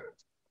 Yeah, look,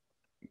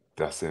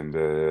 that's him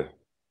there.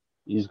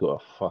 He's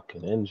got a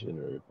fucking engine,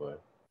 really, boy.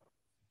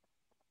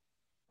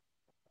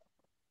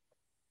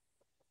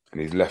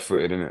 And he's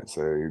left-footed, innit?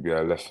 So he'll be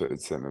a left-footed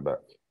centre back.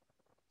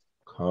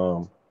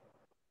 Calm.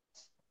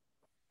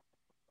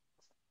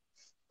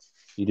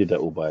 He did that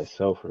all by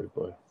himself, really,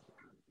 boy.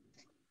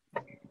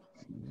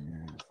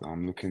 Yeah, so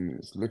I'm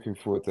looking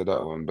forward to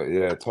that one. But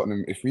yeah,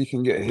 Tottenham, if we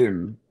can get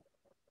him,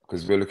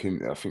 because we're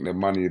looking. I think the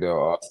money they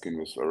were asking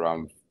was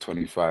around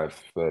 25,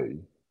 30.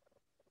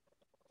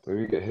 So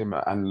we get him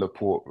and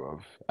Laporte,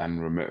 bruv,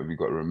 and we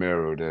got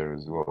Romero there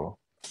as well.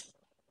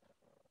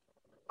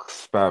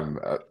 Spam.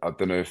 I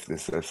don't know if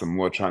there's some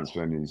more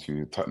transfer news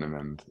for Tottenham,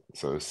 and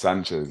so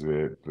Sanchez.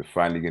 We're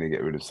finally gonna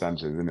get rid of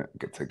Sanchez, isn't it?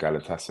 Get to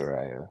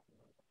Galatasaray,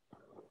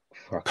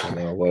 Fucking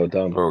hell, well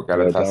done. bro.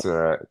 Well done.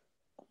 Galatasaray,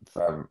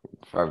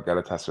 five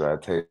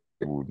Galatasaray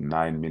tabled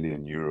 €9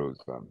 million,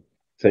 fam.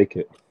 Take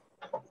it.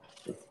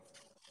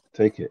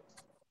 Take it.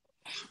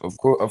 Of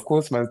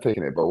course, man's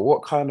taking it. But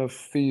what kind of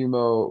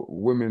female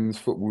women's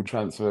football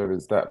transfer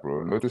is that,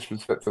 bro? No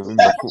disrespect to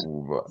women's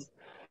football,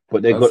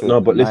 But they I got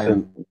said but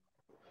listen, 9.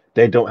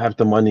 they don't have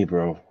the money,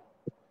 bro.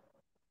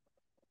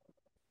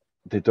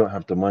 They don't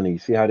have the money.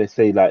 See how they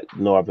say like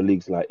no other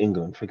leagues like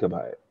England. Think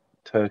about it.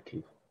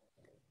 Turkey.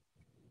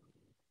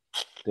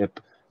 They're,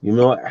 you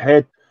know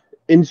what?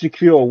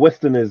 Insecure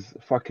Westerners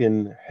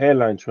fucking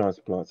hairline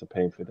transplants are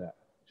paying for that.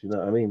 Do you know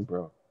what I mean,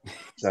 bro?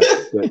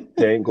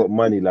 They ain't got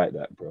money like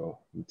that, bro.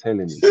 I'm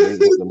telling you, they ain't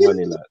got the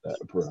money like that,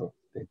 bro.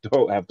 They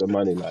don't have the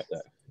money like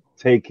that.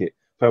 Take it.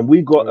 Fam,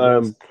 we got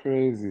Bro, that's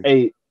crazy.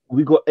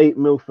 8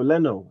 mil for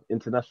Leno,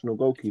 international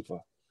goalkeeper.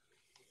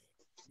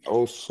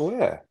 Oh,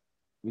 swear.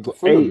 We got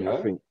Fulham, 8, yeah?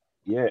 I think.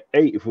 Yeah,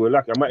 8 if we were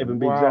lucky. I might even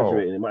be Wow.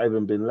 exaggerating. It might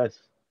even been less.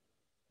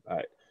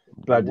 Like,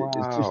 blood,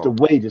 it's just the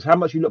Wow. wages. How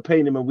much you lot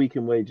paying him a week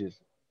in wages?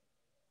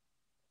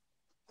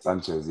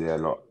 Sanchez, yeah, a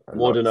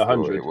More lot than still.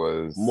 100. It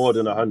was More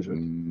than 100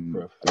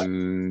 for a fact.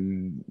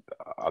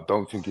 I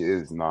don't think it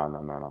is.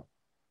 No.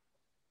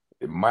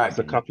 It might That's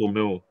a be. couple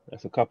mil.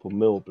 That's a couple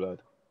mil, blood.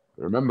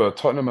 Remember,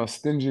 Tottenham are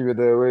stingy with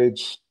their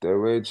wage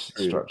True.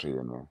 structure,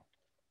 you know.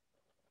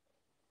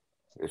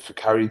 If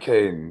Harry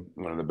Kane,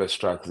 one of the best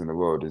strikers in the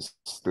world, is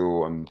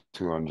still on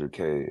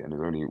 200k and it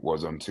only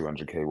was on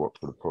 200k what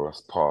for the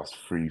past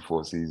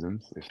 3-4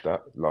 seasons, if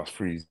that, last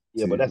 3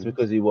 Yeah, but that's seasons.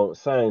 because he won't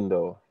sign,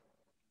 though.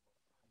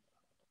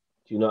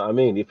 Do you know what I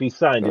mean? If he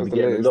signed, That he'd was be the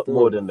getting a latest lot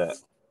more deal. than that.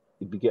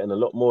 He'd be getting a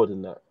lot more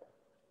than that.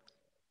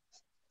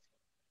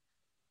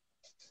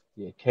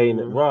 Yeah, Kane,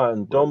 Ra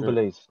and But yeah,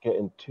 Dombele's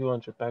getting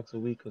 200 bags a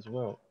week as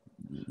well.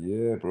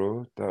 yeah,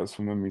 bro, that was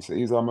from when we said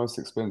he's our most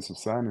expensive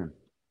signing.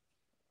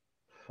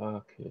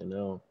 Fucking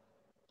hell.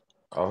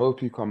 I hope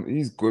he comes.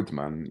 He's good,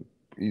 man.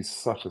 He's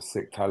such a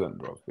sick talent,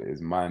 bro. But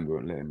his mind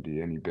won't let him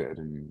be any better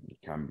than he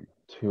can be.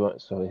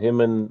 So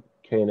him and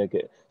Kane are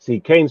get. See,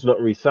 Kane's not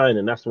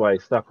re-signing. That's why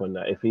he's stuck on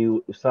that. If he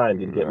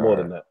signed, he'd get more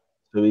than Right. that.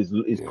 So he's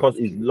Yeah, it's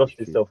he's true. lost It's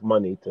true. himself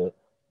money to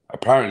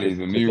Apparently,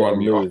 the new get a one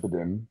we move.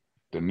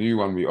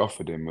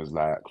 offered him, was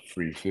like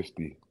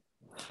 350.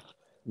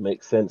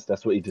 Makes sense.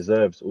 That's what he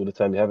deserves. All the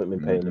time you haven't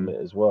been paying him Mm-hmm.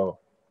 it as well.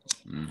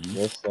 Mm-hmm.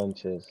 Where's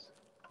Sanchez?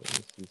 Let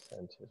me see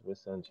Sanchez. Where's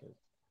Sanchez?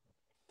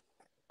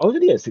 Oh,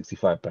 did he get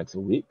 65 bags a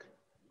week?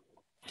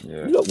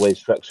 Yeah, You lot wage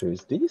structure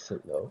is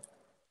decent though.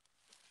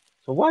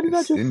 So why did I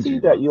it's just stingy, see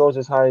that bro. yours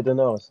is higher than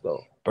ours though?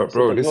 I But said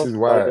bro, that yours is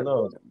higher than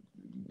ours.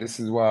 this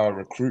is why our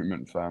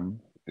recruitment, fam,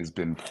 has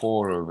been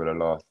poor over the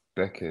last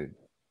decade.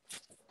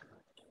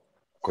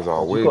 Because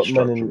our Because you wage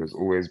got man structure in has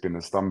always been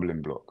a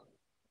stumbling block.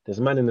 there's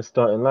man in the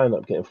starting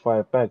lineup getting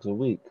 5 bags a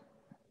week.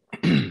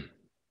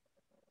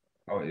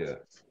 Oh yeah.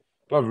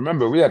 But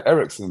remember, we had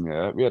Ericsson,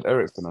 yeah. We had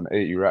Ericsson on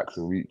 80 racks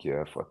a week,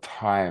 yeah, for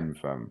time,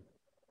 fam.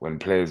 When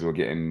players were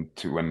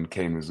when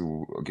Kane was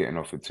all getting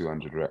offered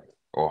 200 racks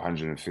or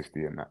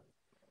 150 and that.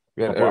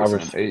 We had But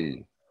Ericsson on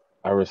 80.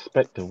 I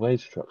respect the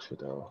wage structure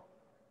though.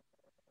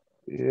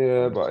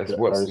 Yeah, but I it's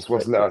what's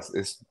respect let it.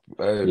 us.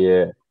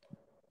 Yeah,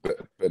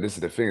 But this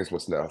is the thing. It's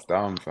what's let us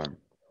down, fam.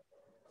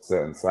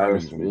 Certain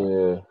signings and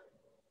that.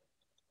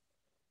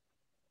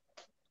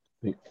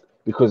 yeah.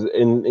 Because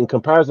in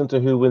comparison to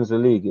who wins the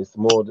league, it's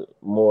more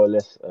or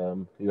less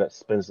who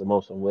spends the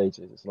most on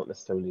wages. It's not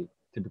necessarily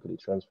typically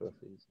transfer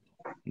fees.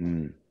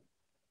 Mm.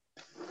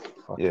 Yeah,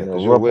 Fucking hell,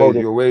 because Rob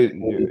Holding.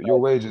 your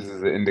wages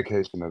is an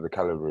indication of the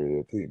caliber of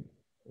your team.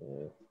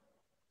 Yeah.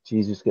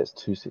 Jesus gets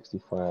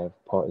 265.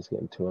 Party's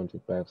getting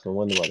 200 bags. No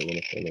wonder why they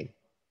want to sell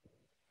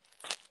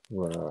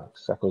him.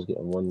 Sacco's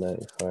getting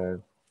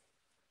 195.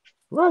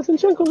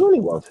 Zinchenko's only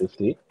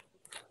 150.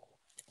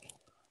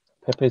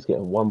 Pepe's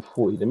getting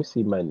 140. Let me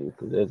see Manu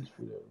because theirs is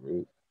through the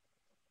roof.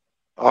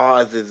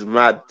 Ours is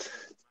mad.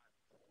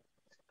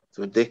 It's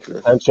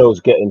ridiculous. Sancho's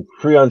getting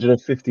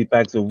 350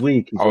 bags a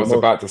week. He's I the was most.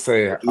 about to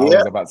say,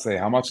 Yeah,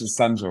 how much is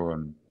Sancho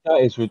on?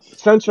 That is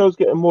Sancho's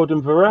getting more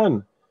than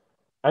Varane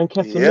and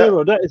yeah.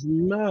 Casemiro. That is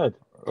mad.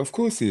 Of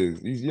course he is.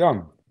 He's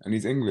young and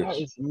he's That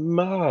English. is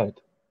mad.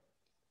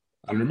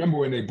 And remember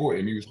when they bought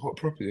him, he was hot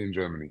property in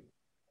Germany.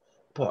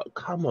 But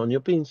come on, you're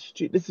being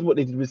stupid. This is what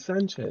they did with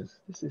Sanchez.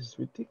 This is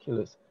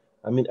ridiculous.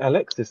 I mean,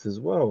 Alexis as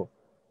well.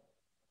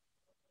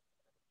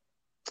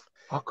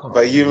 I can't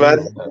But you, believe man,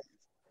 that.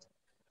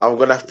 I'm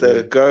gonna have to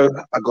Yeah. go.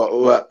 I got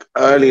work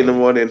early in the Yeah,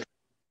 morning.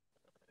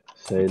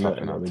 Say I'm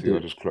nothing, tapping man. out too. I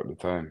just clocked the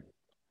time.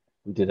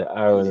 We did an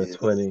hour and a Yeah.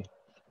 20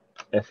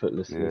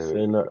 effortlessly. Yeah,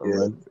 Say nothing,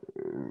 man.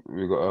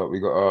 we got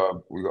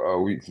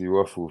our weekly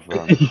waffle,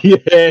 fam.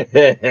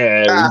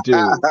 Yeah, we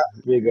do.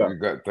 Big up. We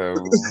got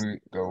the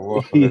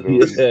waffle of the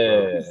week,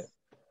 bro. Yeah.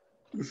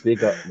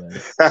 Big up,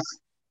 man.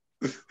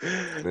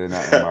 Doing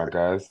that, my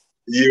guys.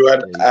 You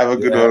and have a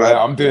good Yeah, one.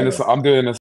 I'm doing this. I'm doing this.